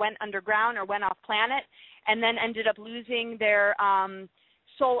agendas who went underground or went off planet and then ended up losing their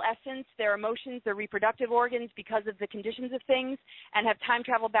soul essence, their emotions, their reproductive organs because of the conditions of things, and have time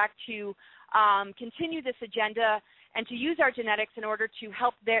traveled back to continue this agenda and to use our genetics in order to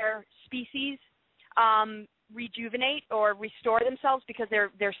help their species rejuvenate or restore themselves because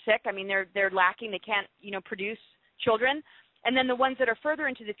they're sick. I mean, they're lacking. They can't, you know, produce children. And then the ones that are further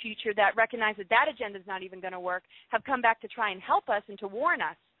into the future that recognize that that agenda is not even going to work have come back to try and help us and to warn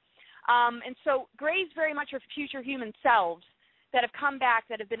us. And so Greys very much are future human selves that have come back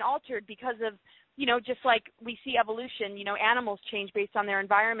that have been altered because of, you know, just like we see evolution, you know, animals change based on their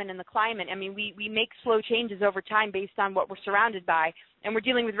environment and the climate. I mean, we make slow changes over time based on what we're surrounded by. And we're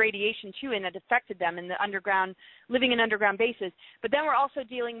dealing with radiation, too, and it affected them in the underground, living in underground bases. But then we're also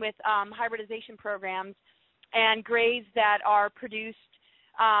dealing with hybridization programs and Greys that are produced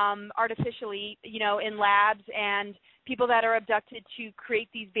artificially, you know, in labs, and people that are abducted to create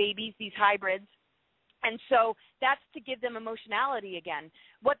these babies, these hybrids. And so that's to give them emotionality again.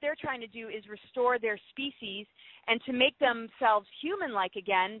 What they're trying to do is restore their species and to make themselves human-like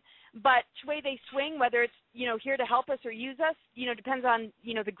again, but the way they swing, whether it's, you know, here to help us or use us, you know, depends on,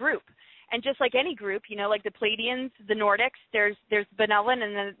 you know, the group. And just like any group, you know, like the Pleiadians, the Nordics, there's benevolent,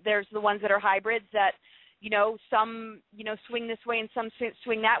 and then there's the ones that are hybrids that, you know, some, you know, swing this way and some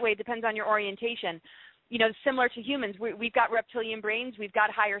swing that way. It depends on your orientation. You know, similar to humans, we've got reptilian brains, we've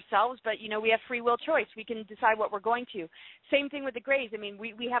got higher selves, but, you know, we have free will choice. We can decide what we're going to. Same thing with the Greys. I mean,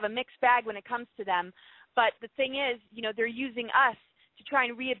 we have a mixed bag when it comes to them. But the thing is, you know, they're using us to try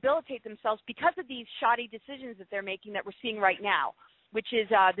and rehabilitate themselves because of these shoddy decisions that they're making that we're seeing right now, which is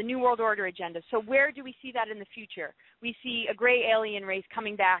the New World Order agenda. So where do we see that in the future? We see a Grey alien race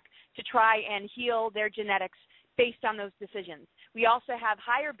coming back to try and heal their genetics based on those decisions. We also have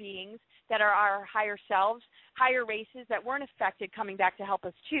higher beings that are our higher selves, higher races that weren't affected coming back to help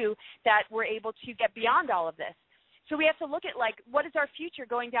us too, that were able to get beyond all of this. So we have to look at, like, what is our future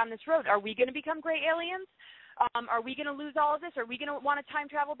going down this road? Are we going to become Grey aliens? Are we going to lose all of this? Are we going to want to time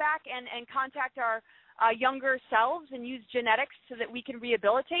travel back and contact our younger selves and use genetics so that we can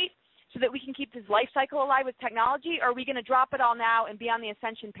rehabilitate, so that we can keep this life cycle alive with technology? Or are we going to drop it all now and be on the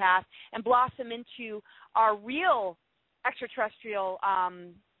ascension path and blossom into our real extraterrestrial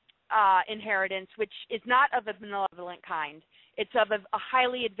inheritance, which is not of a malevolent kind. It's of a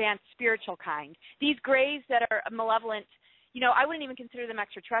highly advanced spiritual kind. These grays that are malevolent, I wouldn't even consider them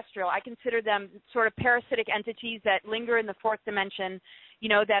extraterrestrial. I consider them sort of parasitic entities that linger in the fourth dimension,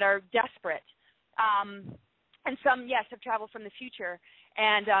 that are desperate. And some, yes, have traveled from the future.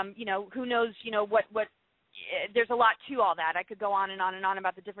 And, who knows, what there's a lot to all that. I could go on and on and on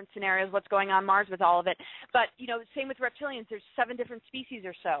about the different scenarios, what's going on Mars with all of it. But, same with reptilians. There's 7 different species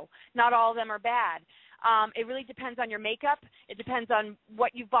or so. Not all of them are bad. It really depends on your makeup. It depends on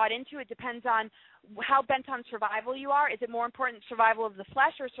what you've bought into. It depends on how bent on survival you are. Is it more important survival of the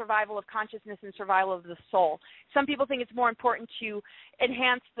flesh or survival of consciousness and survival of the soul? Some people think it's more important to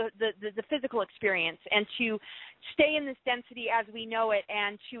enhance the physical experience and to stay in this density as we know it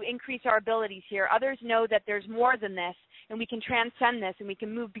and to increase our abilities here. Others know that there's more than this, and we can transcend this, and we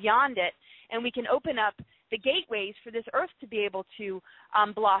can move beyond it, and we can open up the gateways for this earth to be able to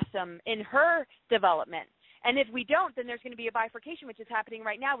blossom in her development. And if we don't, then there's going to be a bifurcation, which is happening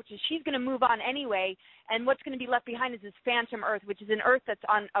right now, which is she's going to move on anyway, and what's going to be left behind is this phantom earth, which is an earth that's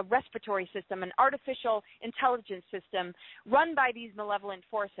on a respiratory system, an artificial intelligence system run by these malevolent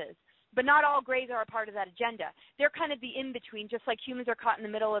forces. But not all grays are a part of that agenda. They're kind of the in-between. Just like humans are caught in the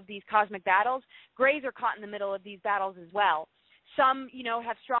middle of these cosmic battles, grays are caught in the middle of these battles as well. Some,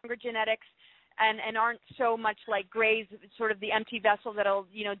 have stronger genetics and aren't so much like grays, sort of the empty vessel that'll,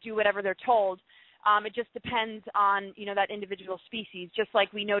 do whatever they're told. It just depends on, that individual species, just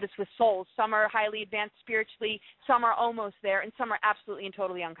like we notice with souls. Some are highly advanced spiritually, some are almost there, and some are absolutely and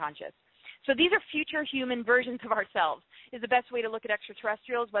totally unconscious. So these are future human versions of ourselves is the best way to look at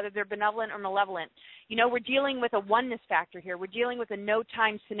extraterrestrials, whether they're benevolent or malevolent. We're dealing with a oneness factor here. We're dealing with a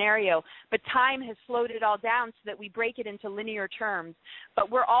no-time scenario, but time has slowed it all down so that we break it into linear terms.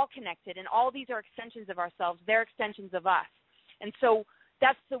 But we're all connected, and all these are extensions of ourselves. They're extensions of us. And so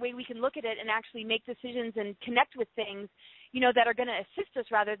that's the way we can look at it and actually make decisions and connect with things, that are going to assist us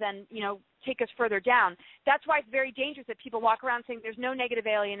rather than, take us further down. That's why it's very dangerous that people walk around saying there's no negative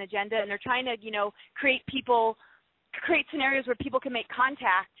alien agenda, and they're trying to, create scenarios where people can make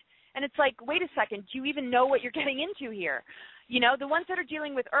contact. And it's like, wait a second, do you even know what you're getting into here? The ones that are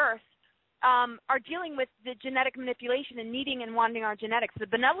dealing with Earth are dealing with the genetic manipulation and needing and wanting our genetics. The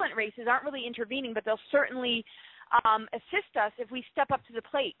benevolent races aren't really intervening, but they'll certainly assist us if we step up to the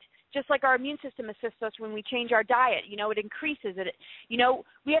plate. Just like our immune system assists us when we change our diet, it increases it.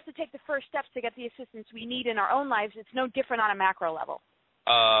 We have to take the first steps to get the assistance we need in our own lives. It's no different on a macro level.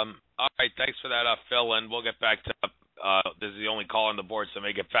 All right, thanks for that, Phil, and we'll get back to this is the only call on the board, so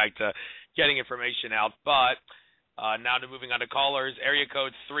may get back to getting information out. But now to moving on to callers, area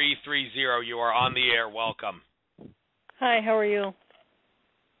code 330. You are on the air. Welcome. Hi, how are you?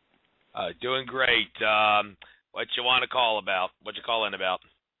 Doing great. What you want to call about? What you call in about?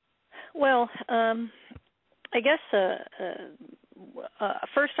 Well, I guess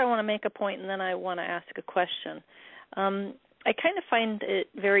first I want to make a point, and then I want to ask a question. I kind of find it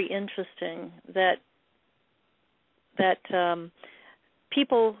very interesting that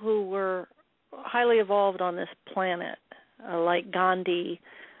people who were highly evolved on this planet, like Gandhi,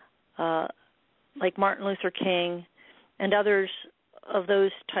 like Martin Luther King, and others of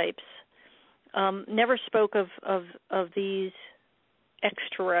those types, never spoke of these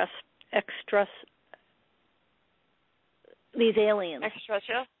these aliens.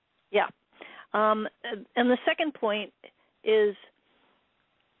 Extraterrestrial? Yeah. And the second point is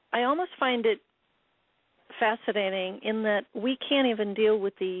I almost find it fascinating in that we can't even deal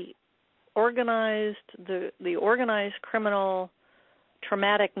with the organized criminal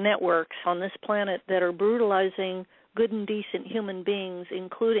traumatic networks on this planet that are brutalizing good and decent human beings,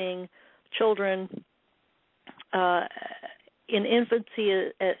 including children in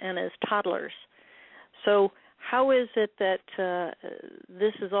infancy and as toddlers. So how is it that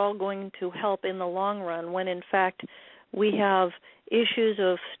this is all going to help in the long run when, in fact, we have issues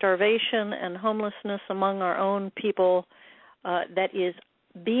of starvation and homelessness among our own people that is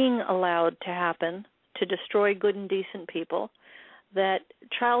being allowed to happen to destroy good and decent people, that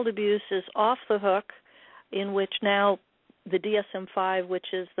child abuse is off the hook, in which now the DSM-5, which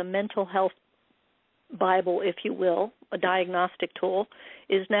is the mental health Bible, if you will, a diagnostic tool,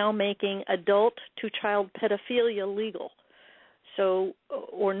 is now making adult-to-child pedophilia legal, so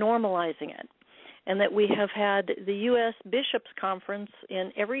or normalizing it. And that we have had the U.S. Bishops' Conference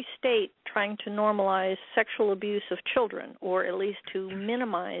in every state trying to normalize sexual abuse of children, or at least to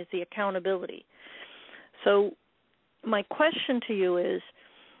minimize the accountability. So my question to you is,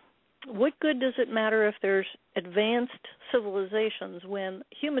 what good does it matter if there's advanced civilizations when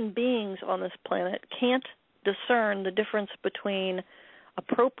human beings on this planet can't discern the difference between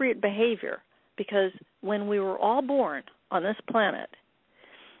appropriate behavior, because when we were all born on this planet,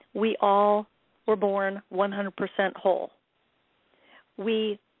 we all were born 100% whole.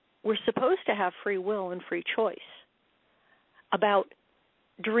 We were supposed to have free will and free choice about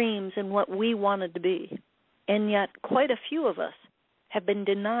dreams and what we wanted to be, and yet quite a few of us have been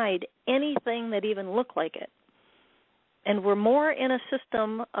denied anything that even looked like it. And we're more in a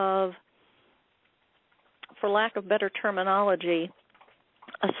system of, for lack of better terminology,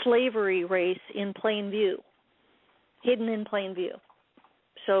 a slavery race in plain view, hidden in plain view.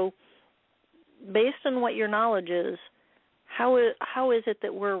 So based on what your knowledge is, how is it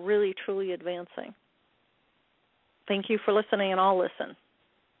that we're really, truly advancing? Thank you for listening, and I'll listen.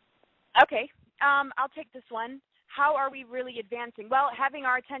 Okay. I'll take this one. How are we really advancing? Well, having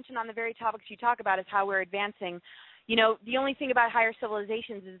our attention on the very topics you talk about is how we're advancing. You know, the only thing about higher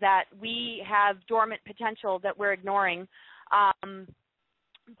civilizations is that we have dormant potential that we're ignoring.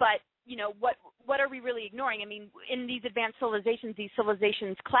 But, you know, what are we really ignoring? I mean, in these advanced civilizations, these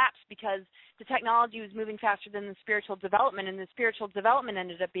civilizations collapsed because the technology was moving faster than the spiritual development, and the spiritual development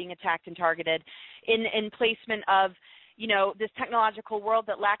ended up being attacked and targeted in placement of, you know, this technological world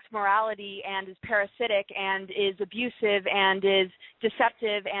that lacks morality and is parasitic and is abusive and is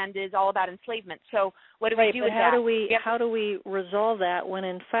deceptive and is all about enslavement. So what do we do with that? How do we resolve that when,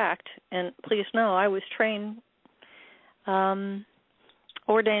 in fact, and please know, I was trained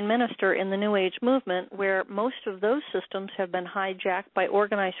ordained minister in the New Age movement, where most of those systems have been hijacked by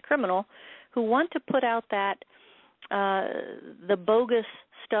organized criminal who want to put out that the bogus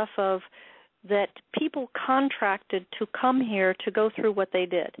stuff of that people contracted to come here to go through what they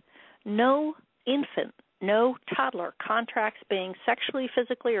did. No infant, no toddler contracts being sexually,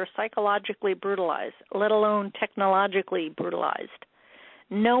 physically, or psychologically brutalized, let alone technologically brutalized.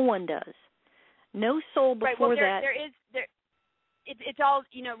 No one does. No soul before that. It's all,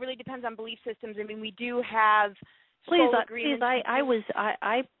 you know, really depends on belief systems. I mean, we do have agreements. I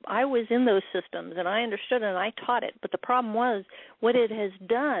was in those systems, and I understood it, and I taught it. But the problem was what it has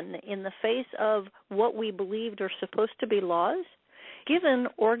done in the face of what we believed are supposed to be laws, given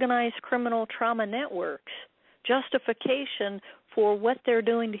organized criminal trauma networks justification for what they're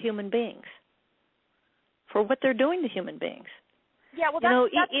doing to human beings. Yeah, well,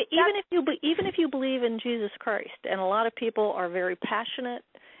 even if you believe in Jesus Christ, and a lot of people are very passionate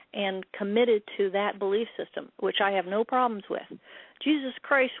and committed to that belief system, which I have no problems with. Jesus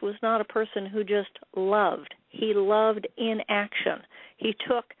Christ was not a person who just loved. He loved in action. He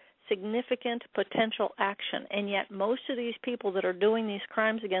took significant potential action, and yet most of these people that are doing these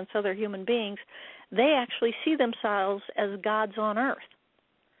crimes against other human beings, they actually see themselves as gods on earth.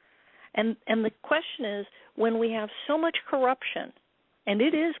 And the question is, when we have so much corruption, and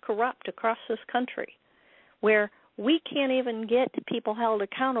it is corrupt across this country, where we can't even get people held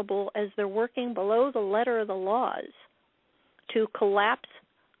accountable as they're working below the letter of the laws to collapse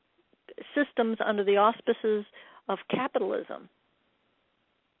systems under the auspices of capitalism.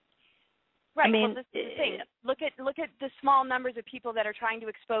 Right. I mean, well, this is the thing. Look at the small numbers of people that are trying to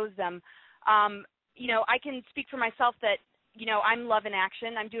expose them. You know, I can speak for myself that, you know, I'm love in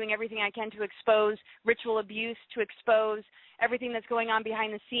action. I'm doing everything I can to expose ritual abuse, to expose everything that's going on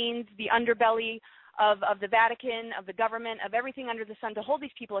behind the scenes, the underbelly of the Vatican, of the government, of everything under the sun, to hold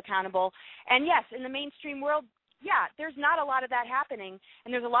these people accountable. And yes, in the mainstream world, yeah, there's not a lot of that happening,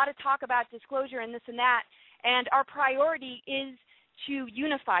 and there's a lot of talk about disclosure and this and that, and our priority is to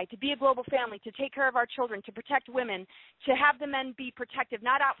unify, to be a global family, to take care of our children, to protect women, to have the men be protective,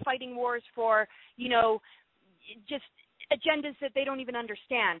 not out fighting wars for, you know, just agendas that they don't even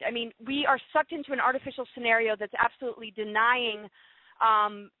understand. I mean, we are sucked into an artificial scenario that's absolutely denying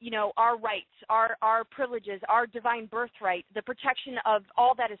you know, our rights, our privileges, our divine birthright, the protection of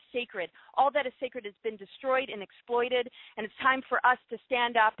all that is sacred. All that is sacred has been destroyed and exploited, and it's time for us to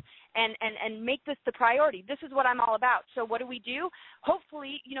stand up and make this the priority. This is what I'm all about. So what do?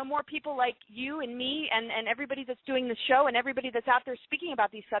 Hopefully, you know, more people like you and me and everybody that's doing this show and everybody that's out there speaking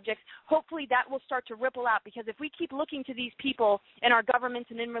about these subjects, hopefully that will start to ripple out, because if we keep looking to these people in our governments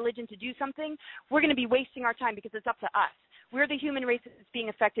and in religion to do something, we're going to be wasting our time, because it's up to us. We're the human race that's being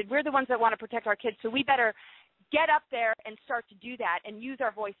affected. We're the ones that want to protect our kids, so we better get up there and start to do that and use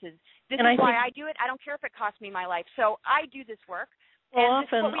our voices. This is why I do it. I don't care if it costs me my life. So I do this work. Well,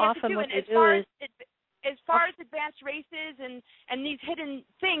 often what you do is... As far as advanced races and these hidden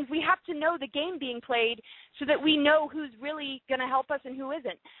things, we have to know the game being played so that we know who's really going to help us and who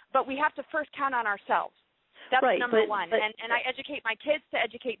isn't. But we have to first count on ourselves. That's right, number one. And I educate my kids to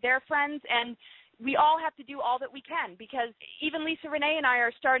educate their friends, and we all have to do all that we can, because even Lisa Renee and I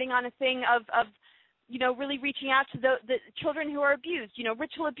are starting on a thing of really reaching out to the children who are abused,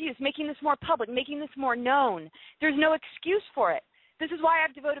 ritual abuse, making this more public, making this more known. There's no excuse for it. This is why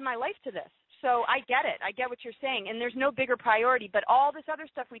I've devoted my life to this. So I get it. I get what you're saying. And there's no bigger priority. But all this other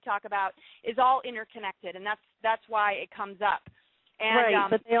stuff we talk about is all interconnected, and that's why it comes up. And, right,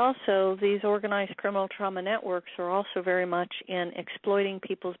 but these organized criminal trauma networks are also very much in exploiting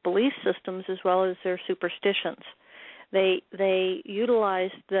people's belief systems as well as their superstitions. They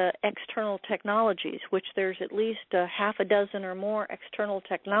utilize the external technologies, which there's at least half a dozen or more external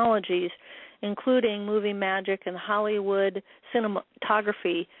technologies, including movie magic and Hollywood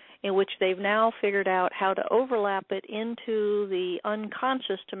cinematography, in which they've now figured out how to overlap it into the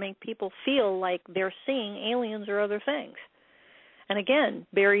unconscious to make people feel like they're seeing aliens or other things. And again,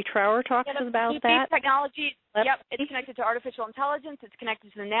 Barry Trower talks about that. Technology, it's connected to artificial intelligence. It's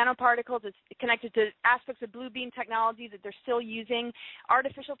connected to the nanoparticles. It's connected to aspects of blue beam technology that they're still using,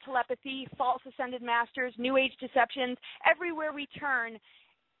 artificial telepathy, false ascended masters, new age deceptions. Everywhere we turn,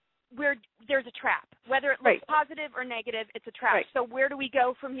 there's a trap. Whether it looks positive or negative, it's a trap. Right. So where do we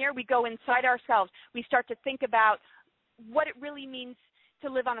go from here? We go inside ourselves. We start to think about what it really means to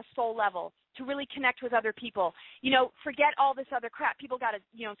live on a soul level, to really connect with other people. Forget all this other crap. People got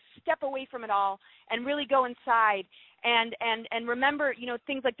to, step away from it all and really go inside and remember,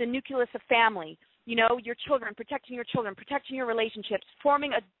 things like the nucleus of family, your children, protecting your relationships,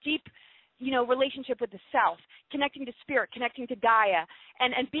 forming a deep, relationship with the self, connecting to spirit, connecting to Gaia,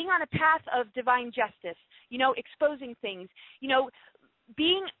 and being on a path of divine justice, exposing things,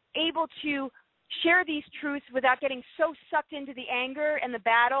 being able to share these truths without getting so sucked into the anger and the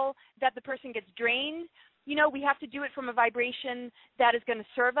battle that the person gets drained. We have to do it from a vibration that is going to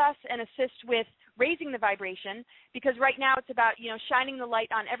serve us and assist with raising the vibration, because right now it's about, shining the light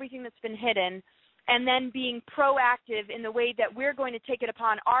on everything that's been hidden and then being proactive in the way that we're going to take it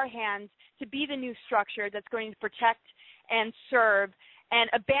upon our hands to be the new structure that's going to protect and serve and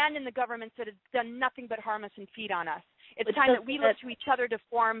abandon the governments that have done nothing but harm us and feed on us. It's time that we look to each other to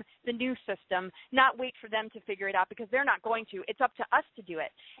form the new system, not wait for them to figure it out, because they're not going to. It's up to us to do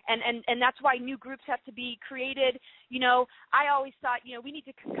it. And that's why new groups have to be created. I always thought, we need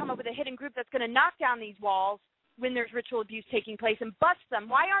to come up with a hidden group that's going to knock down these walls when there's ritual abuse taking place and bust them.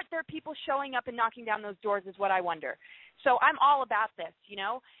 Why aren't there people showing up and knocking down those doors is what I wonder. So I'm all about this,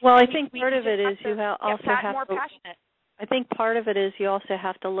 Well, I think part of it is you also have more passionate. I think part of it is you also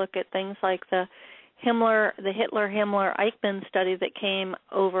have to look at things like the Hitler-Himmler-Eichmann study that came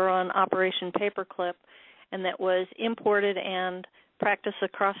over on Operation Paperclip and that was imported and practiced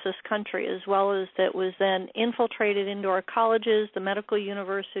across this country, as well as that was then infiltrated into our colleges, the medical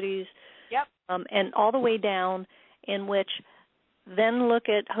universities, and all the way down, in which then look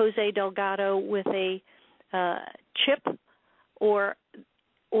at Jose Delgado with a chip or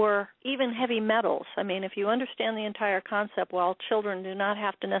even heavy metals. I mean, if you understand the entire concept, while children do not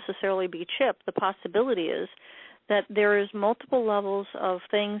have to necessarily be chipped, the possibility is that there is multiple levels of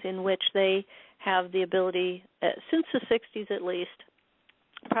things in which they have the ability, since the 60s at least,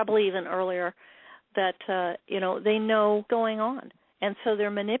 probably even earlier, that, they know going on. And so they're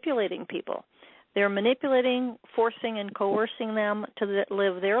manipulating people. They're manipulating, forcing, and coercing them to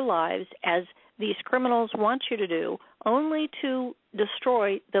live their lives as these criminals want you to do, only to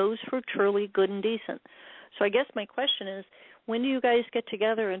destroy those who are truly good and decent. So I guess my question is, when do you guys get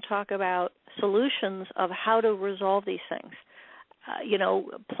together and talk about solutions of how to resolve these things?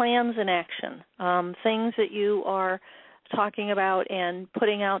 Plans in action, things that you are talking about and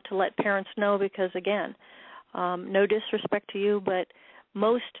putting out to let parents know, because, again, no disrespect to you, but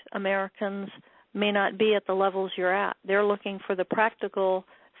most Americans may not be at the levels you're at. They're looking for the practical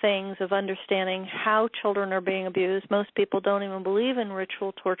things of understanding how children are being abused. Most people don't even believe in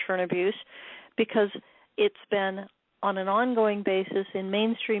ritual torture and abuse because it's been on an ongoing basis in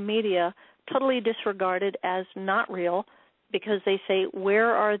mainstream media totally disregarded as not real, because they say,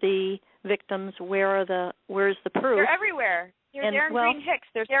 where are the victims, where's the proof? They're everywhere. They're there in Green Hicks.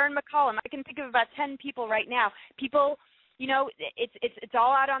 They're there in McCollum. I can think of about 10 people right now. People, it's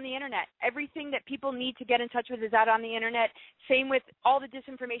all out on the internet. Everything that people need to get in touch with is out on the internet. Same with all the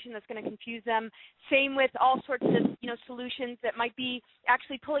disinformation that's going to confuse them. Same with all sorts of, solutions that might be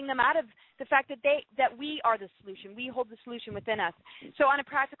actually pulling them out of the fact that we are the solution. We hold the solution within us. So on a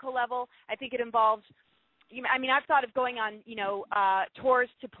practical level, I think it involves, I've thought of going on, tours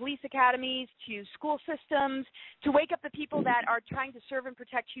to police academies, to school systems, to wake up the people that are trying to serve and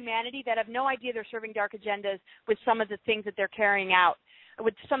protect humanity that have no idea they're serving dark agendas with some of the things that they're carrying out,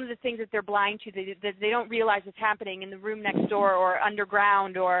 with some of the things that they're blind to, that they don't realize is happening in the room next door or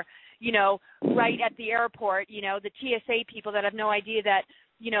underground or, right at the airport, the TSA people that have no idea that,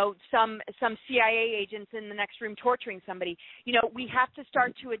 some CIA agents in the next room torturing somebody. We have to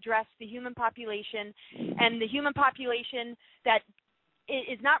start to address the human population, and the human population that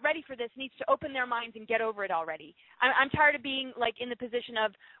is not ready for this needs to open their minds and get over it already. I'm tired of being like in the position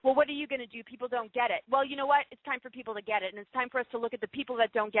of, well, what are you going to do? People don't get it. Well, you know what? It's time for people to get it, and it's time for us to look at the people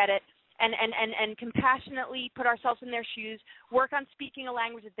that don't get it and compassionately put ourselves in their shoes, work on speaking a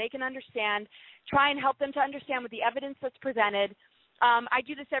language that they can understand, try and help them to understand with the evidence that's presented. I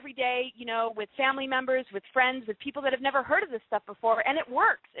do this every day, with family members, with friends, with people that have never heard of this stuff before, and it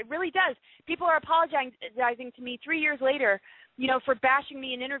works. It really does. People are apologizing to me 3 years later, for bashing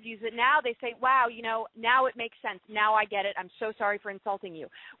me in interviews, that now they say, wow, now it makes sense. Now I get it. I'm so sorry for insulting you.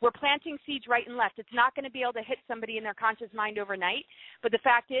 We're planting seeds right and left. It's not going to be able to hit somebody in their conscious mind overnight, but the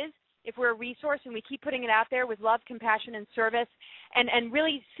fact is, if we're a resource and we keep putting it out there with love, compassion, and service, and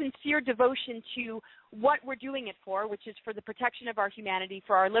really sincere devotion to what we're doing it for, which is for the protection of our humanity,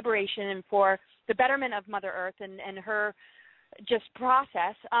 for our liberation, and for the betterment of Mother Earth and her just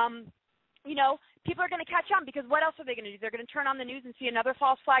process, people are going to catch on, because what else are they going to do? They're going to turn on the news and see another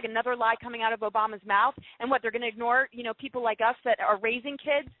false flag, another lie coming out of Obama's mouth, and what, they're going to ignore, people like us that are raising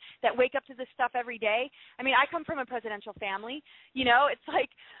kids that wake up to this stuff every day. I mean, I come from a presidential family. It's like,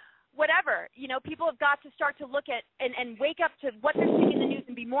 whatever, people have got to start to look at and wake up to what they're seeing in the news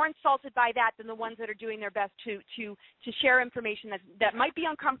and be more insulted by that than the ones that are doing their best to share information that might be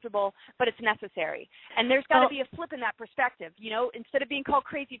uncomfortable, but it's necessary. And there's got to be a flip in that perspective. Instead of being called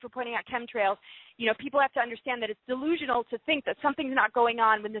crazy for pointing out chemtrails, people have to understand that it's delusional to think that something's not going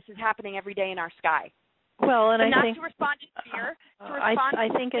on when this is happening every day in our sky. Well, and but I think to respond in fear, to respond I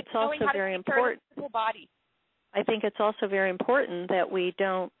think it's also very important. Body. I think it's also very important that we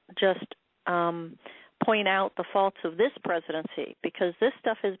don't just point out the faults of this presidency, because this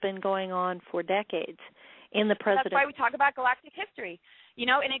stuff has been going on for decades in the presidency. That's why we talk about galactic history,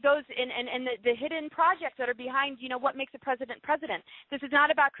 and it goes and the hidden projects that are behind, what makes a president president. This is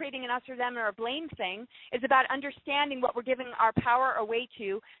not about creating an us or them or a blame thing. It's about understanding what we're giving our power away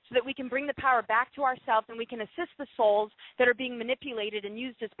to, so that we can bring the power back to ourselves, and we can assist the souls that are being manipulated and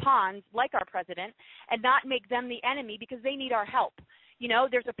used as pawns, like our president, and not make them the enemy, because they need our help.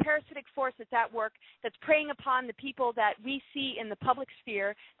 There's a parasitic force that's at work that's preying upon the people that we see in the public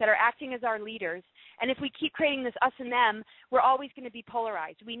sphere that are acting as our leaders. And if we keep creating this us and them, we're always going to be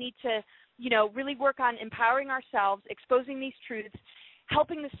polarized. We need to, really work on empowering ourselves, exposing these truths,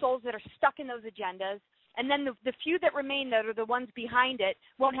 helping the souls that are stuck in those agendas, and then the few that remain that are the ones behind it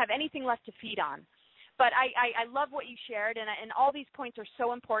won't have anything left to feed on. But I love what you shared, and all these points are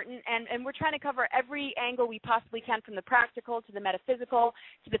so important, and we're trying to cover every angle we possibly can, from the practical to the metaphysical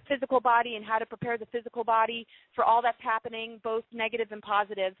to the physical body, and how to prepare the physical body for all that's happening, both negative and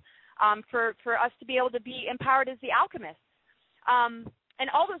positive, for us to be able to be empowered as the alchemists. And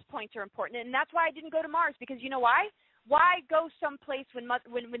all those points are important, and that's why I didn't go to Mars, because you know why? Why go someplace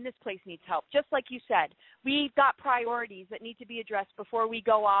when this place needs help? Just like you said, we've got priorities that need to be addressed before we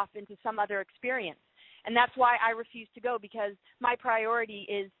go off into some other experience. And that's why I refuse to go, because my priority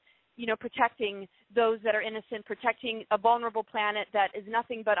is, protecting those that are innocent, protecting a vulnerable planet that is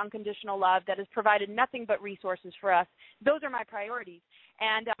nothing but unconditional love, that has provided nothing but resources for us. Those are my priorities.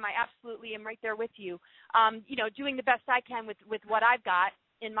 And I absolutely am right there with you, doing the best I can with what I've got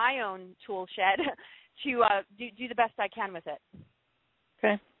in my own tool shed to do the best I can with it.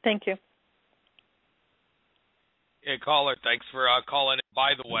 Okay. Thank you. Hey, caller, thanks for calling.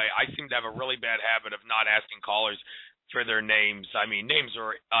 By the way, I seem to have a really bad habit of not asking callers for their names. I mean, names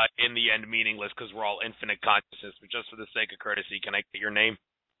are in the end meaningless, because we're all infinite consciousness, but just for the sake of courtesy, can I get your name?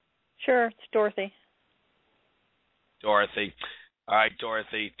 Sure, it's Dorothy. Dorothy. All right,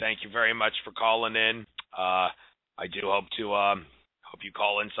 Dorothy, thank you very much for calling in. I do hope you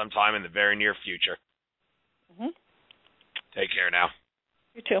call in sometime in the very near future. Mm-hmm. Take care now.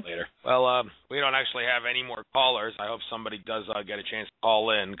 You too. Later. Well, we don't actually have any more callers. I hope somebody does get a chance to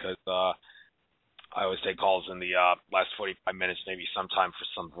call in, because I always take calls in the last 45 minutes, maybe sometime for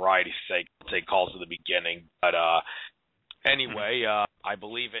some variety's sake. I'll take calls at the beginning. But anyway, I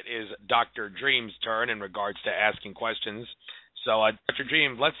believe it is Dr. Dream's turn in regards to asking questions. So, Dr.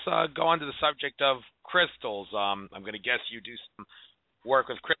 Dream, let's go on to the subject of crystals. I'm going to guess you do some work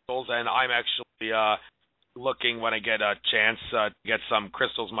with crystals, and I'm actually looking, when I get a chance, to get some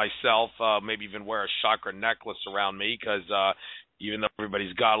crystals myself, maybe even wear a chakra necklace around me, because even though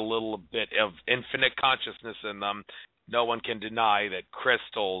everybody's got a little bit of infinite consciousness in them, no one can deny that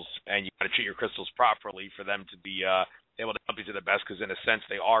crystals, and you got to treat your crystals properly for them to be able to help you to the best, because in a sense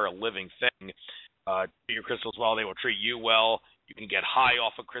they are a living thing. Treat your crystals well, they will treat you well. You can get high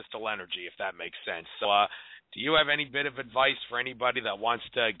off of crystal energy, if that makes sense. So Do you have any bit of advice for anybody that wants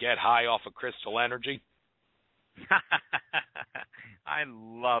to get high off of crystal energy? I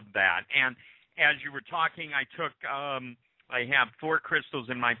love that. And as you were talking, I have 4 crystals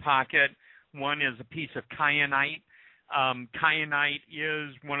in my pocket. One is a piece of kyanite. Kyanite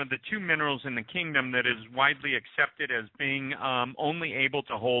is one of the 2 minerals in the kingdom that is widely accepted as being only able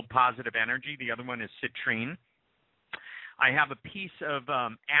to hold positive energy. The other one is citrine. I have a piece of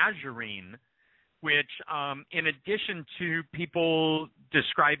azurine, which in addition to people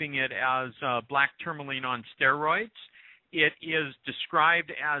describing it as black tourmaline on steroids, it is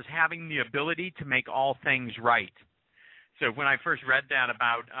described as having the ability to make all things right. So when I first read that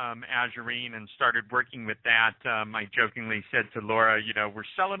about azurine and started working with that, I jokingly said to Laura, we're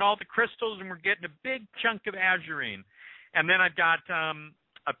selling all the crystals and we're getting a big chunk of azurine. And then I've got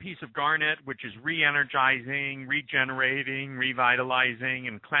a piece of garnet, which is re-energizing, regenerating, revitalizing,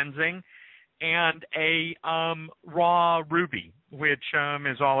 and cleansing, and a raw ruby, which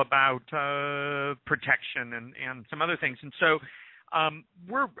is all about protection and some other things. And so I'm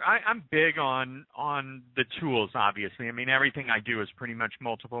big on the tools, obviously. I mean, everything I do is pretty much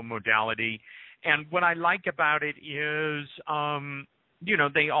multiple modality. And what I like about it is,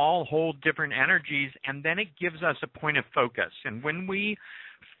 they all hold different energies, and then it gives us a point of focus. And when we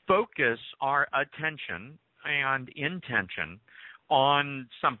focus our attention and intention on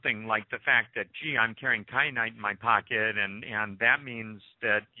something like the fact that, I'm carrying kyanite in my pocket, and that means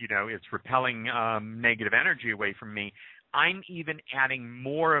that, it's repelling negative energy away from me, I'm even adding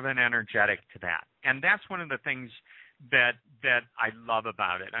more of an energetic to that. And that's one of the things that I love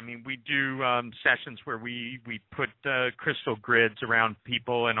about it. I mean, we do sessions where we put crystal grids around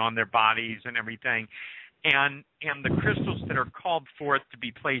people and on their bodies and everything. And the crystals that are called forth to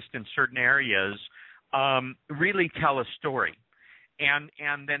be placed in certain areas really tell a story. And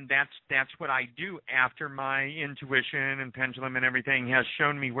then that's what I do after my intuition and pendulum and everything has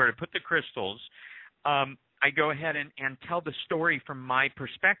shown me where to put the crystals. I go ahead and tell the story from my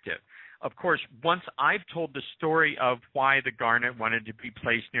perspective. Of course, once I've told the story of why the garnet wanted to be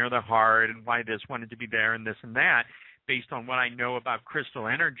placed near the heart and why this wanted to be there and this and that, based on what I know about crystal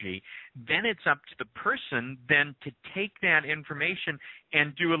energy, then it's up to the person then to take that information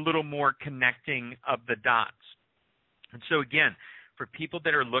and do a little more connecting of the dots. And so again, for people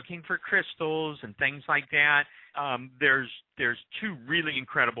that are looking for crystals and things like that, there's 2 really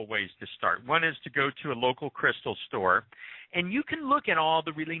incredible ways to start. One is to go to a local crystal store, and you can look at all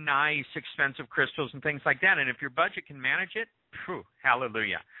the really nice, expensive crystals and things like that, and if your budget can manage it,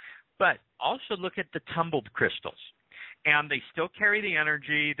 hallelujah. But also look at the tumbled crystals. And they still carry the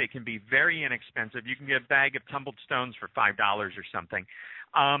energy. They can be very inexpensive. You can get a bag of tumbled stones for $5 or something.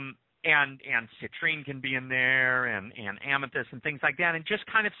 And citrine can be in there, and amethyst and things like that, and just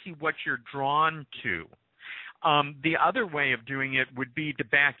kind of see what you're drawn to. The other way of doing it would be to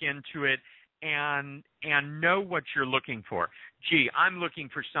back into it and know what you're looking for. I'm looking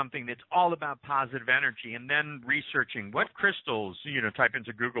for something that's all about positive energy, and then researching what crystals, type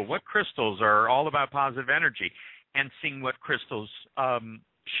into Google, what crystals are all about positive energy, and seeing what crystals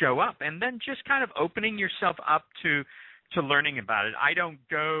show up, and then just kind of opening yourself up to learning about it. I go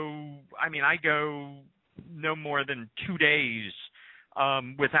no more than 2 days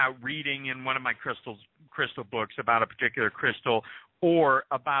without reading in one of my crystal books about a particular crystal or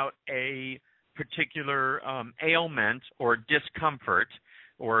about a particular ailment or discomfort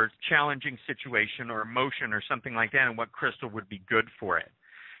or challenging situation or emotion or something like that, and what crystal would be good for it.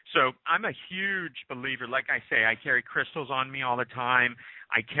 So I'm a huge believer. Like I say, I carry crystals on me all the time.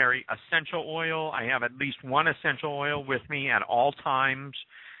 I carry essential oil. I have at least one essential oil with me at all times.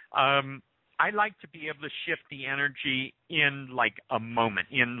 I like to be able to shift the energy in like a moment,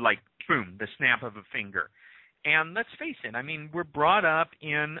 in like, boom, the snap of a finger. And let's face it, I mean, we're brought up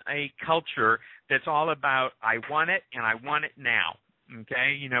in a culture that's all about I want it and I want it now,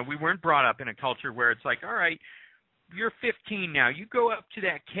 okay? We weren't brought up in a culture where it's like, all right, you're 15 now. You go up to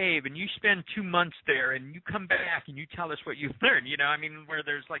that cave and you spend 2 months there and you come back and you tell us what you've learned, where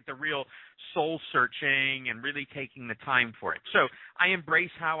there's like the real soul searching and really taking the time for it. So I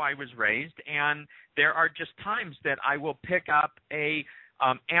embrace how I was raised, and there are just times that I will pick up a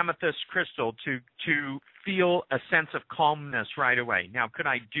amethyst crystal to feel a sense of calmness right away. Now, could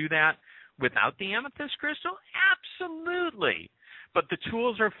I do that without the amethyst crystal? Absolutely. But the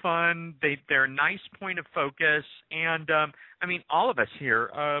tools are fun. They're a nice point of focus. And, all of us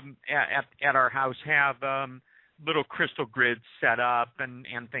here at our house have little crystal grids set up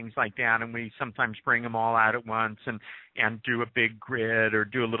and things like that. And we sometimes bring them all out at once and do a big grid or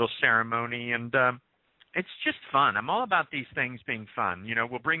do a little ceremony. And it's just fun. I'm all about these things being fun.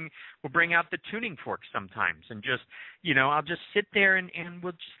 We'll bring out the tuning fork sometimes, and just, I'll just sit there and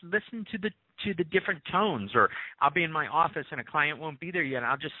we'll just listen to the different tones. Or I'll be in my office and a client won't be there yet.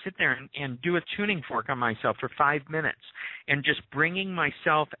 I'll just sit there and do a tuning fork on myself for 5 minutes, and just bringing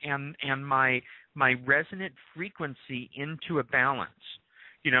myself and my resonant frequency into a balance.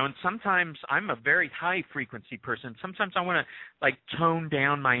 And sometimes I'm a very high frequency person. Sometimes I want to tone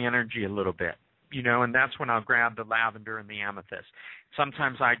down my energy a little bit, and that's when I'll grab the lavender and the amethyst.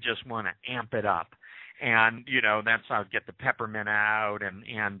 Sometimes I just want to amp it up, and that's I'll get the peppermint out,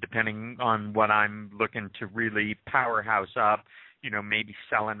 and depending on what I'm looking to really powerhouse up, maybe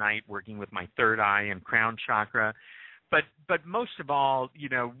selenite, working with my third eye and crown chakra. But most of all,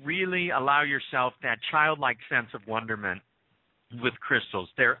 really allow yourself that childlike sense of wonderment with crystals.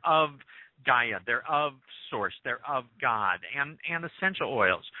 They're of Gaia, they're of Source, they're of God, and essential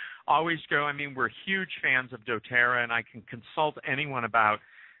oils. Always go, we're huge fans of doTERRA, and I can consult anyone about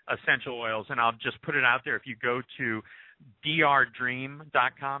essential oils, and I'll just put it out there. If you go to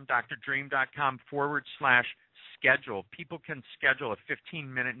drdream.com, drdream.com/schedule, people can schedule a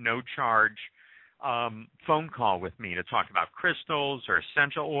 15-minute no-charge phone call with me to talk about crystals or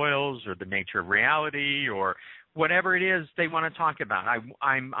essential oils or the nature of reality or whatever it is they want to talk about.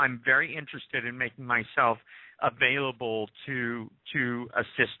 I'm very interested in making myself available to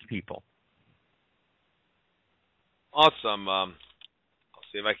assist people. Awesome. I'll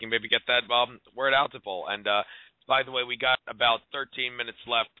see if I can maybe get that word out to people. And by the way, we got about 13 minutes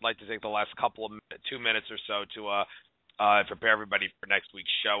left. I'd like to take the last couple of 2 minutes or so to prepare everybody for next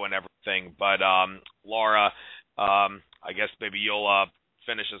week's show and everything. But Laura, I guess maybe you'll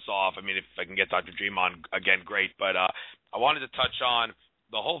finish us off. If I can get Dr. Dream on again, great. But I wanted to touch on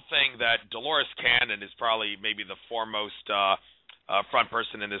the whole thing that Dolores Cannon is probably maybe the foremost front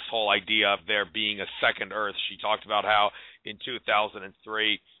person in this whole idea of there being a second Earth. She talked about how in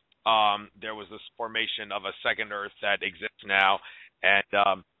 2003 there was this formation of a second Earth that exists now, and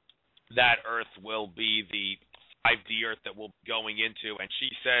that Earth will be the 5D Earth that we'll be going into. And she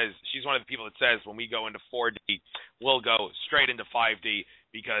says, she's one of the people that says when we go into 4D, we'll go straight into 5D,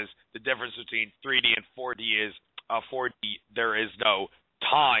 because the difference between 3D and 4D is 4D, there is no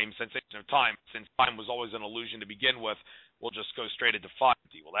time, sensation of time. Since time was always an illusion to begin with, we'll just go straight into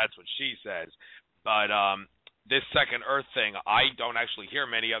 5D. Well, that's what she says. But this second Earth thing, I don't actually hear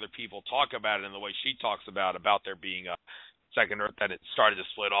many other people talk about it in the way she talks about there being a second Earth, that it started to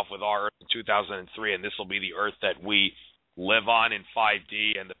split off with our Earth in 2003, and this will be the Earth that we live on in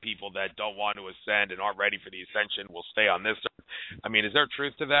 5D, and the people that don't want to ascend and aren't ready for the ascension will stay on this Earth. Is there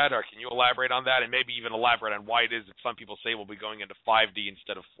truth to that, or can you elaborate on that, and maybe even elaborate on why it is that some people say we'll be going into 5D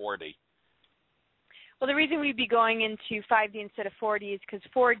instead of 4D? Well, the reason we'd be going into 5D instead of 4D is because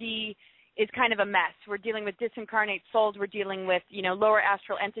 4D is kind of a mess. We're dealing with disincarnate souls. We're dealing with, lower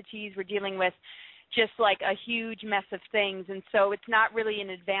astral entities. We're dealing with just like a huge mess of things, and so it's not really an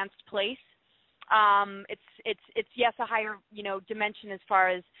advanced place. It's yes, a higher dimension as far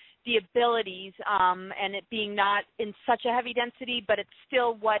as the abilities, and it being not in such a heavy density, but it's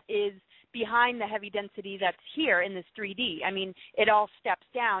still what is behind the heavy density that's here in this 3D. It all steps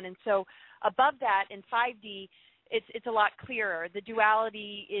down, and so above that in 5D, it's a lot clearer. The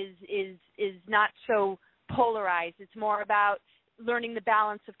duality is not so polarized. It's more about learning the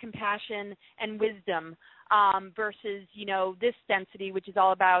balance of compassion and wisdom versus, this density, which is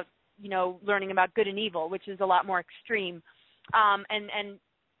all about, learning about good and evil, which is a lot more extreme.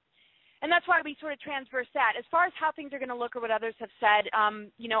 And that's why we sort of transverse that. As far as how things are going to look or what others have said,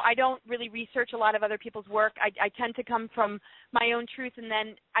 I don't really research a lot of other people's work. I tend to come from my own truth, and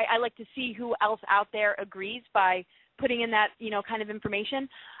then I like to see who else out there agrees by putting in that, kind of information.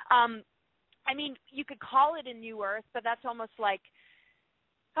 You could call it a new Earth, but that's almost like,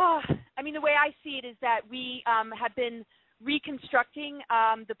 the way I see it is that we have been reconstructing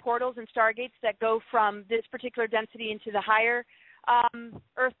the portals and stargates that go from this particular density into the higher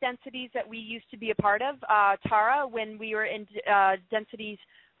Earth densities that we used to be a part of, Tara, when we were in densities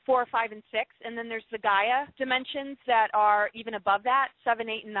 4, 5, and 6. And then there's the Gaia dimensions that are even above that, 7,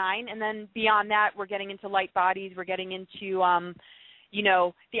 8, and 9. And then beyond that, we're getting into light bodies. We're getting into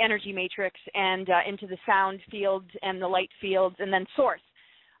the energy matrix and into the sound fields and the light fields, and then source.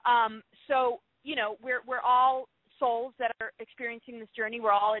 We're all souls that are experiencing this journey.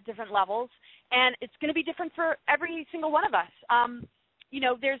 We're all at different levels, and it's going to be different for every single one of us.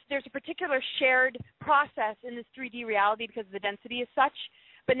 There's a particular shared process in this 3D reality because the density is such,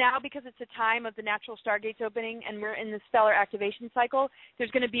 but now because it's a time of the natural stargates opening and we're in the stellar activation cycle,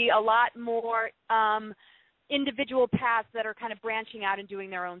 there's going to be a lot more individual paths that are kind of branching out and doing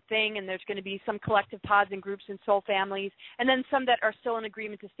their own thing, and there's going to be some collective pods and groups and soul families, and then some that are still in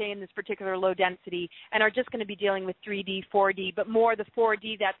agreement to stay in this particular low density and are just going to be dealing with 3D, 4D, but more the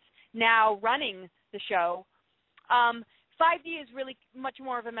 4D that's now running the show. 5D is really much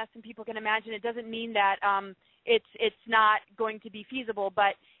more of a mess than people can imagine. It doesn't mean that it's not going to be feasible,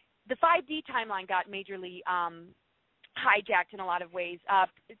 but the 5D timeline got majorly hijacked in a lot of ways.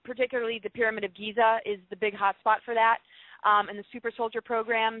 Particularly the Pyramid of Giza is the big hot spot for that, and the super soldier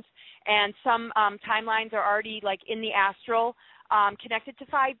programs, and some timelines are already like in the astral, connected to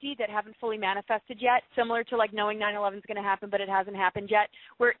 5D that haven't fully manifested yet, similar to like knowing 9/11 is going to happen, but it hasn't happened yet.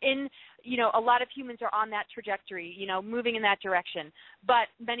 We're in, a lot of humans are on that trajectory, moving in that direction, but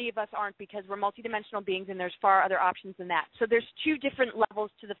many of us aren't because we're multidimensional beings and there's far other options than that. So there's two different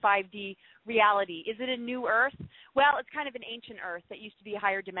levels to the 5D reality. Is it a new Earth? Well, it's kind of an ancient Earth that used to be a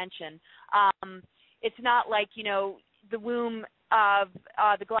higher dimension. It's not like, the womb of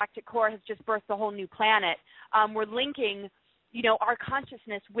the galactic core has just birthed a whole new planet. We're linking our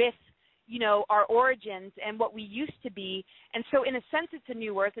consciousness with, our origins and what we used to be. And so in a sense, it's a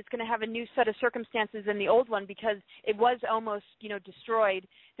new Earth. It's going to have a new set of circumstances than the old one because it was almost, destroyed.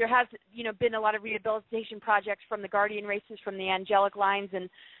 There has, been a lot of rehabilitation projects from the guardian races, from the angelic lines, and,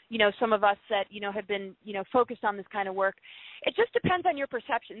 some of us that, have been, focused on this kind of work. It just depends on your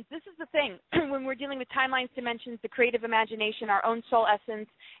perceptions. This is the thing. When we're dealing with timelines, dimensions, the creative imagination, our own soul essence,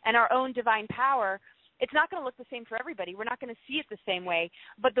 and our own divine power, it's not going to look the same for everybody. We're not going to see it the same way.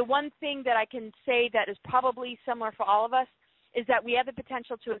 But the one thing that I can say that is probably similar for all of us is that we have the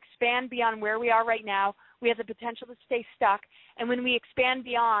potential to expand beyond where we are right now. We have the potential to stay stuck. And when we expand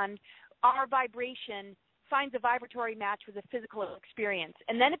beyond, our vibration finds a vibratory match with a physical experience.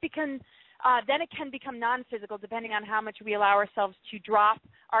 And then it can become non-physical depending on how much we allow ourselves to drop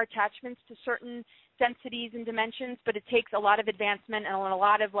our attachments to certain densities and dimensions, but it takes a lot of advancement and a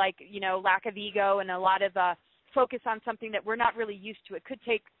lot of lack of ego and a lot of focus on something that we're not really used to. It could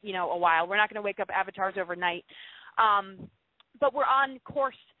take, a while. We're not going to wake up avatars overnight. But we're on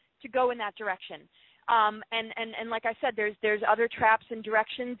course to go in that direction. And like I said, there's other traps and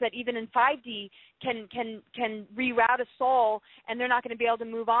directions that even in 5D can reroute a soul, and they're not going to be able to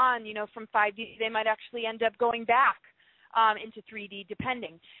move on, from 5D. They might actually end up going back into 3D,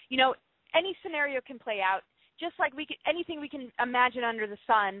 depending. Any scenario can play out, just like anything we can imagine under the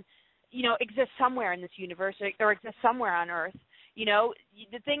sun, exists somewhere in this universe or exists somewhere on Earth.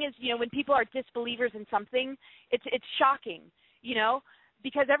 The thing is, when people are disbelievers in something, it's shocking,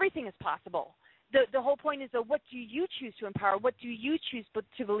 because everything is possible. The whole point is, though, what do you choose to empower? What do you choose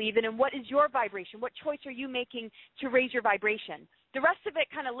to believe in? And what is your vibration? What choice are you making to raise your vibration? The rest of it,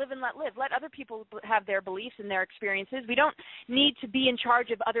 kind of live and let live. Let other people have their beliefs and their experiences. We don't need to be in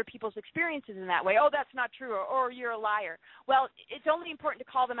charge of other people's experiences in that way. Oh, that's not true, or you're a liar. Well, it's only important to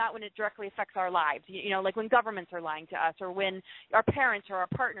call them out when it directly affects our lives, like when governments are lying to us or when our parents or our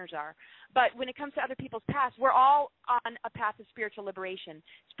partners are. But when it comes to other people's past, we're all on a path of spiritual liberation.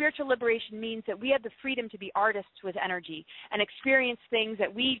 Spiritual liberation means that we have the freedom to be artists with energy and experience things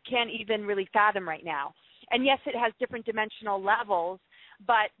that we can't even really fathom right now. And yes, it has different dimensional levels,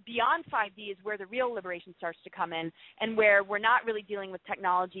 but beyond 5D is where the real liberation starts to come in, and where we're not really dealing with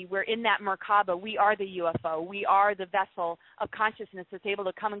technology. We're in that Merkaba. We are the UFO. We are the vessel of consciousness that's able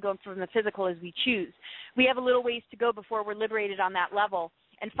to come and go from the physical as we choose. We have a little ways to go before we're liberated on that level,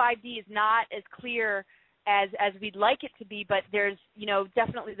 and 5D is not as clear as we'd like it to be, but there's,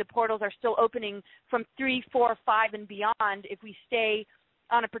 definitely the portals are still opening from 3, 4, 5, and beyond if we stay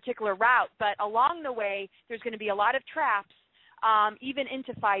on a particular route. But along the way, there's going to be a lot of traps, even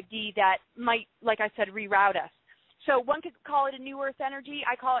into 5D, that might, like I said, reroute us. So one could call it a new Earth energy.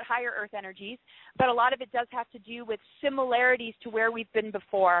 I call it higher Earth energies. But a lot of it does have to do with similarities to where we've been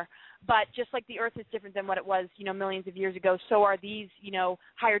before. But just like the Earth is different than what it was, millions of years ago, so are these,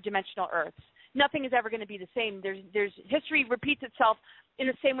 higher dimensional Earths. Nothing is ever going to be the same. There's history repeats itself in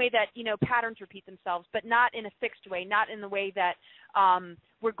the same way that, patterns repeat themselves, but not in a fixed way, not in the way that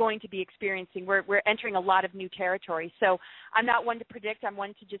we're going to be experiencing. We're entering a lot of new territory. So I'm not one to predict. I'm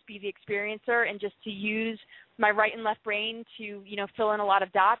one to just be the experiencer and just to use my right and left brain to, fill in a lot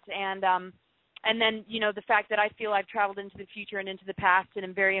of dots. And then, the fact that I feel I've traveled into the future and into the past and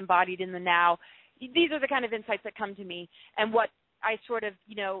am very embodied in the now. These are the kind of insights that come to me, and what I sort of,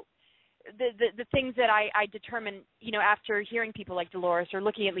 the things that I determine, after hearing people like Dolores or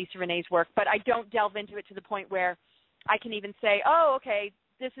looking at Lisa Renee's work, but I don't delve into it to the point where I can even say, oh, okay,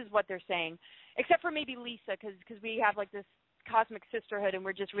 this is what they're saying, except for maybe Lisa, because we have like this cosmic sisterhood and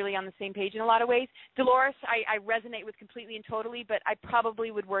we're just really on the same page in a lot of ways. Dolores, I resonate with completely and totally, but I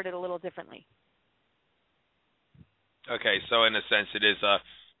probably would word it a little differently. Okay, so in a sense, it is a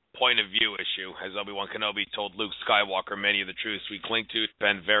point of view issue. As Obi-Wan Kenobi told Luke Skywalker, many of the truths we cling to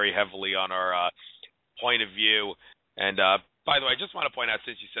depend very heavily on our point of view. And by the way, I just want to point out,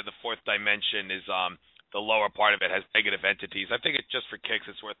 since you said the fourth dimension is the lower part of it has negative entities, I think it's just for kicks,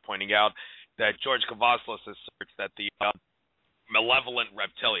 it's worth pointing out that George Kavaslos asserts that the malevolent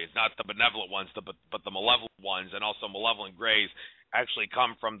reptilians, not the benevolent ones, but the malevolent ones, and also malevolent grays, actually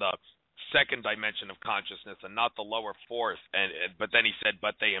come from the second dimension of consciousness and not the lower fourth. But then he said,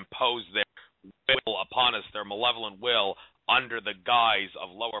 but they impose their will upon us, their malevolent will, under the guise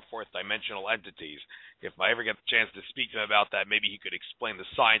of lower fourth dimensional entities. If I ever get the chance to speak to him about that, maybe he could explain the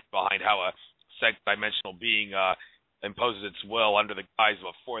science behind how a second dimensional being imposes its will under the guise of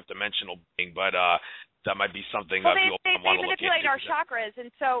a fourth dimensional being. But that might be something well, people want to look into. They manipulate our chakras, and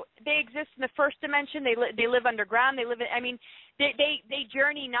so they exist in the first dimension. They live underground. They live in. I mean, they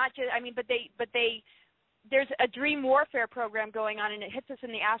journey not just. I mean, but they. There's a dream warfare program going on, and it hits us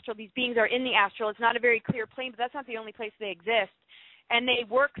in the astral. These beings are in the astral. It's not a very clear plane, but that's not the only place they exist. And they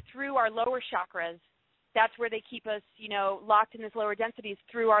work through our lower chakras. That's where they keep us, locked in this lower densities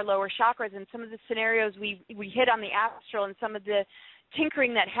through our lower chakras. And some of the scenarios we hit on the astral, and some of the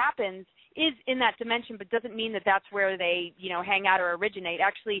tinkering that happens is in that dimension, but doesn't mean that that's where they, hang out or originate.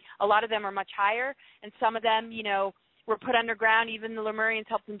 Actually, a lot of them are much higher, and some of them, were put underground. Even the Lemurians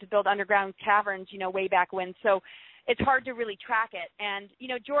helped them to build underground caverns, way back when. So it's hard to really track it. And,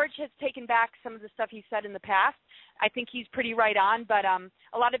 George has taken back some of the stuff he said in the past. I think he's pretty right on, but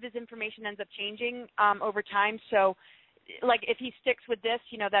a lot of his information ends up changing over time. So, like, if he sticks with this,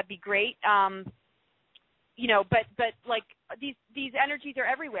 that'd be great. But like these energies are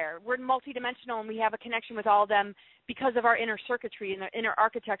everywhere. We're multidimensional, and we have a connection with all of them because of our inner circuitry and the inner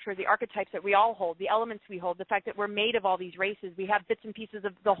architecture, the archetypes that we all hold, the elements we hold, the fact that we're made of all these races. We have bits and pieces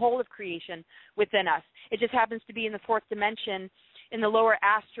of the whole of creation within us. It just happens to be in the fourth dimension. In the lower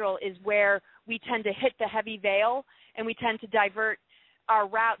astral is where we tend to hit the heavy veil, and we tend to divert our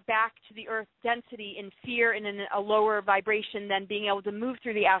route back to the earth density in fear and in a lower vibration than being able to move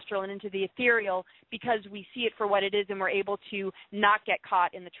through the astral and into the ethereal, because we see it for what it is, and we're able to not get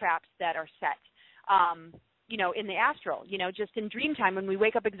caught in the traps that are set, in the astral, just in dream time when we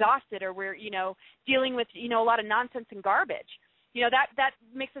wake up exhausted, or we're, dealing with, a lot of nonsense and garbage. That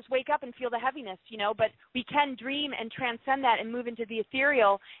makes us wake up and feel the heaviness, but we can dream and transcend that and move into the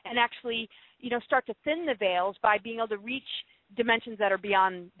ethereal and actually, start to thin the veils by being able to reach dimensions that are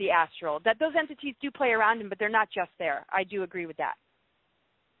beyond the astral. That those entities do play around them, but they're not just there. I do agree with that.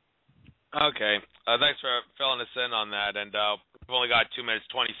 Okay. Thanks for filling us in on that. And we've only got 2 minutes,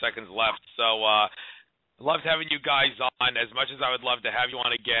 20 seconds left. So I loved having you guys on. As much as I would love to have you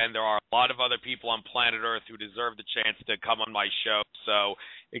on again, there are a lot of other people on planet Earth who deserve the chance to come on my show. So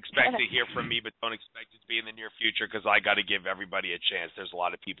expect to hear from me, but don't expect it to be in the near future, because I got to give everybody a chance. There's a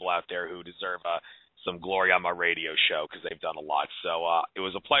lot of people out there who deserve some glory on my radio show, because they've done a lot. So it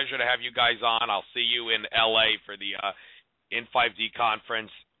was a pleasure to have you guys on. I'll see you in L.A. for the In5D conference,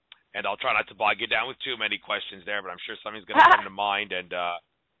 and I'll try not to bog you down with too many questions there, but I'm sure something's going to come to mind, and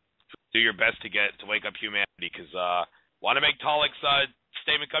do your best to wake up humanity, because want to make Tolik's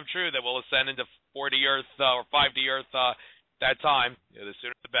statement come true that we'll ascend into 4D Earth or 5D Earth that time. The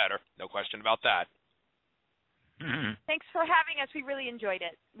sooner the better. No question about that. Mm-hmm. Thanks for having us. We really enjoyed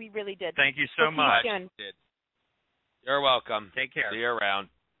it. We really did. Thank you so much. You're welcome. Take care. See you around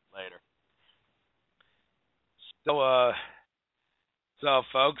later. So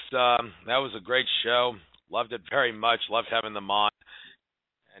folks, that was a great show. Loved it very much. Loved having them on.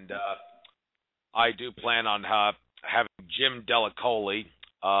 And I do plan on having Jim Delacoli,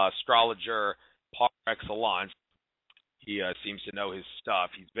 astrologer par excellence. He seems to know his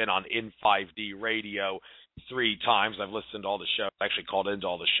stuff. He's been on In5D Radio 3 times. I've listened to all the shows. I actually called into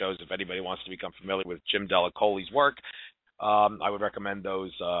all the shows. If anybody wants to become familiar with Jim Delacoli's work, I would recommend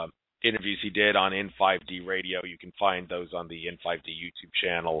those interviews he did on In5D Radio. You can find those on the In5D YouTube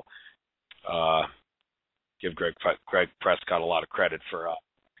channel. Give Greg Prescott a lot of credit for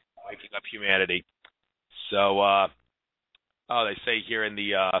waking up humanity. So, they say here in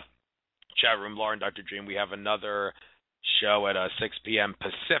the chat room, Lauren, Dr. Dream, we have another show at 6 p.m.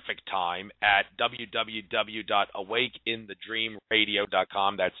 Pacific time at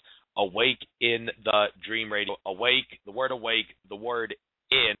www.awakeinthedreamradio.com. That's Awake in the Dream Radio. Awake, the word awake, the word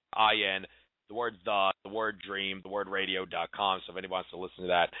in, I-N, the word dream, the word radio.com. So if anyone wants to listen to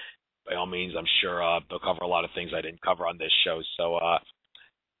that, by all means, I'm sure they'll cover a lot of things I didn't cover on this show. So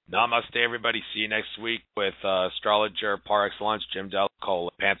namaste, everybody. See you next week with astrologer par excellence, Jim Delacoli,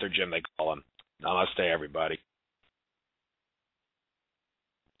 Panther Jim, they call him. Namaste, everybody.